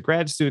if there's a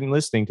grad student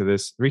listening to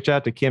this, reach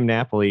out to Kim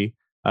Napoli.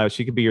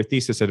 She could be your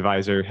thesis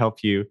advisor,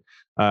 help you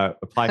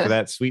apply for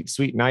that sweet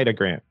NIDA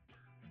grant.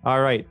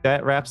 All right,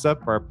 that wraps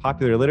up our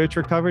popular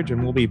literature coverage,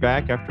 and we'll be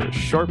back after a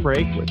short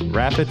break with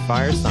Rapid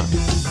Fire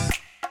Science.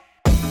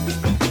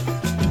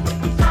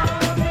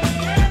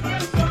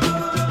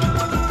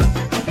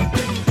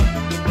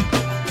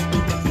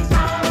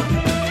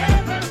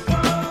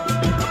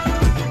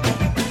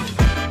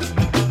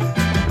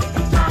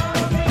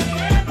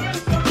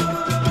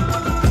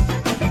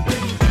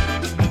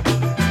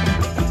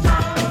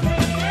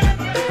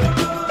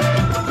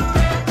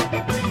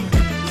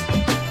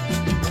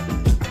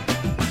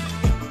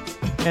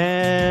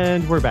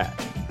 And we're back.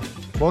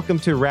 Welcome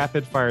to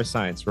Rapid Fire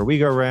Science, where we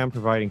go around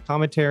providing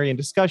commentary and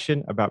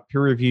discussion about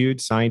peer-reviewed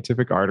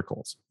scientific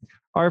articles.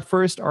 Our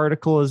first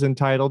article is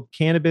entitled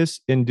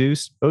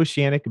Cannabis-Induced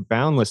Oceanic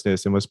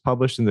Boundlessness and was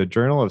published in the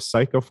Journal of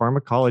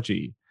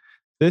Psychopharmacology.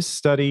 This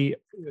study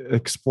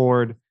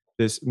explored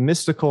this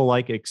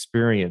mystical-like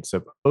experience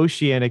of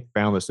oceanic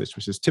boundlessness,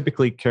 which is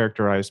typically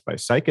characterized by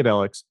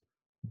psychedelics,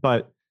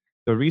 but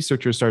the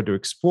researchers started to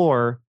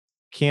explore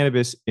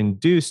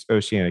cannabis-induced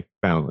oceanic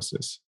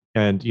boundlessness.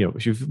 And,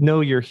 if you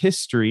know your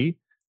history,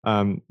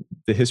 the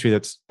history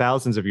that's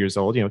thousands of years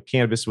old,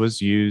 cannabis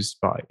was used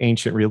by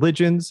ancient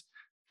religions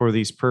for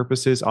these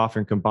purposes,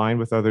 often combined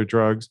with other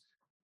drugs.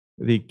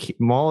 The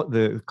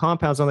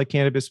compounds on the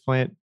cannabis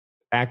plant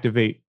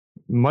activate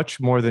much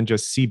more than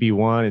just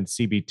CB1 and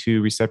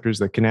CB2 receptors.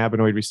 The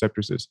cannabinoid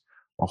receptors is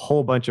a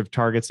whole bunch of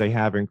targets they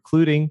have,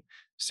 including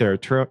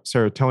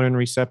serotonin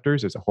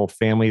receptors. There's a whole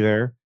family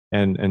there,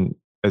 and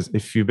as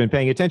if you've been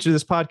paying attention to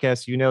this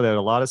podcast, you know that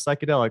a lot of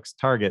psychedelics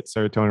target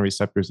serotonin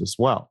receptors as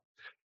well.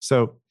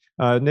 So,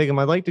 Nigam,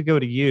 I'd like to go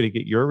to you to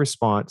get your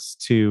response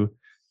to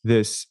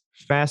this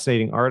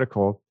fascinating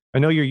article. I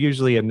know you're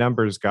usually a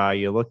numbers guy.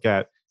 You look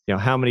at,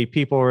 how many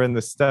people were in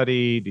the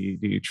study.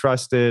 Do you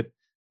trust it?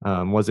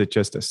 Was it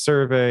just a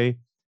survey?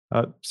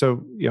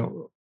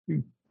 So,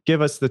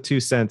 give us the 2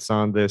 cents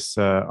on this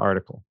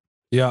article.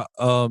 Yeah.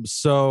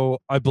 So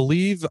I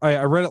believe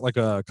I read it like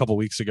a couple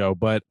weeks ago,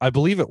 but I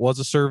believe it was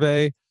a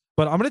survey.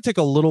 But I'm going to take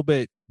a little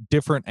bit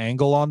different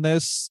angle on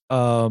this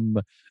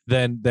than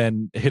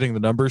hitting the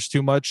numbers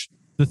too much.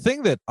 The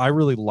thing that I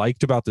really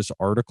liked about this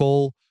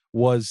article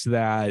was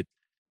that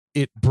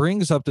it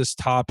brings up this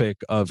topic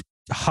of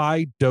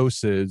high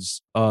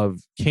doses of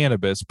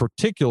cannabis,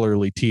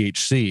 particularly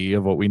THC,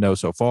 of what we know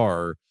so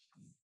far,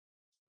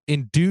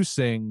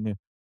 inducing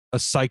a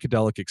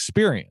psychedelic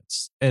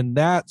experience, and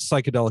that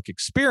psychedelic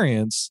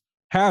experience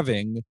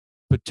having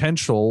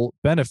potential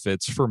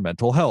benefits for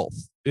mental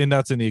health. And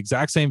that's in the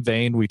exact same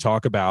vein we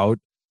talk about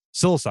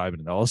psilocybin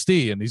and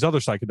LSD and these other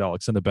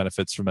psychedelics and the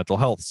benefits for mental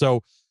health.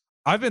 So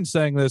I've been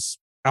saying this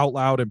out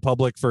loud in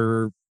public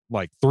for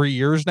like 3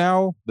 years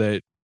now,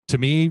 that to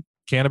me,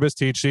 cannabis,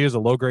 THC, is a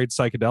low-grade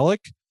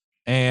psychedelic.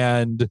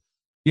 And,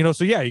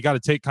 so yeah, you got to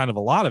take kind of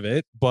a lot of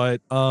it,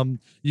 but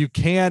you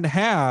can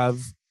have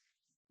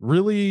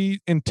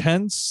really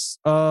intense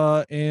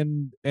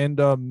and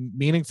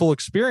meaningful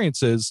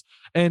experiences.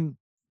 And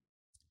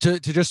to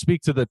just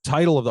speak to the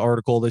title of the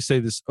article, they say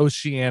this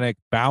oceanic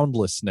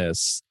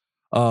boundlessness,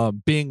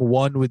 being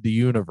one with the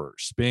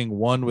universe, being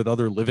one with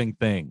other living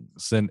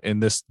things,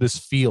 and this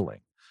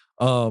feeling.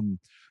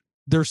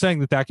 They're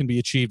saying that can be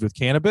achieved with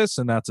cannabis,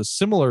 and that's a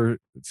similar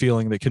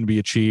feeling that can be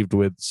achieved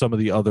with some of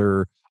the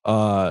other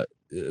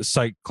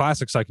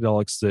classic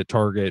psychedelics that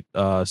target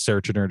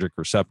serotonergic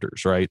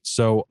receptors, right?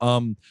 So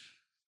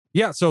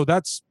so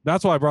that's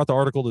why I brought the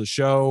article to the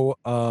show.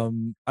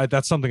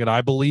 That's something that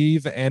I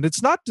believe, and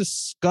it's not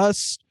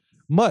discussed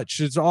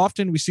much. It's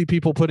often we see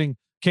people putting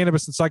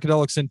cannabis and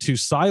psychedelics into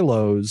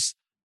silos,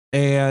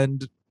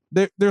 and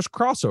there's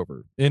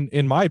crossover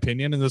in my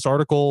opinion, and this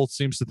article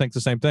seems to think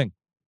the same thing.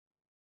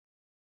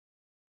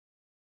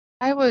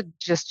 I would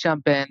just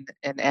jump in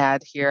and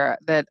add here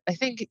that I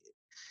think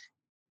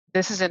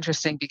this is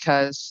interesting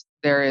because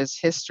there is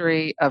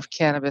history of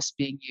cannabis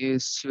being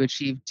used to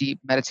achieve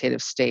deep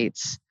meditative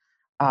states.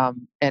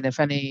 And if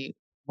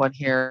anyone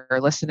here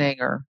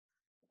listening or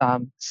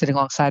sitting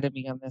alongside of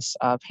me on this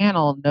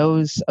panel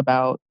knows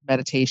about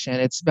meditation,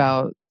 it's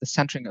about the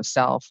centering of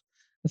self,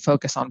 the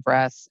focus on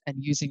breath, and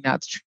using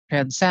that to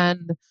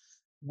transcend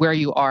where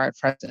you are at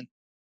present.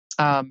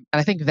 And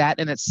I think that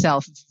in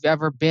itself, if you've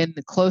ever been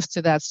close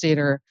to that state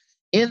or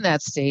in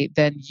that state,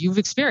 then you've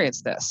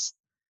experienced this.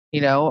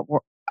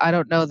 I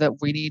don't know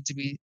that we need to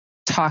be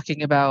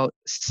talking about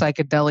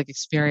psychedelic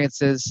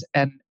experiences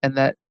and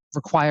that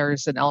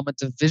requires an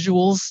element of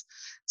visuals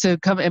to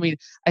come. I mean,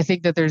 I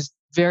think that there's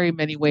very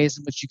many ways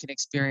in which you can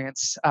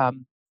experience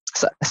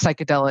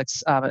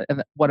psychedelics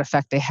and what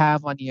effect they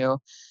have on you.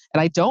 And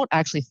I don't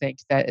actually think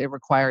that it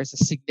requires a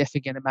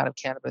significant amount of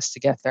cannabis to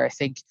get there. I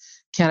think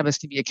cannabis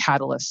can be a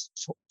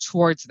catalyst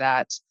towards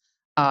that,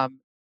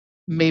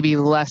 maybe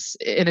less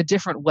in a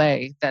different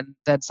way than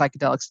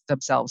psychedelics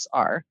themselves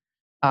are.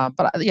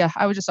 But yeah,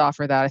 I would just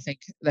offer that. I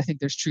think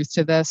there's truth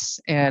to this,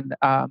 and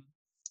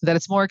that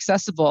it's more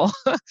accessible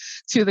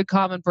to the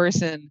common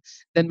person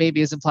than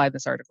maybe is implied in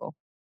this article.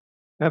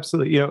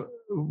 Absolutely.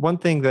 One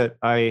thing that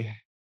I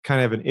kind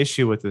of have an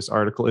issue with this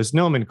article is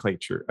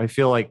nomenclature. I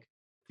feel like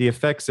the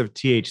effects of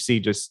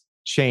THC just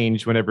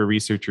change whenever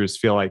researchers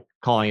feel like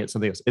calling it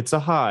something else. It's a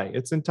high,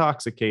 it's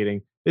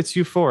intoxicating, it's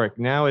euphoric.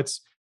 Now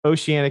it's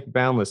oceanic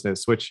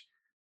boundlessness, which,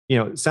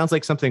 sounds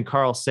like something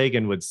Carl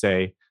Sagan would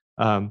say.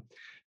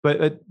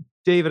 But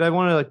David, I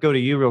want to go to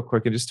you real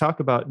quick and just talk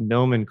about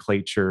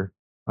nomenclature.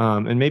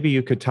 And maybe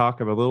you could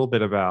talk a little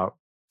bit about,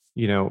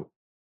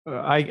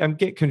 I'm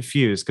get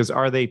confused because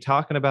are they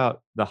talking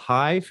about the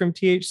high from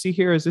THC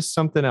here? Or is this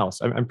something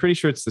else? I'm pretty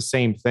sure it's the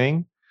same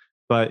thing,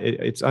 but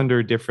it's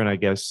under different, I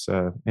guess,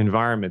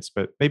 environments.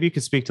 But maybe you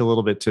could speak to a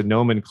little bit to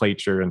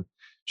nomenclature and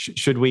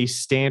should we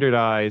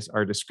standardize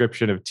our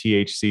description of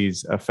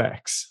THC's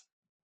effects?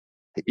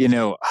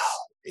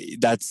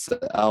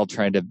 I'll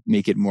try to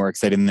make it more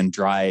exciting than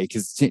dry,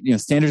 because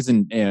standards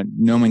and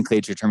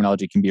nomenclature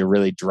terminology can be a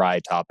really dry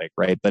topic,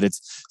 right? But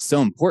it's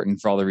so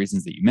important for all the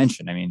reasons that you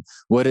mentioned. I mean,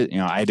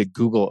 I had to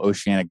Google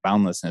oceanic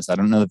boundlessness. I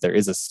don't know that there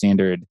is a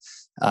standard,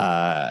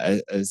 a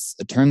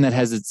term that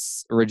has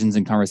its origins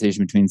in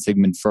conversation between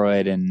Sigmund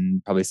Freud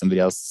and probably somebody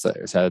else. So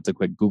that's a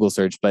quick Google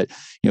search. But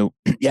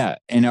yeah.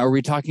 And are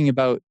we talking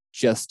about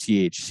just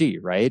THC,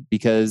 right?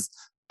 Because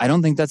I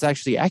don't think that's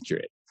actually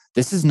accurate.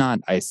 This is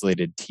not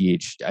isolated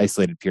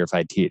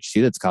purified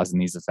THC that's causing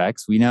these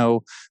effects. We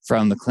know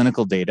from the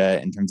clinical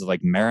data in terms of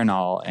like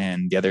Marinol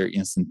and the other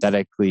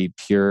synthetically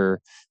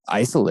pure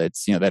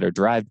isolates that are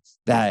derived,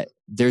 that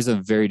there's a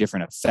very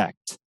different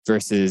effect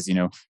versus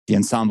the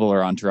ensemble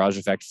or entourage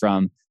effect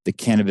from the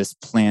cannabis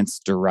plants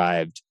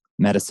derived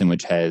medicine,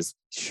 which has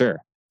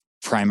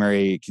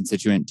primary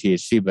constituent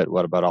THC, but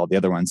what about all the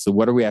other ones? So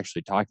what are we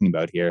actually talking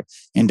about here?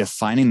 And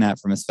defining that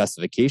from a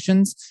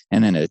specifications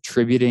and then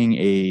attributing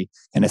a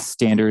kind of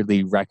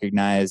standardly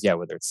recognized,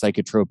 whether it's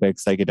psychotropic,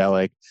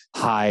 psychedelic,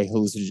 high,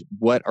 hallucinogen,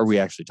 what are we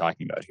actually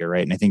talking about here,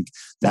 right? And I think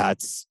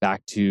that's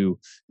back to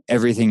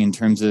everything in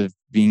terms of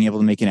being able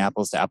to make an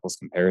apples to apples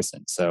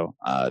comparison. So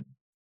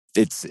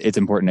it's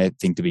important, I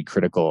think, to be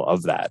critical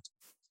of that.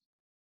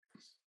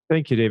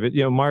 Thank you, David.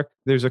 Mark,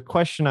 there's a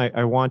question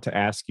I want to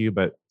ask you,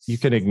 but you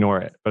can ignore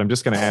it. But I'm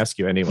just going to ask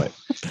you anyway.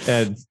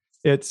 And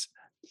it's,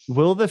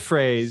 will the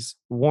phrase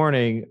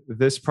warning,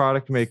 this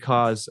product may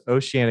cause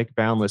oceanic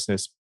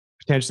boundlessness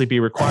potentially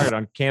be required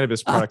on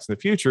cannabis products in the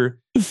future?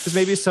 Because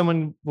maybe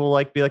someone will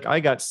be like,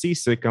 I got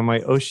seasick on my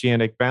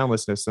oceanic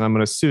boundlessness and I'm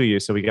going to sue you.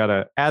 So we got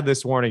to add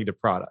this warning to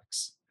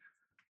products.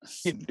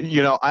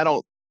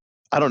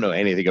 I don't know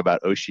anything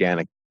about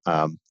oceanic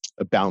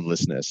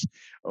boundlessness.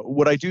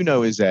 What I do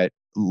know is that,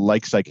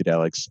 like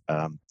psychedelics,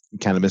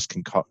 cannabis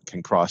can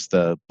cross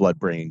the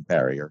blood-brain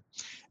barrier,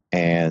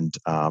 and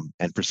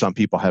for some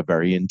people have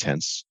very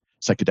intense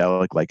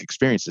psychedelic-like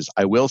experiences.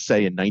 I will say,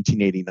 in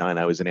 1989,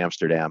 I was in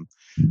Amsterdam,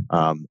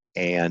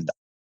 and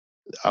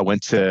I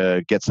went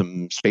to get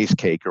some space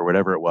cake or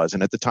whatever it was,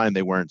 and at the time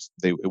it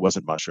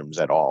wasn't mushrooms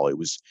at all. It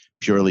was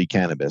purely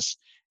cannabis.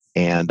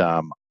 And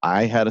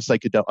I had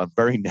a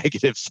very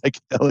negative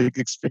psychedelic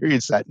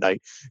experience that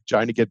night,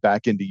 trying to get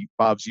back into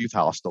Bob's Youth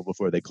Hostel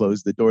before they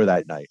closed the door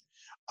that night.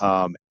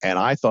 And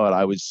I thought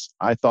I was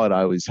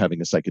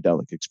having a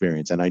psychedelic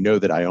experience, and I know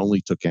that I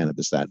only took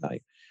cannabis that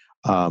night.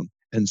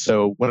 And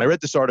so when I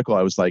read this article,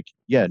 I was like,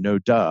 yeah, no,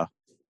 duh.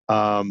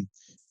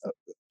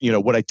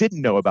 What I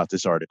didn't know about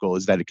this article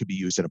is that it could be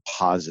used in a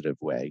positive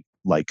way,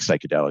 like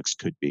psychedelics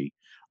could be.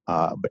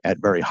 At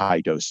very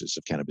high doses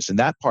of cannabis. And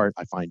that part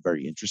I find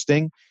very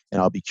interesting.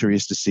 And I'll be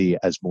curious to see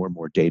as more and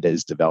more data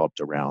is developed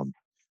around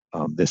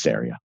this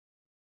area.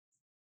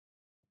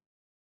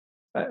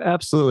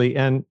 Absolutely.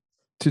 And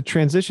to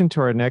transition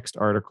to our next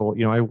article,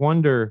 I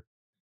wonder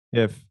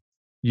if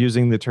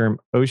using the term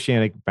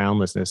oceanic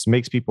boundlessness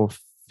makes people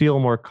feel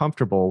more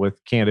comfortable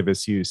with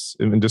cannabis use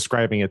and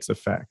describing its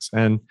effects.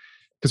 And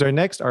because our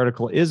next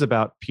article is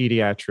about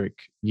pediatric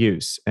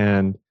use,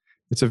 and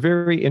it's a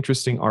very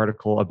interesting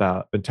article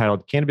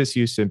entitled Cannabis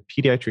Use in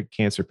Pediatric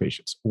Cancer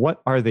Patients.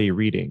 What are they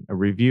reading? A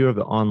review of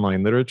the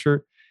online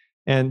literature.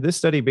 And this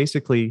study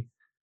basically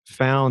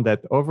found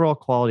that the overall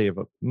quality of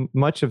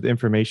much of the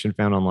information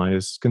found online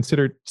is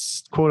considered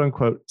quote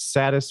unquote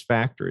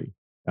satisfactory.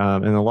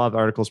 And a lot of the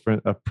articles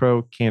print a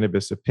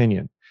pro-cannabis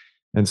opinion.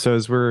 And so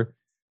as we're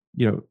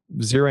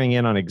zeroing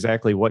in on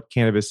exactly what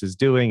cannabis is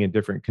doing in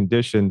different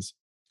conditions,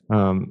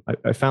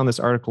 I found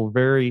this article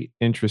very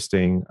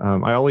interesting.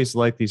 I always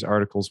like these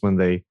articles when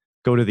they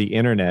go to the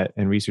internet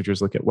and researchers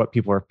look at what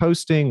people are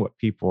posting, what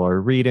people are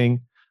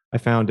reading. I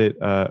found it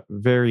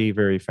very,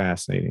 very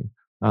fascinating.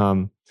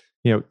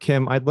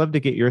 Kim, I'd love to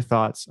get your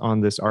thoughts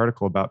on this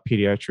article about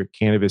pediatric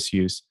cannabis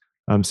use.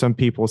 Some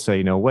people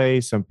say no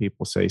way. Some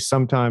people say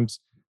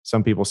sometimes.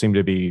 Some people seem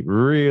to be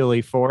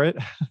really for it.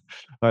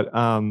 But,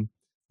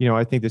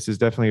 I think this is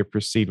definitely a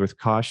proceed with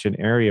caution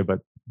area. But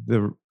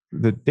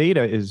the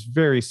data is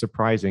very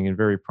surprising and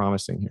very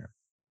promising here.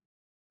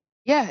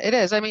 Yeah, it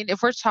is. I mean,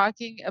 if we're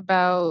talking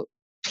about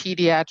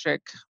pediatric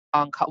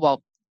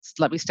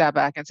let me step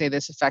back and say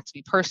this affects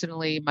me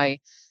personally. My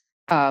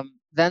then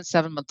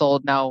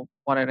 7-month-old, now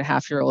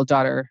 1.5-year-old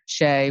daughter,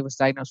 Shay, was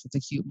diagnosed with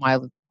acute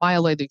myeloid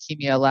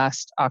leukemia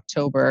last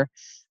October,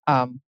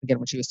 again,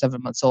 when she was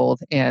 7 months old,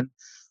 and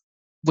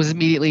was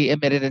immediately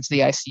admitted into the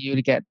ICU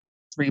to get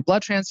 3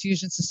 blood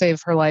transfusions to save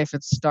her life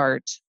and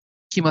start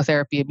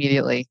chemotherapy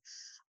immediately.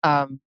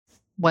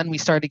 When we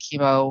started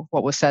chemo,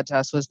 what was said to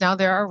us was, now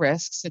there are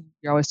risks, and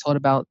you're always told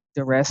about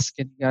the risk,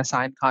 and you got to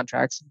sign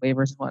contracts and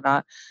waivers and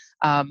whatnot.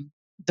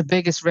 The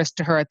biggest risk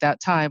to her at that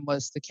time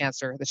was the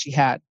cancer that she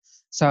had.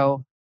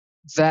 So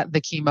that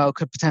the chemo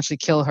could potentially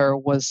kill her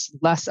was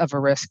less of a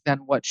risk than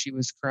what she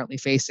was currently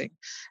facing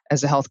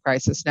as a health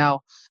crisis.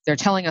 Now, they're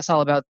telling us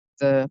all about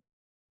the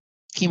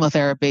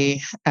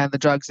chemotherapy and the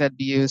drugs that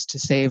be used to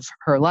save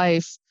her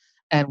life.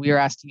 And we were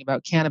asking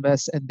about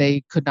cannabis, and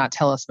they could not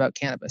tell us about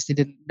cannabis. They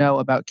didn't know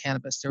about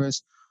cannabis.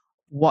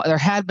 There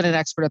had been an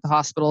expert at the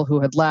hospital who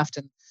had left,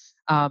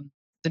 and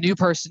the new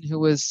person who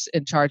was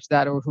in charge of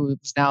that, or who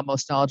was now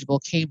most knowledgeable,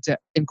 came to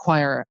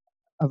inquire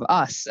of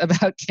us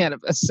about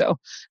cannabis. So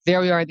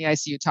there we are in the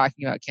ICU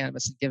talking about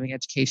cannabis and giving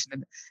education,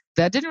 and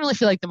that didn't really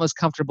feel like the most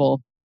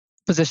comfortable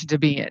position to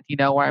be in.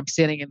 Where I'm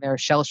standing in there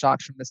shell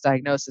shocked from this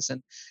diagnosis,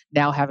 and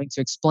now having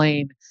to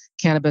explain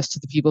cannabis to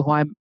the people who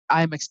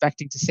I'm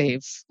expecting to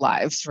save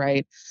lives,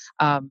 right?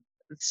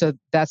 So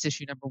that's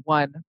issue number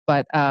one.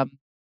 But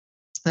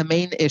the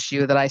main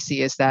issue that I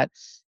see is that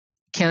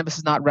cannabis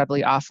is not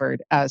readily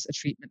offered as a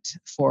treatment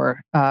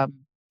for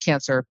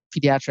cancer,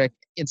 pediatric.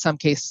 In some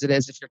cases it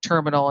is if you're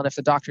terminal and if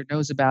the doctor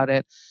knows about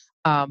it.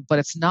 But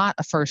it's not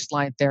a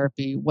first-line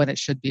therapy when it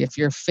should be. If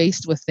you're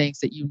faced with things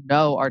that you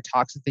know are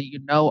toxic, that you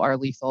know are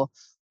lethal,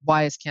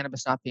 why is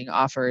cannabis not being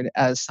offered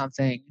as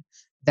something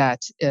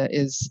that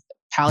is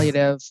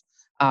palliative,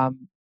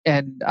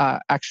 can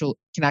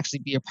actually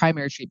be a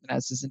primary treatment,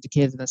 as is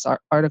indicated in this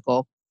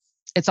article.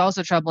 It's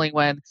also troubling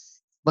when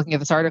looking at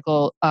this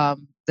article,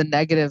 the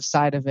negative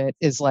side of it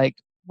is like,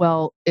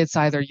 well, it's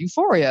either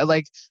euphoria,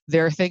 like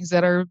there are things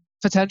that are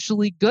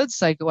potentially good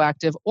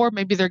psychoactive, or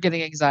maybe they're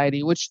getting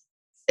anxiety, which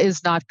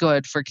is not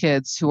good for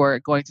kids who are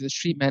going through this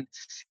treatment.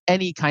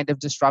 Any kind of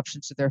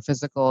disruption to their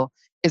physical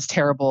is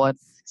terrible, and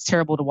it's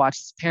terrible to watch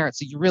as a parent.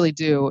 So you really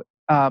do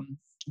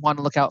want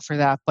to look out for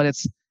that. But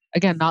it's,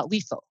 again, not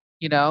lethal.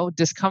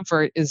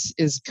 Discomfort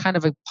is kind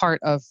of a part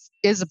of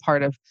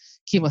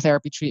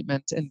chemotherapy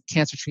treatment and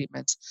cancer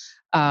treatment.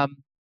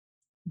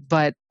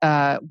 But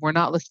we're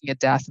not looking at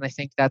death, and I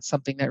think that's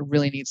something that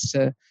really needs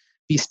to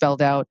be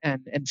spelled out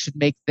and should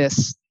make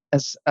this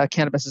as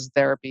cannabis as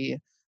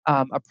therapy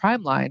a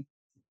prime line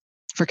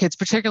for kids,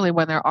 particularly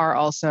when there are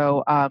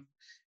also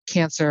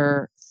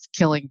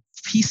cancer-killing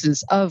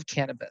pieces of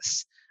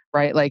cannabis,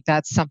 right? Like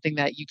that's something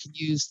that you can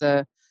use.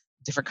 The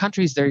different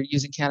countries, they're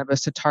using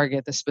cannabis to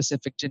target the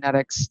specific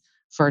genetics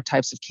for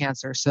types of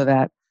cancer, so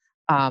that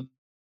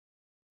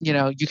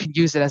you can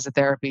use it as a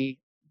therapy,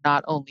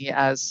 not only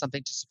as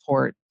something to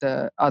support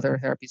the other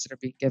therapies that are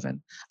being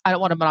given. I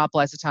don't want to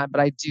monopolize the time, but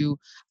I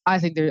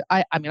think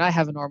I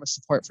have enormous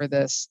support for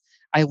this.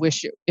 I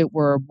wish it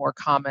were more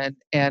common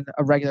and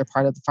a regular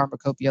part of the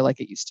pharmacopoeia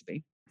like it used to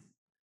be.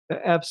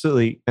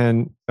 Absolutely.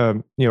 And,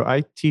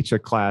 I teach a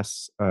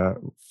class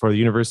for the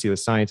University of the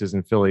Sciences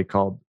in Philly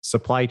called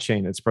Supply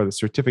Chain. It's part of the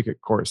certificate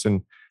course.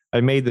 And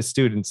I made the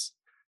students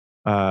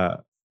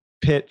write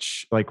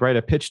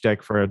a pitch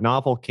deck for a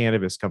novel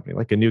cannabis company,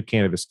 like a new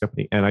cannabis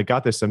company. And I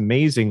got this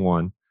amazing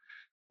one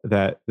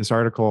that this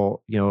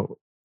article,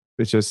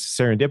 it's just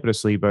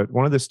serendipitously, but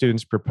one of the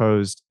students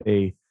proposed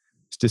a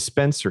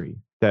dispensary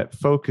that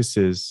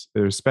focuses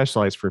or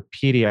specialized for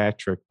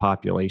pediatric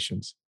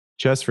populations,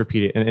 just for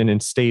and in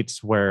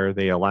states where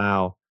they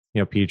allow,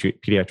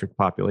 pediatric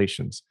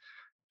populations.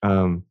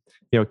 Kim,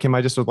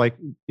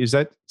 is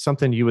that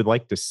something you would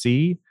like to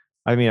see?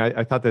 I mean,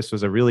 I thought this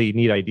was a really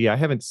neat idea. I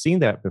haven't seen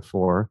that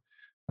before.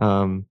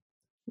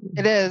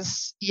 It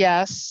is,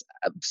 yes,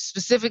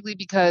 specifically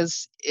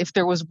because if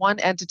there was one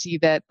entity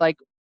that, like,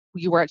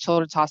 we were at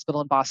Children's Hospital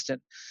in Boston,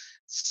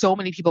 so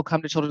many people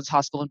come to Children's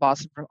Hospital in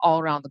Boston from all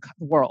around the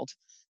world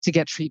to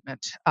get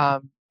treatment,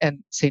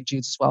 and St.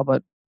 Jude's as well,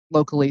 but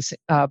locally,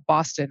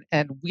 Boston,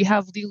 and we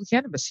have legal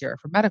cannabis here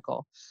for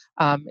medical.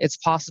 It's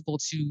possible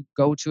to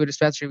go to a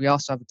dispensary. We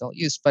also have adult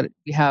use, but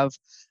we have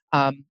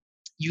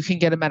you can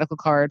get a medical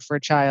card for a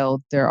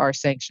child. There are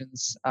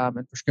sanctions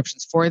and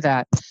prescriptions for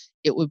that.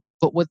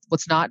 But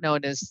what's not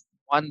known is,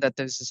 one, that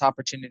there's this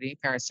opportunity.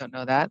 Parents don't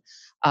know that.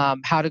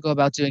 How to go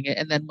about doing it,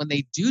 and then when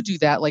they do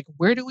that, like,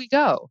 where do we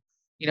go?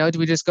 Do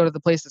we just go to the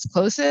place that's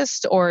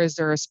closest, or is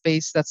there a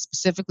space that's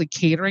specifically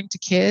catering to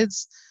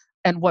kids?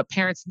 And what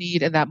parents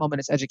need in that moment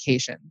is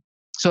education.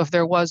 So if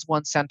there was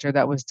one center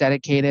that was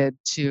dedicated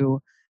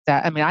to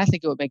that, I mean, I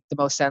think it would make the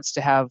most sense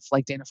to have,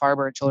 like,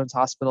 Dana-Farber and Children's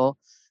Hospital,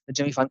 the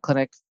Jimmy Fund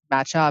Clinic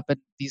match up, and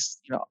these,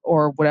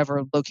 or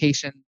whatever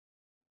location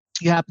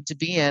you happen to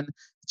be in,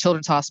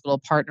 Children's Hospital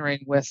partnering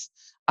with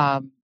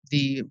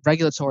the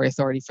regulatory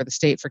authority for the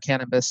state for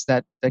cannabis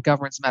that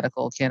governs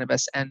medical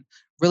cannabis, and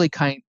really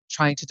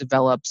trying to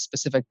develop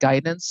specific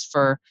guidance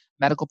for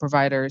medical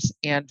providers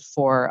and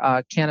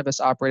for cannabis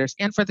operators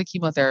and for the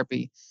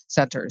chemotherapy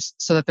centers,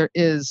 so that there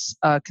is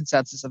a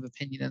consensus of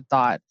opinion and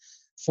thought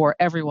for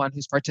everyone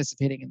who's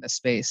participating in this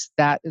space.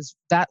 That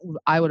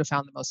I would have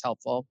found the most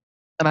helpful.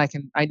 And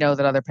I know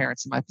that other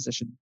parents in my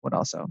position would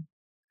also.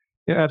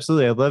 Yeah,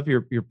 absolutely. I love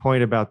your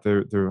point about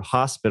the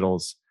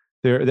hospitals.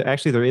 There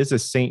is a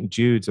St.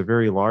 Jude's, a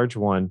very large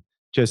one,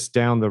 just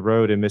down the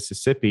road in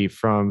Mississippi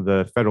from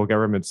the federal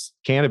government's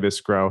cannabis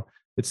grow.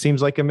 It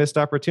seems like a missed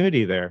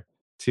opportunity there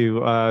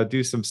to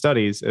do some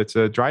studies. It's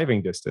a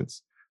driving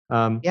distance.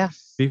 Yeah.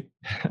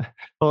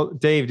 Well,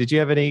 Dave, did you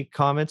have any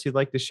comments you'd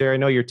like to share? I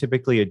know you're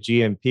typically a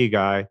GMP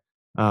guy.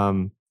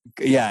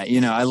 Yeah,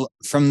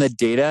 from the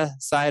data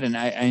side, and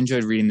I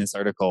enjoyed reading this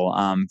article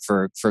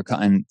for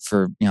kind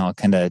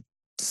of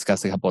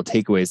discuss a couple of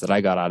takeaways that I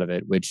got out of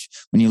it, which,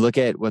 when you look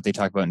at what they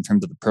talk about in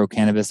terms of the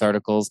pro-cannabis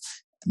articles,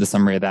 the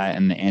summary of that,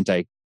 and the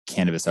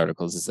anti-cannabis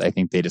articles, I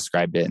think they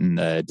described it in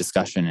the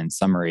discussion and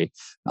summary.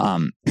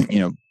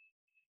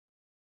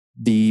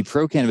 The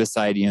pro-cannabis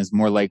side, is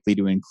more likely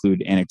to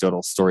include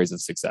anecdotal stories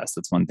of success.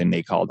 That's one thing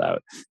they called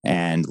out,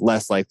 and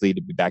less likely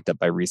to be backed up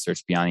by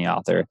research beyond the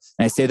author.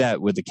 And I say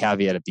that with the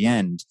caveat at the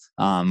end,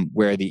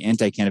 where the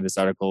anti-cannabis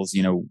articles,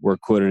 were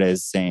quoted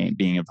as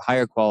being of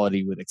higher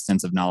quality with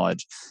extensive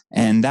knowledge,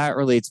 and that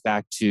relates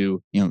back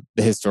to the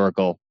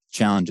historical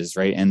challenges,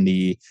 right, and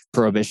the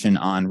prohibition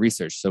on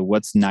research. So,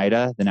 what's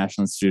NIDA, the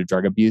National Institute of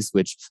Drug Abuse,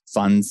 which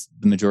funds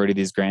the majority of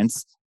these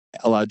grants,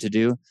 allowed to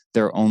do?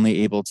 They're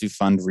only able to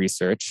fund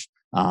research.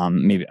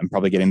 Maybe I'm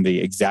probably getting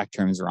the exact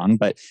terms wrong,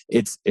 but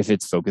if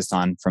it's focused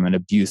on from an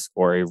abuse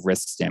or a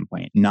risk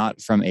standpoint,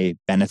 not from a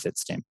benefit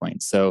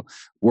standpoint. So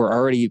we're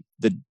already,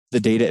 the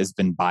data has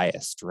been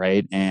biased,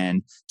 right?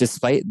 And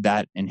despite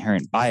that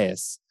inherent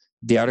bias,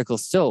 the article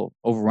still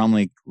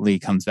overwhelmingly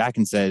comes back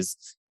and says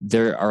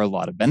there are a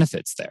lot of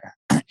benefits there.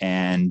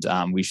 And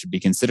we should be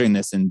considering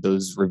this. And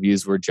those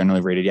reviews were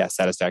generally rated,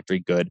 satisfactory,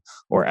 good,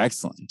 or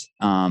excellent.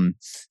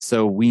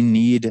 So we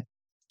need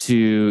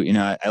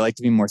to, I like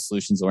to be more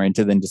solutions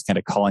oriented than just kind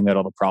of calling out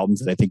all the problems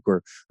that I think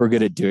we're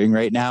good at doing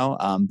right now.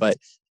 But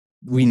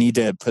we need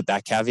to put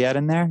that caveat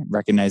in there,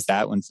 recognize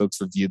that when folks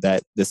review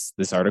this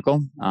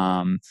article,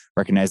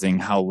 recognizing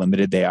how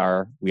limited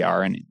we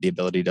are in the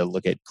ability to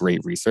look at great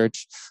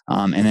research.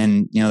 And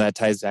then, that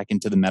ties back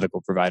into the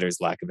medical providers'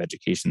 lack of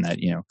education that,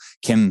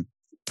 Kim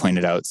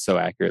pointed out so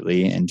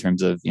accurately in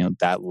terms of,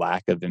 that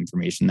lack of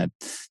information that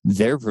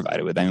they're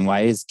provided with. I mean, why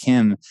is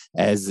Kim,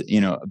 as,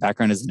 a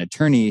background as an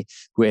attorney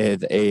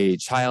with a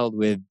child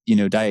with,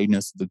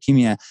 diagnosed with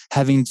leukemia,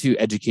 having to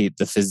educate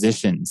the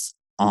physicians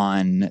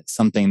on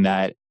something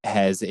that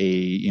has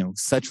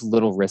such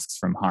little risks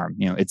from harm?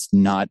 It's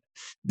not,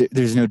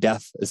 there's no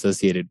death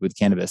associated with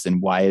cannabis.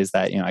 And why is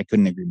that? I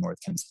couldn't agree more with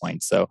Kim's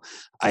point. So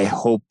I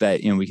hope that,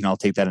 we can all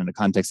take that into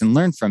context and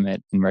learn from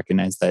it and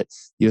recognize that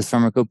US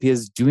Pharmacopoeia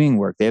is doing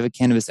work. They have a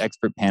cannabis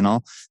expert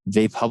panel.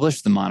 They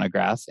published the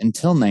monograph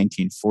until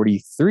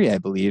 1943, I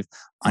believe,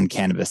 on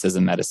cannabis as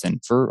a medicine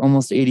for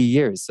almost 80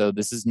 years. So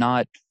this is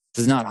not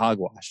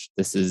hogwash.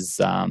 This is,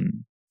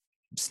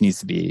 just needs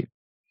to be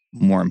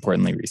more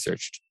importantly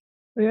researched.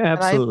 Yeah,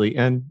 absolutely.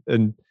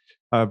 And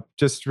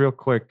just real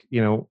quick,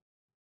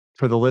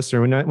 for the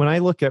listener, when I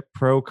look at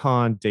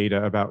pro-con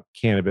data about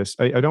cannabis,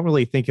 I don't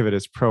really think of it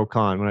as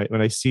pro-con.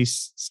 When I see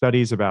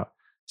studies about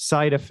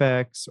side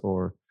effects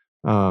or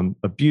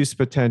abuse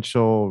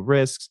potential,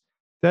 risks,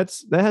 that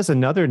has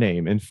another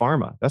name in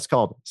pharma. That's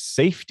called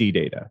safety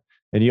data.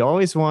 And you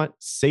always want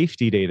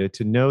safety data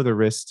to know the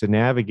risks, to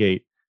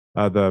navigate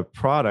the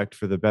product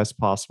for the best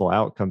possible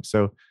outcome.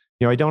 So,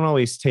 I don't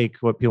always take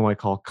what people might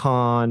call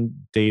con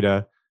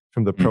data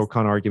from the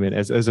pro-con argument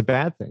as a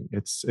bad thing.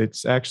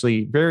 It's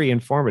actually very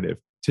informative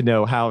to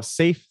know how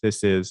safe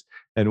this is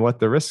and what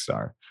the risks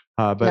are.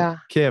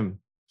 Kim,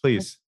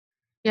 please.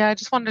 Yeah, I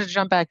just wanted to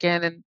jump back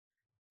in and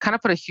kind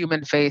of put a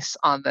human face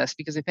on this,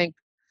 because I think,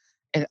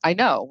 and I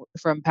know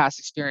from past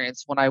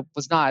experience when I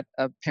was not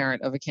a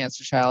parent of a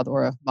cancer child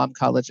or a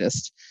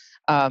momcologist,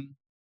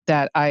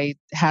 that I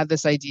had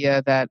this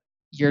idea that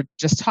you're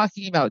just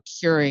talking about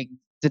curing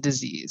the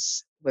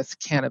disease with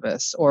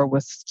cannabis or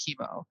with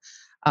chemo,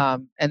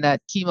 and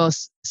that chemo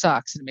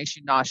sucks and it makes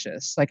you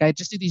nauseous. Like, I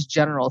just do these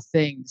general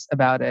things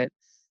about it.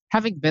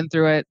 Having been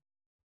through it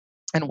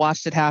and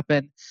watched it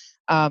happen,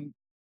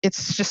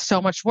 it's just so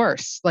much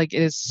worse. Like,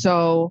 it is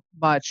so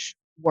much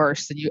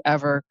worse than you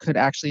ever could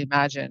actually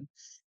imagine.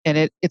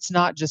 And it's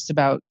not just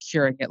about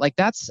curing it. Like,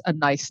 that's a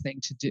nice thing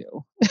to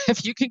do.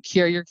 If you can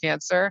cure your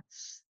cancer,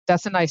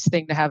 that's a nice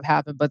thing to have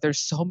happen, but there's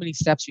so many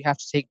steps you have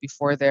to take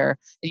before there,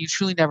 and you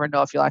truly never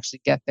know if you'll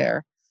actually get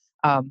there.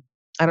 I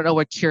don't know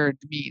what cured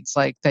means,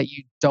 like that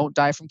you don't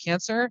die from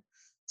cancer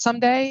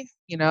someday,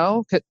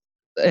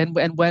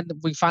 and when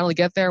we finally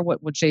get there, when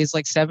Jay's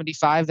like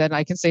 75, then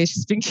I can say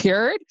she's been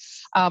cured.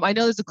 I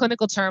know there's a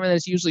clinical term and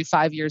it's usually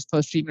 5 years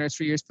post-treatment or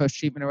 3 years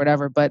post-treatment or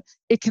whatever, but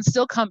it can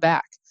still come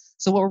back.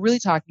 So what we're really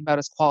talking about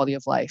is quality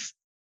of life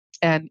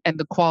and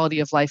the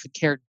quality of life and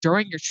care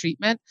during your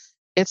treatment.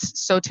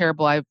 It's so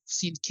terrible. I've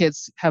seen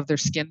kids have their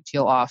skin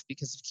peel off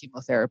because of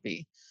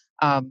chemotherapy.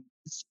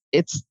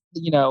 It's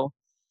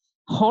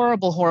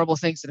horrible, horrible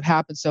things that have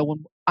happened. So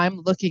when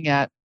I'm looking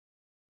at,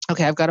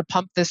 okay, I've got to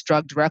pump this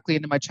drug directly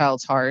into my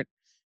child's heart.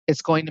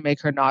 It's going to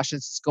make her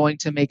nauseous. It's going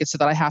to make it so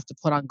that I have to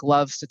put on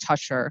gloves to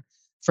touch her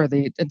for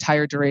the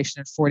entire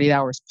duration of 48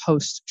 hours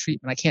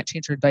post-treatment. I can't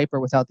change her diaper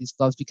without these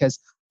gloves because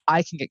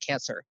I can get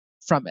cancer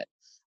from it.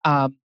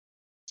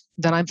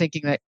 Then I'm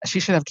thinking that she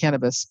should have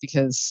cannabis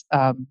because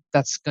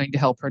that's going to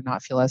help her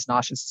not feel as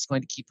nauseous. It's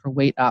going to keep her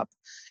weight up.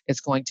 It's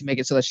going to make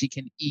it so that she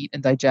can eat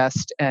and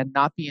digest and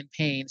not be in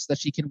pain, so that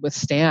she can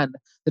withstand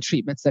the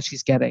treatments that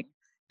she's getting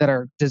that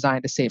are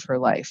designed to save her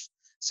life.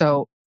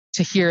 So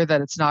to hear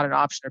that it's not an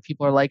option, or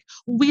people are like,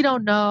 we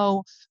don't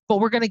know,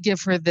 but we're going to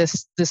give her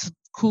this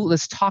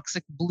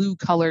toxic blue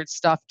colored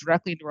stuff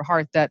directly into her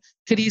heart that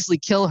could easily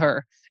kill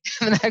her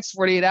in the next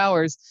 48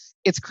 hours.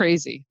 It's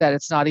crazy that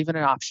it's not even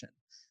an option.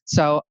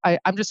 So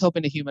I'm just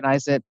hoping to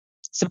humanize it.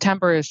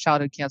 September is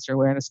Childhood Cancer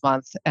Awareness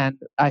Month, and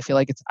I feel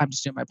like I'm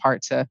just doing my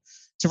part to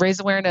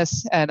raise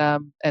awareness and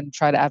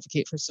try to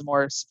advocate for some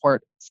more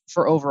support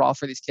for overall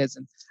for these kids.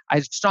 And I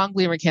strongly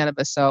believe in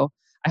cannabis, so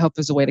I hope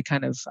there's a way to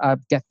kind of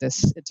get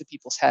this into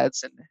people's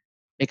heads and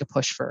make a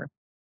push for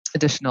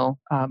additional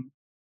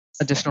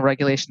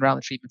regulation around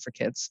the treatment for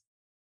kids.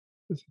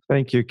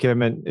 Thank you,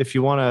 Kim. And if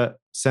you want to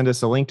send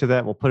us a link to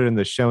that, we'll put it in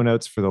the show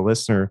notes for the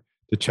listener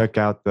to check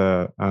out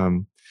the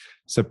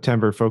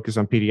September focus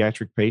on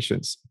pediatric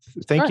patients.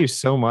 Thank you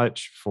so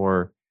much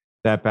for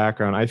that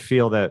background. I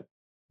feel that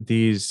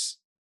these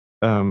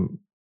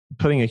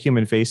putting a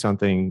human face on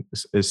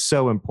things is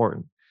so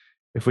important.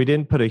 If we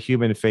didn't put a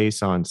human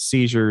face on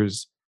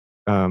seizures,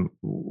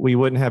 we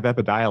wouldn't have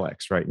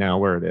Epidiolex right now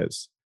where it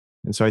is.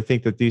 And so I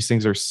think that these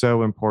things are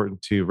so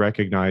important to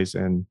recognize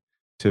and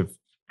to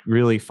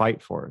really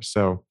fight for.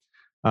 So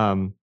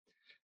So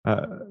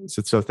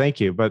thank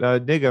you. But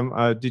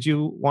Nigam, did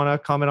you want to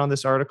comment on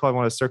this article? I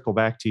want to circle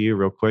back to you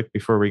real quick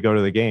before we go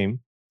to the game.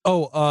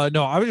 Oh,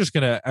 no, I was just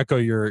going to echo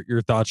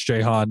your thoughts,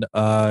 Jahan.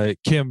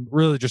 Kim,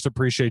 really just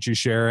appreciate you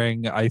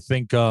sharing. I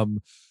think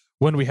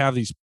when we have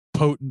these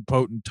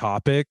potent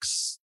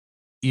topics,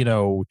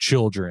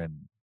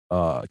 children,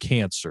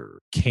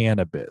 cancer,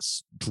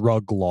 cannabis,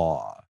 drug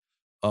law,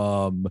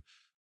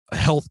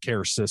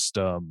 healthcare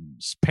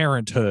systems,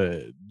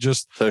 parenthood,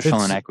 just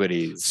social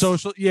inequities.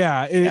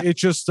 It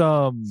just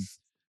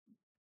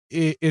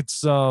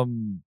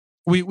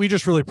we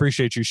just really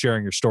appreciate you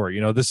sharing your story.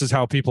 This is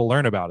how people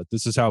learn about it.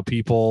 This is how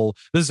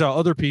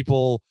other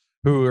people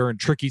who are in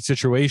tricky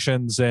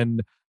situations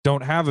and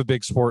don't have a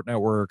big support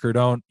network or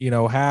don't,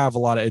 have a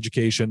lot of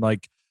education,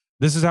 like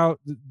this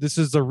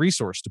is a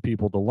resource to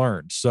people to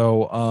learn.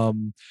 So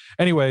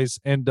anyways,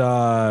 and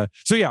I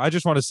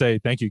just want to say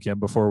thank you, Kim,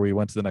 before we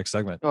went to the next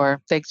segment. Sure.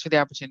 Thanks for the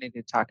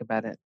opportunity to talk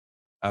about it.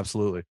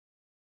 Absolutely.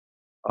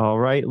 All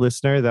right,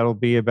 listener, that'll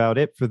be about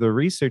it for the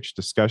research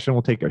discussion.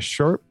 We'll take a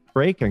short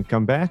break and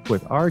come back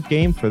with our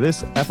game for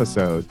this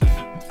episode.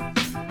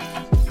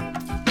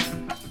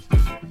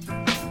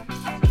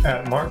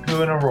 At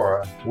Marco and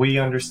Aurora, we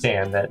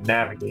understand that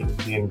navigating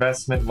the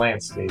investment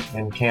landscape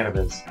in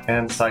cannabis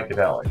and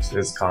psychedelics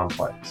is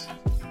complex.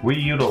 We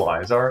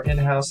utilize our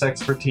in-house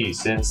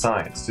expertise in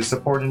science to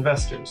support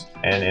investors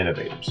and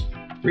innovators.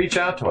 Reach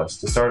out to us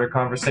to start a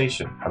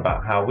conversation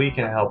about how we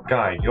can help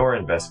guide your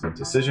investment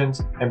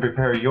decisions and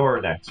prepare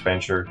your next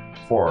venture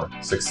for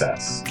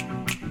success.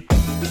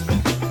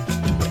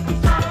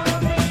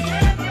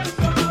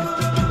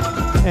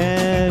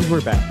 And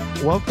we're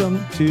back.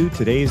 Welcome to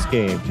today's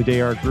game.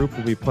 Today our group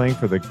will be playing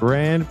for the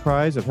grand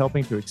prize of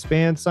helping to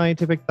expand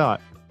scientific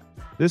thought.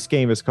 This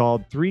game is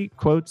called 3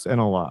 Quotes and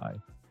a Lie.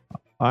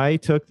 I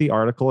took the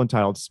article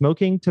entitled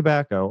Smoking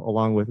Tobacco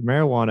Along with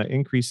Marijuana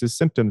Increases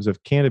Symptoms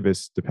of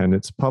Cannabis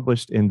Dependence,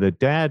 published in the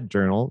DAD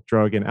journal,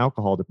 Drug and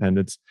Alcohol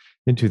Dependence,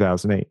 in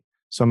 2008.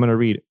 So I'm going to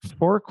read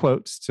 4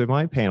 quotes to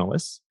my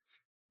panelists.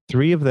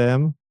 3 of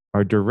them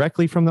are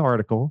directly from the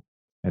article,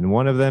 and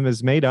 1 of them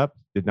is made up,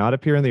 did not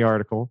appear in the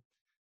article.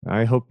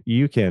 I hope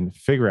you can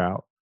figure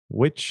out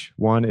which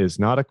one is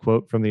not a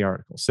quote from the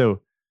article.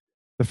 So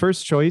the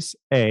first choice,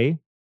 A,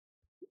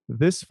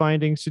 this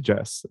finding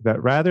suggests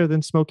that rather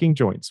than smoking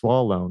joints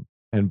while alone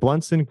and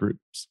blunts in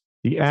groups,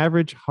 the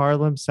average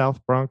Harlem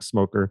South Bronx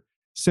smoker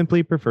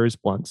simply prefers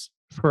blunts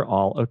for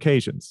all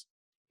occasions.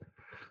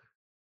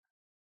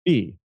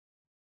 B,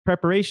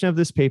 preparation of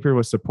this paper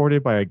was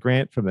supported by a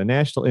grant from the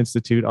National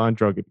Institute on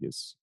Drug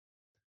Abuse.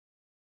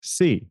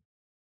 C,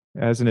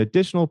 as an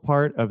additional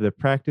part of the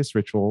practice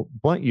ritual,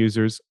 blunt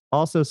users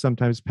also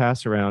sometimes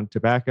pass around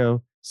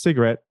tobacco,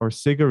 cigarette, or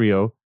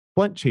cigarillo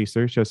blunt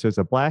chaser, such as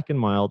a black and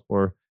mild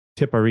or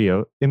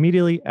tiparillo,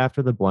 immediately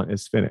after the blunt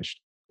is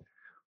finished.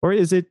 Or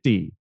is it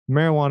D,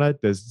 marijuana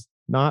does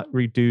not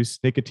reduce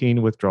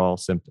nicotine withdrawal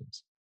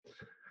symptoms?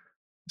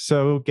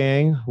 So,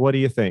 gang, what do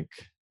you think?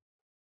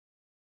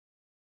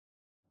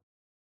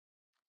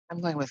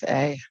 I'm going with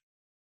A.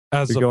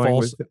 As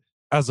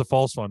a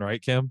false one,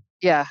 right, Kim?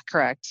 Yeah,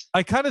 correct.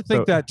 I kind of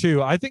think that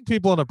too. I think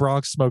people in the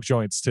Bronx smoke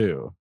joints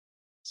too.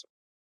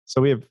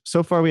 So we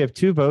have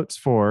 2 votes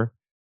for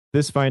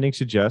this finding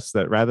suggests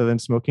that rather than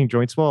smoking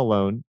joints while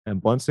alone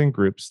and blunts in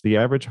groups, the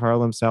average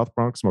Harlem South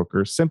Bronx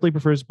smoker simply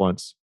prefers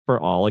blunts for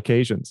all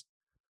occasions.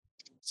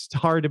 It's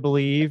hard to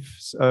believe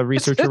a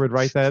researcher would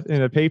write that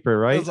in a paper,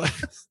 right?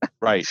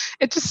 Right.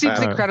 It just seems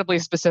incredibly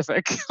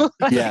specific.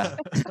 Yeah.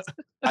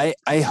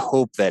 I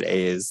hope that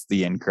A is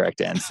the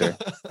incorrect answer.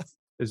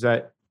 Is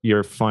that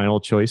your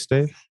final choice,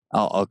 Dave?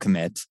 I'll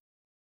commit.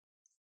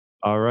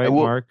 All right,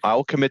 Mark.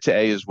 I'll commit to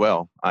A as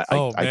well.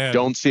 I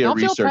don't see a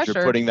researcher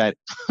putting that.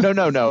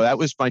 No. That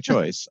was my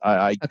choice.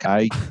 I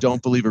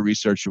don't believe a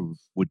researcher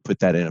would put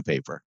that in a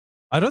paper.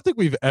 I don't think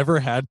we've ever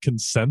had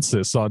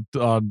consensus on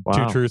 2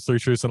 truths, 3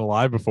 truths, and a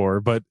lie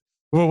before. But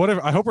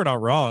whatever. I hope we're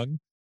not wrong.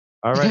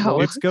 All right, well,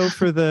 let's go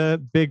for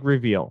the big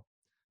reveal.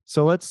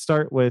 So let's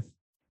start with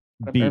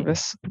B.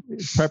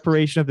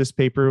 Preparation of this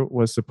paper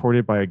was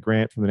supported by a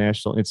grant from the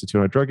National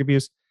Institute on Drug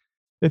Abuse.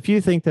 If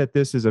you think that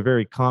this is a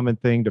very common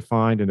thing to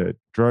find in a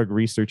drug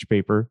research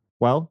paper,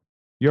 well,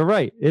 you're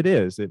right. It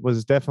is. It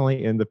was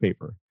definitely in the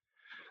paper.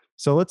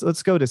 So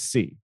let's go to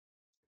C,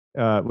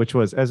 which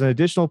was as an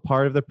additional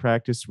part of the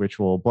practice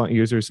ritual, blunt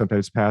users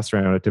sometimes pass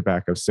around a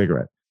tobacco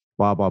cigarette,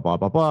 blah, blah, blah,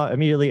 blah, blah,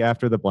 immediately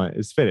after the blunt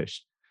is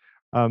finished.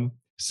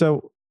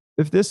 So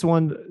if this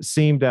one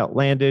seemed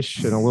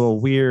outlandish and a little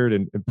weird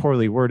and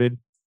poorly worded,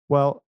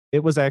 well,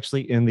 it was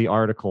actually in the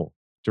article.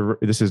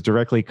 This is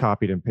directly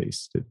copied and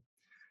pasted.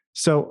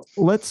 So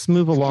let's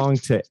move along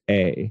to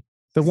A,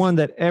 the one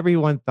that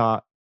everyone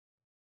thought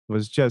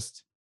was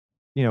just,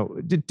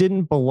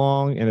 didn't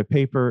belong in a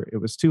paper. It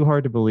was too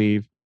hard to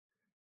believe.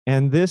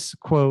 And this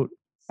quote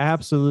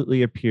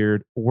absolutely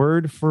appeared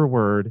word for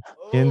word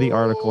in the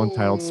article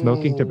entitled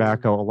Smoking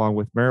Tobacco Along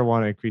with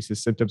Marijuana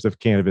Increases Symptoms of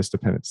Cannabis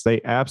Dependence.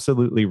 They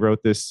absolutely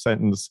wrote this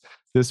sentence.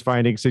 This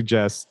finding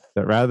suggests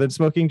that rather than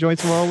smoking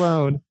joints while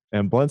alone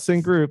and blunts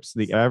in groups,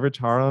 the average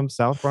Harlem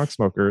South Bronx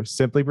smoker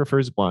simply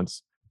prefers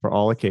blunts for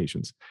all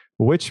occasions,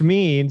 which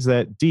means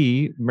that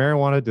D,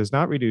 marijuana does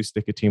not reduce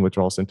nicotine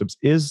withdrawal symptoms,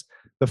 is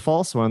the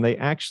false one. They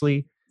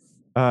actually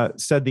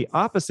said the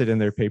opposite in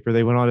their paper.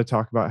 They went on to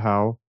talk about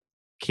how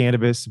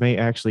cannabis may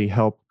actually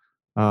help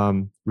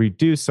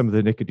reduce some of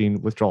the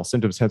nicotine withdrawal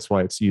symptoms, hence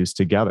why it's used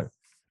together.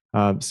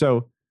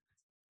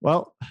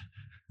 Well,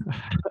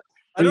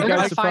 they're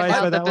going to find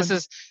out that this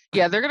is,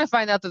 they're going to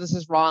find out that this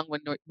is wrong when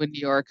New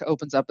York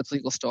opens up its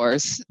legal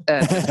stores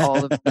and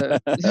all of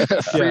the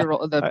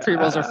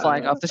pre-rolls are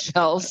flying off the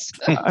shelves.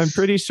 I'm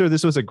pretty sure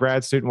this was a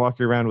grad student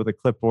walking around with a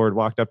clipboard,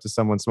 walked up to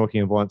someone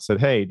smoking a blunt, said,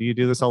 "Hey, do you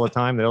do this all the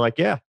time?" They're like,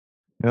 "Yeah."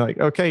 And they're like,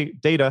 "Okay,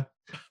 data."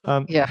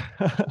 Yeah.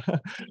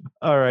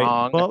 All right.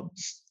 Wrong. Well,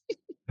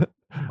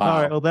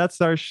 all right. Well, that's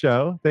our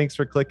show. Thanks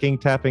for clicking,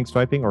 tapping,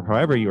 swiping, or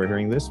however you are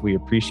hearing this. We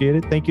appreciate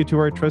it. Thank you to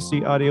our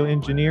trusty audio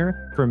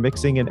engineer for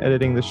mixing and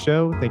editing the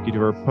show. Thank you to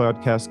our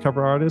podcast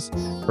cover artist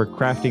for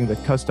crafting the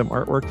custom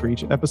artwork for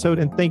each episode.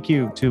 And thank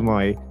you to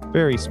my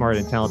very smart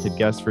and talented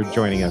guests for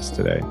joining us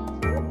today.